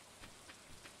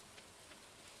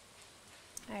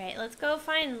 All right, let's go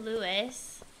find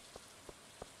Lewis.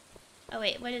 Oh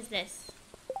wait, what is this?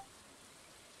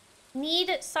 Need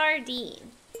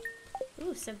sardine.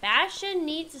 Ooh, Sebastian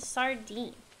needs a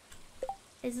sardine.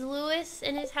 Is Lewis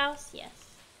in his house? Yes.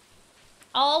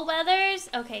 All weathers?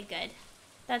 Okay, good.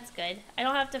 That's good. I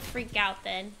don't have to freak out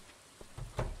then.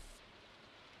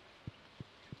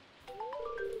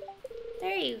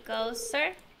 There you go,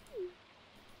 sir.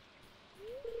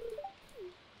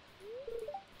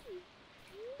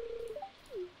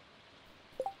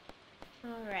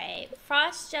 Alright,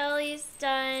 frost jelly's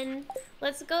done.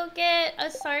 Let's go get a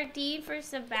sardine for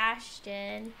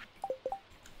Sebastian.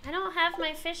 I don't have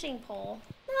my fishing pole.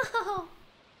 No!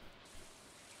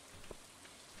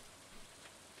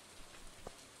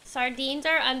 Sardines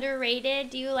are underrated.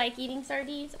 Do you like eating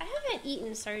sardines? I haven't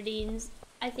eaten sardines,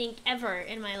 I think, ever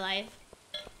in my life.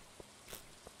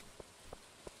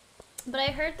 But I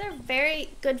heard they're very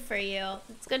good for you.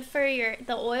 It's good for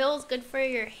the oil's good for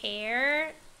your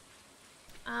hair.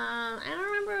 I don't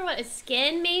remember what,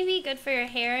 skin maybe? Good for your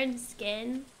hair and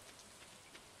skin.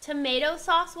 Tomato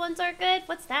sauce ones are good.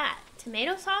 What's that?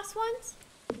 Tomato sauce ones?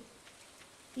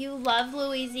 You love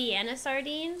Louisiana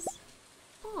sardines?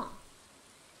 Huh.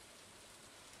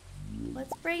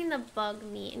 Let's bring the bug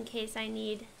meat in case I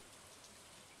need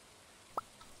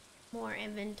more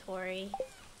inventory.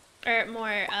 Or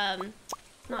more,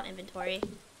 not inventory.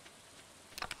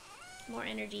 More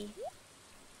energy.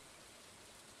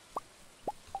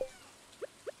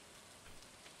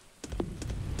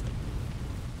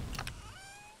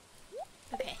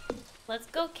 Okay, let's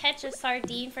go catch a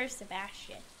sardine for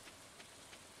Sebastian.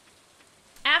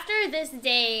 After this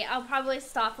day, I'll probably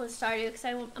stop with Stardew because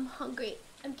I'm hungry.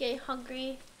 I'm getting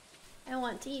hungry. I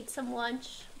want to eat some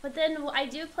lunch. But then I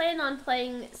do plan on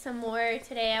playing some more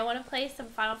today. I want to play some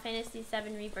Final Fantasy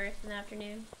VII Rebirth in the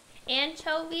afternoon.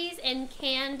 Anchovies and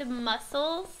canned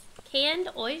mussels. Canned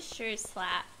oysters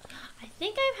slap. I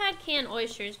think I've had canned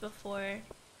oysters before.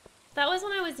 That was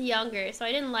when I was younger, so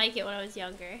I didn't like it when I was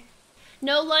younger.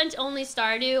 No lunch, only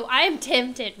Stardew. I am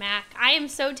tempted, Mac. I am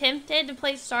so tempted to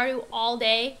play Stardew all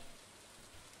day.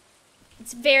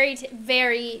 It's very,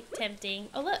 very tempting.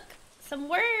 Oh, look. Some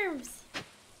worms.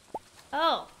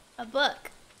 Oh, a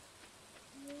book.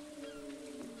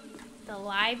 The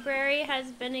library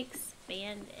has been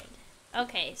expanded.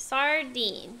 Okay,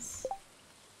 sardines.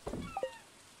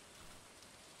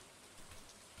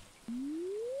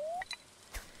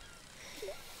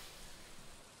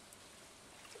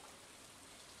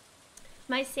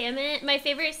 My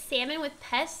favorite salmon with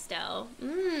pesto.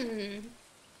 Mmm.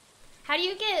 How do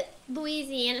you get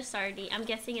Louisiana sardine? I'm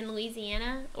guessing in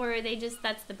Louisiana, or are they just,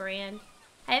 that's the brand?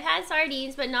 I've had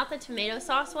sardines, but not the tomato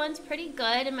sauce ones. Pretty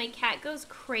good, and my cat goes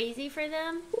crazy for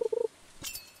them.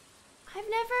 I've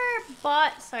never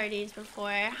bought sardines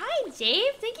before. Hi,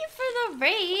 Jabe. Thank you for the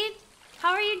raid.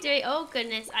 How are you doing? Oh,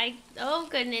 goodness. Oh,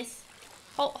 goodness.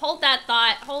 Hold that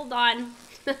thought. Hold on.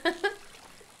 I'm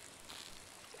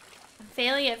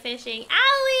failing at fishing.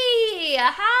 Allie!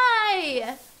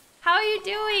 Hi! How are you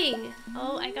doing?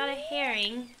 Oh, I got a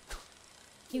herring.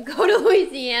 You go to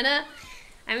Louisiana?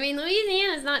 I mean,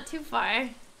 Louisiana's not too far.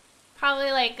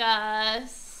 Probably like a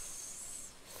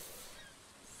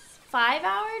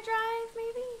 5-hour drive,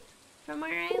 maybe? From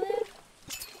where I live.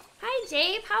 Hi,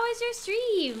 Jabe. How was your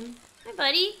stream? Hi,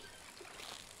 buddy.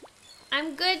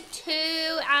 I'm good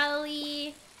too,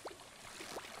 Allie.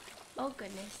 Oh,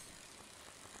 goodness.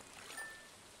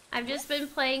 I've just been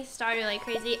playing Stardew like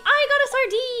crazy. I got a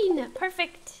sardine!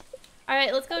 Perfect.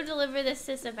 Alright, let's go deliver this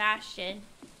to Sebastian.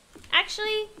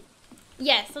 Actually,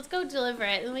 yes, let's go deliver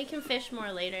it, and we can fish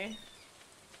more later.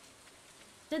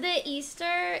 You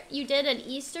did an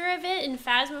Easter event in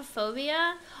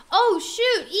Phasmophobia? Oh,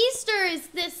 shoot! Easter is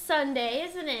this Sunday,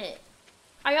 isn't it?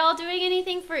 Are y'all doing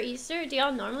anything for Easter? Do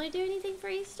y'all normally do anything for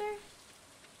Easter?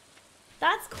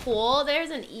 That's cool. There's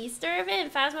an Easter event in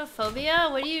Phasmophobia.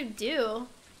 What do you do?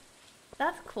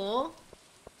 That's cool.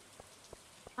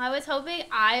 I was hoping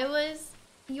I was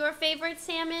your favorite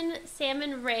salmon.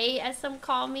 Salmon Ray, as some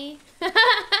call me.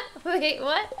 Wait,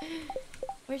 what?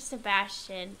 Where's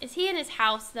Sebastian? Is he in his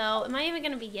house, though? Am I even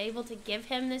going to be able to give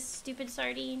him this stupid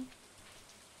sardine?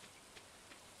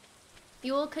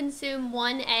 You will consume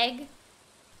 1 egg.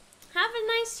 Have a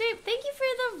nice trip. Thank you for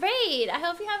the raid. I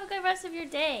hope you have a good rest of your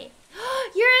day.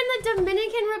 You're in the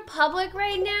Dominican Republic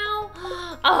right now?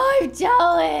 Oh, I'm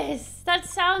jealous. That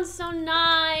sounds so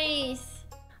nice.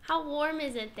 How warm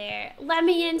is it there? Let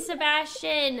me in,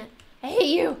 Sebastian. I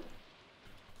hate you.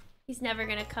 He's never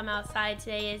gonna come outside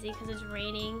today, is he? Because it's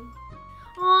raining.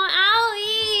 Aw,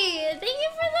 Allie. Thank you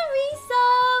for the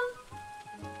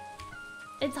resub.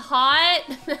 It's hot.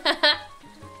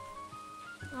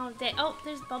 Oh, dang. Oh,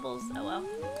 there's bubbles. Oh, well.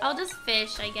 I'll just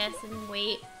fish, I guess, and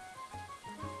wait.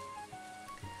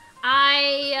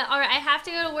 Alright, I have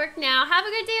to go to work now. Have a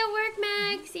good day at work,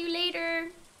 Meg. See you later.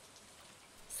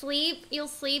 Sleep. You'll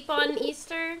sleep on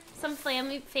Easter. Some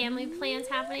family plans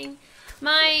happening.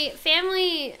 My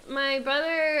family, my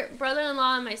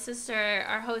brother-in-law and my sister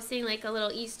are hosting like a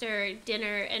little Easter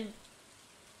dinner and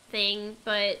thing,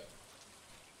 but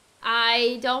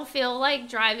I don't feel like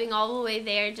driving all the way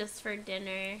there just for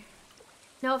dinner.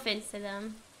 No offense to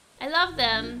them. I love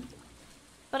them,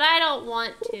 but I don't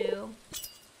want to.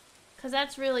 Cause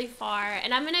that's really far.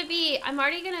 And I'm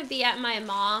already gonna be at my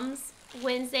mom's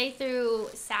Wednesday through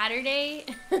Saturday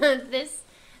this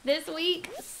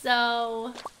week.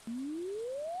 So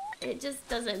it just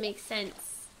doesn't make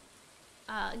sense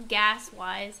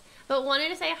gas-wise. But wanted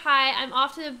to say hi. I'm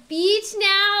off to the beach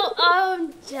now. Oh,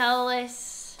 I'm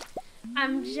jealous.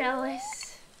 I'm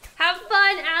jealous. Have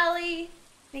fun, Allie.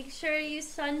 Make sure to use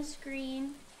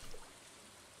sunscreen.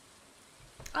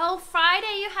 Oh,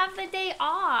 Friday, you have the day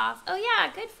off. Oh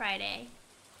yeah, Good Friday.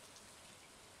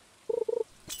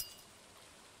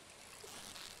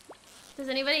 Does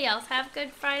anybody else have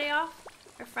Good Friday off?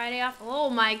 Or Friday off? Oh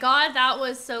my god, that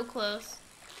was so close.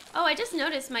 Oh, I just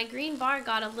noticed my green bar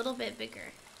got a little bit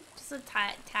bigger. Just a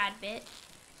tad bit.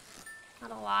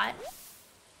 Not a lot.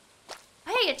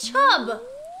 Hey, a chub!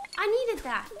 I needed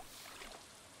that.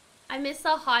 I miss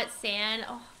the hot sand.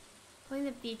 Oh, going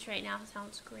to the beach right now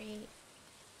sounds great.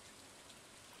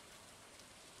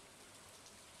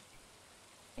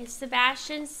 Is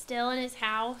Sebastian still in his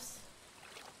house?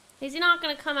 He's not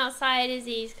gonna come outside, is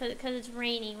he? Because it's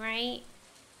raining, right?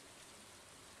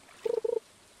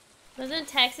 Doesn't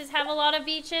Texas have a lot of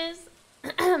beaches?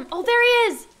 Oh, there he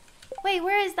is! Wait,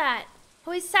 where is that?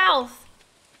 Oh, he's south.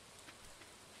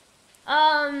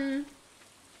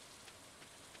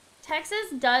 Texas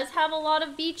does have a lot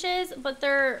of beaches, but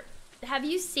they're... Have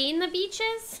you seen the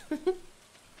beaches?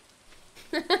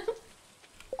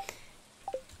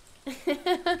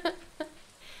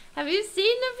 Have you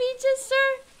seen the beaches,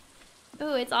 sir?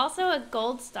 Ooh, it's also a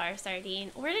gold star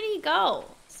sardine. Where did he go?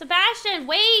 Sebastian,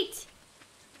 wait!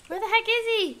 Where the heck is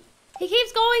he? He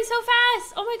keeps going so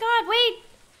fast. Oh my god, wait.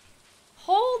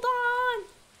 Hold on.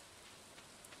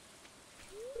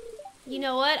 You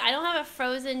know what? I don't have a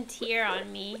frozen tear on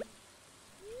me.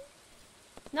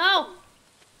 No.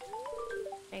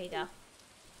 There you go.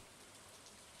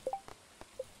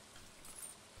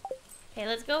 Okay,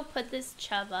 let's go put this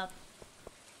chub up.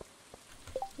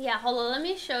 Yeah, hold on, let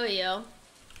me show you.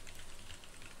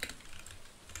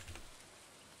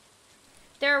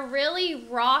 They're really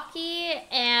rocky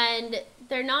and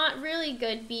they're not really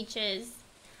good beaches.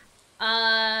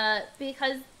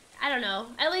 Because, I don't know,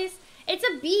 at least it's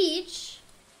a beach,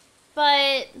 but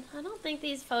I don't think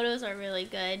these photos are really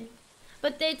good.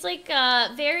 But it's like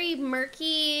very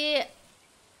murky,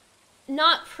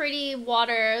 not pretty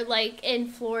water like in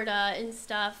Florida and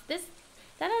stuff. That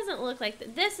doesn't look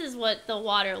like, this is what the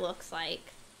water looks like.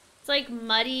 It's like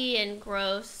muddy and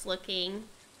gross looking.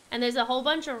 And there's a whole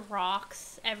bunch of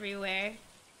rocks everywhere.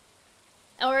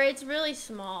 Or it's really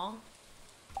small.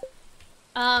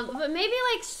 But maybe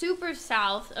like super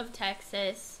south of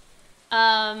Texas.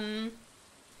 I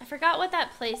forgot what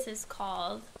that place is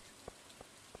called.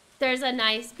 There's a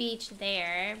nice beach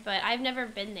there, but I've never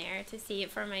been there to see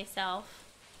it for myself.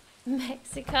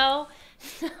 Mexico?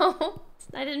 No,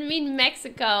 I didn't mean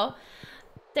Mexico.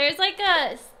 There's like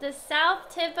the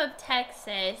south tip of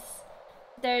Texas.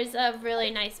 There's a really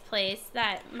nice place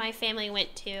that my family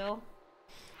went to.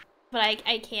 But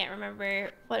I can't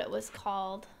remember what it was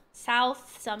called.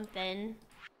 South something.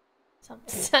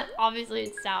 Obviously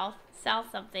it's south.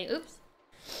 South something. Oops.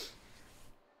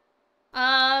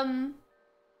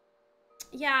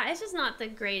 Yeah, it's just not the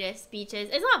greatest beaches.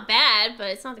 It's not bad,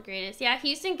 but it's not the greatest. Yeah,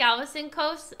 Houston Galveston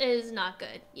coast is not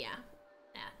good. Yeah.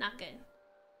 Yeah, not good.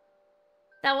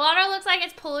 That water looks like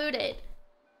it's polluted.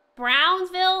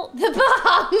 Brownsville? The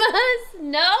Bahamas?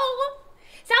 No?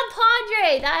 South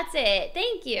Padre, that's it.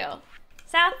 Thank you.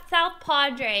 South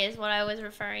Padre is what I was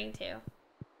referring to.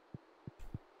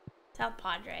 South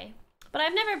Padre. But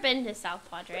I've never been to South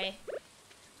Padre.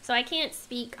 So I can't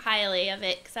speak highly of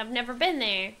it because I've never been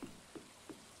there.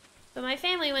 But my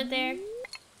family went there.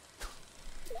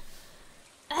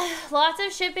 Lots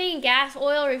of shipping, gas,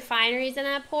 oil, refineries in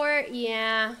that port.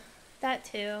 Yeah, that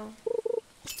too.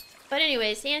 But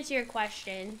anyways, to answer your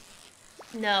question,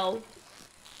 no.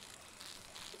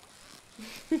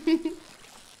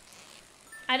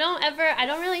 I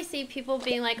don't really see people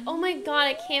being like, oh my god,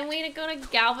 I can't wait to go to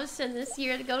Galveston this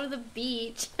year to go to the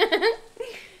beach.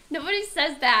 Nobody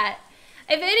says that.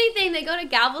 If anything, they go to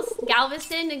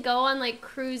Galveston to go on like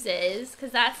cruises,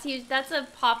 because that's a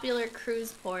popular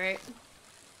cruise port.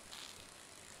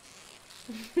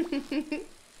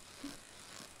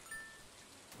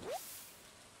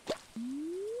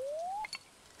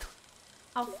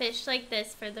 I'll fish like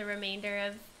this for the remainder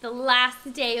of the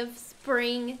last day of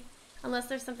spring, unless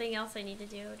there's something else I need to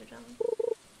do.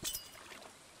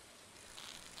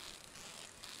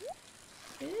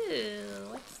 Ooh,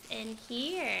 what's in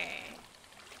here?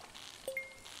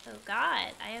 Oh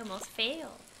god, I almost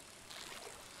failed.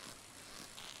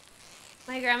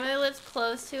 My grandmother lives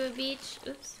close to a beach.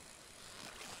 Oops.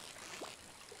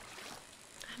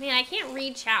 I mean, I can't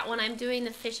read chat when I'm doing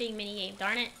the fishing minigame.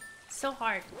 Darn it. It's so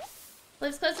hard.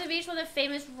 Lives close to a beach with a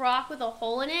famous rock with a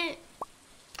hole in it.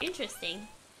 Interesting.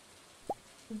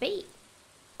 Bait.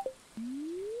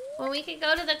 When we could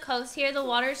go to the coast here, the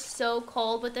water's so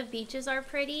cold, but the beaches are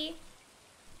pretty.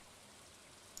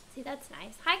 See, that's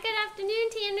nice. Hi, good afternoon,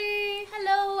 Tanner.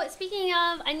 Hello. Speaking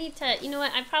of, I need to, you know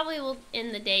what? I probably will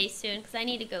end the day soon because I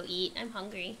need to go eat. I'm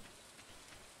hungry.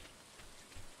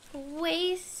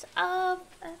 Waste of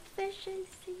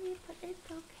efficiency, but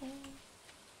it's okay.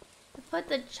 I put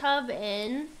the chub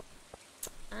in.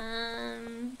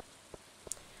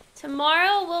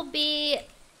 Tomorrow will be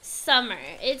summer.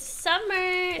 It's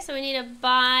summer, so we need to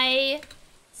buy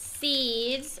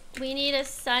seeds. We need a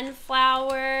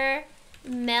sunflower,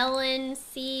 melon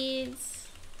seeds.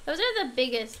 Those are the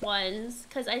biggest ones,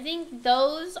 because I think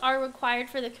those are required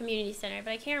for the community center,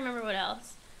 but I can't remember what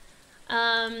else.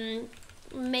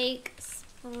 Make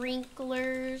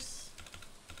sprinklers.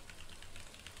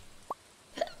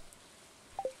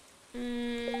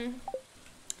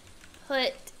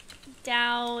 Put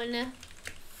down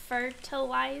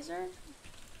fertilizer.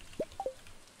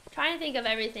 Trying to think of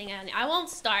everything. I won't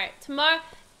start tomorrow.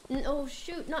 Oh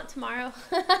shoot, not tomorrow.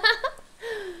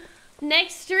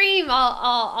 Next stream,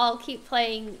 I'll keep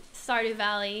playing Stardew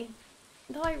Valley.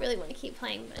 Though I really want to keep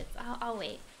playing, but I'll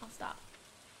wait. I'll stop.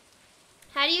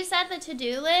 How do you set the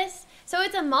to-do list? So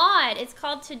it's a mod. It's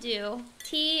called To-Do.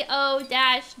 T-O-D-E-W.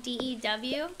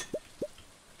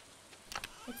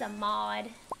 It's a mod.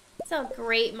 It's a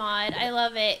great mod. I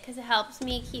love it because it helps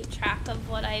me keep track of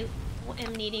what I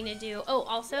am needing to do. Oh,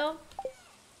 also,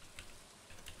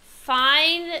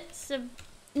 find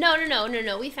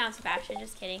No. We found Sebastian.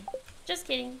 Just kidding. Just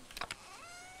kidding.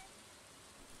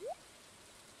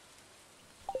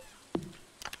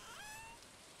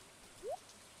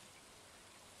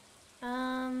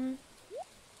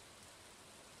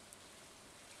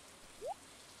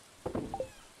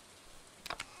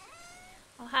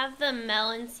 I'll have the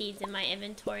melon seeds in my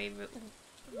inventory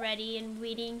ready and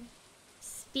waiting.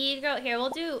 Speed grow. Here, we'll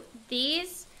do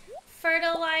these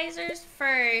fertilizers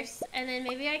first, and then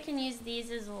maybe I can use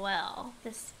these as well.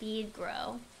 The speed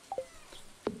grow.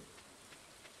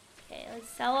 Okay, let's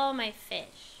sell all my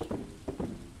fish.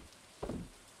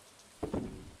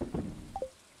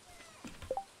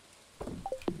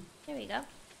 There we go.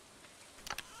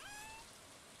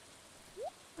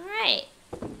 Alright.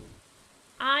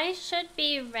 I should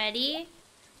be ready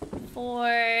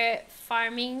for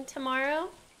farming tomorrow.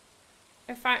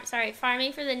 Or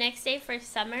farming for the next day for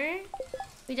summer.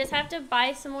 We just have to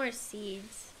buy some more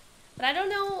seeds. But I don't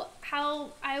know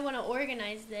how I want to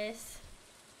organize this.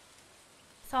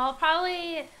 So I'll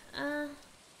probably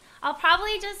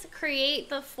just create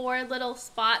the 4 little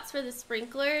spots for the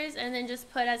sprinklers and then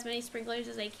just put as many sprinklers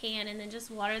as I can and then just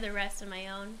water the rest on my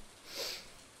own.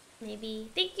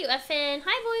 Maybe. Thank you, FN.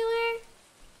 Hi, Boiler.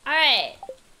 Alright.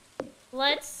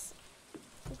 Let's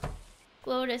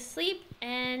go to sleep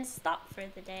and stop for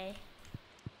the day.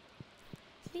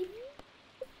 Sleep.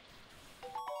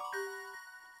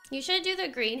 You should do the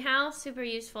greenhouse. Super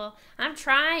useful. I'm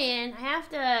trying. I have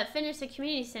to finish the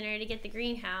community center to get the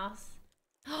greenhouse.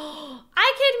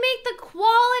 I can make the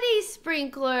quality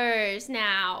sprinklers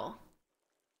now.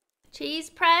 Cheese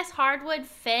press, hardwood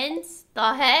fence.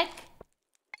 The heck?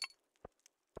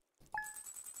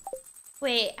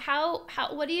 Wait,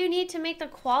 what do you need to make the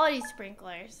quality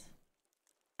sprinklers?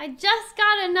 I just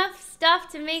got enough stuff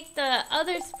to make the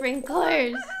other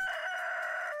sprinklers.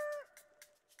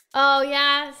 Oh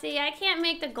yeah, see, I can't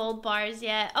make the gold bars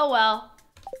yet. Oh well,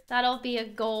 that'll be a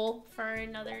goal for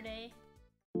another day.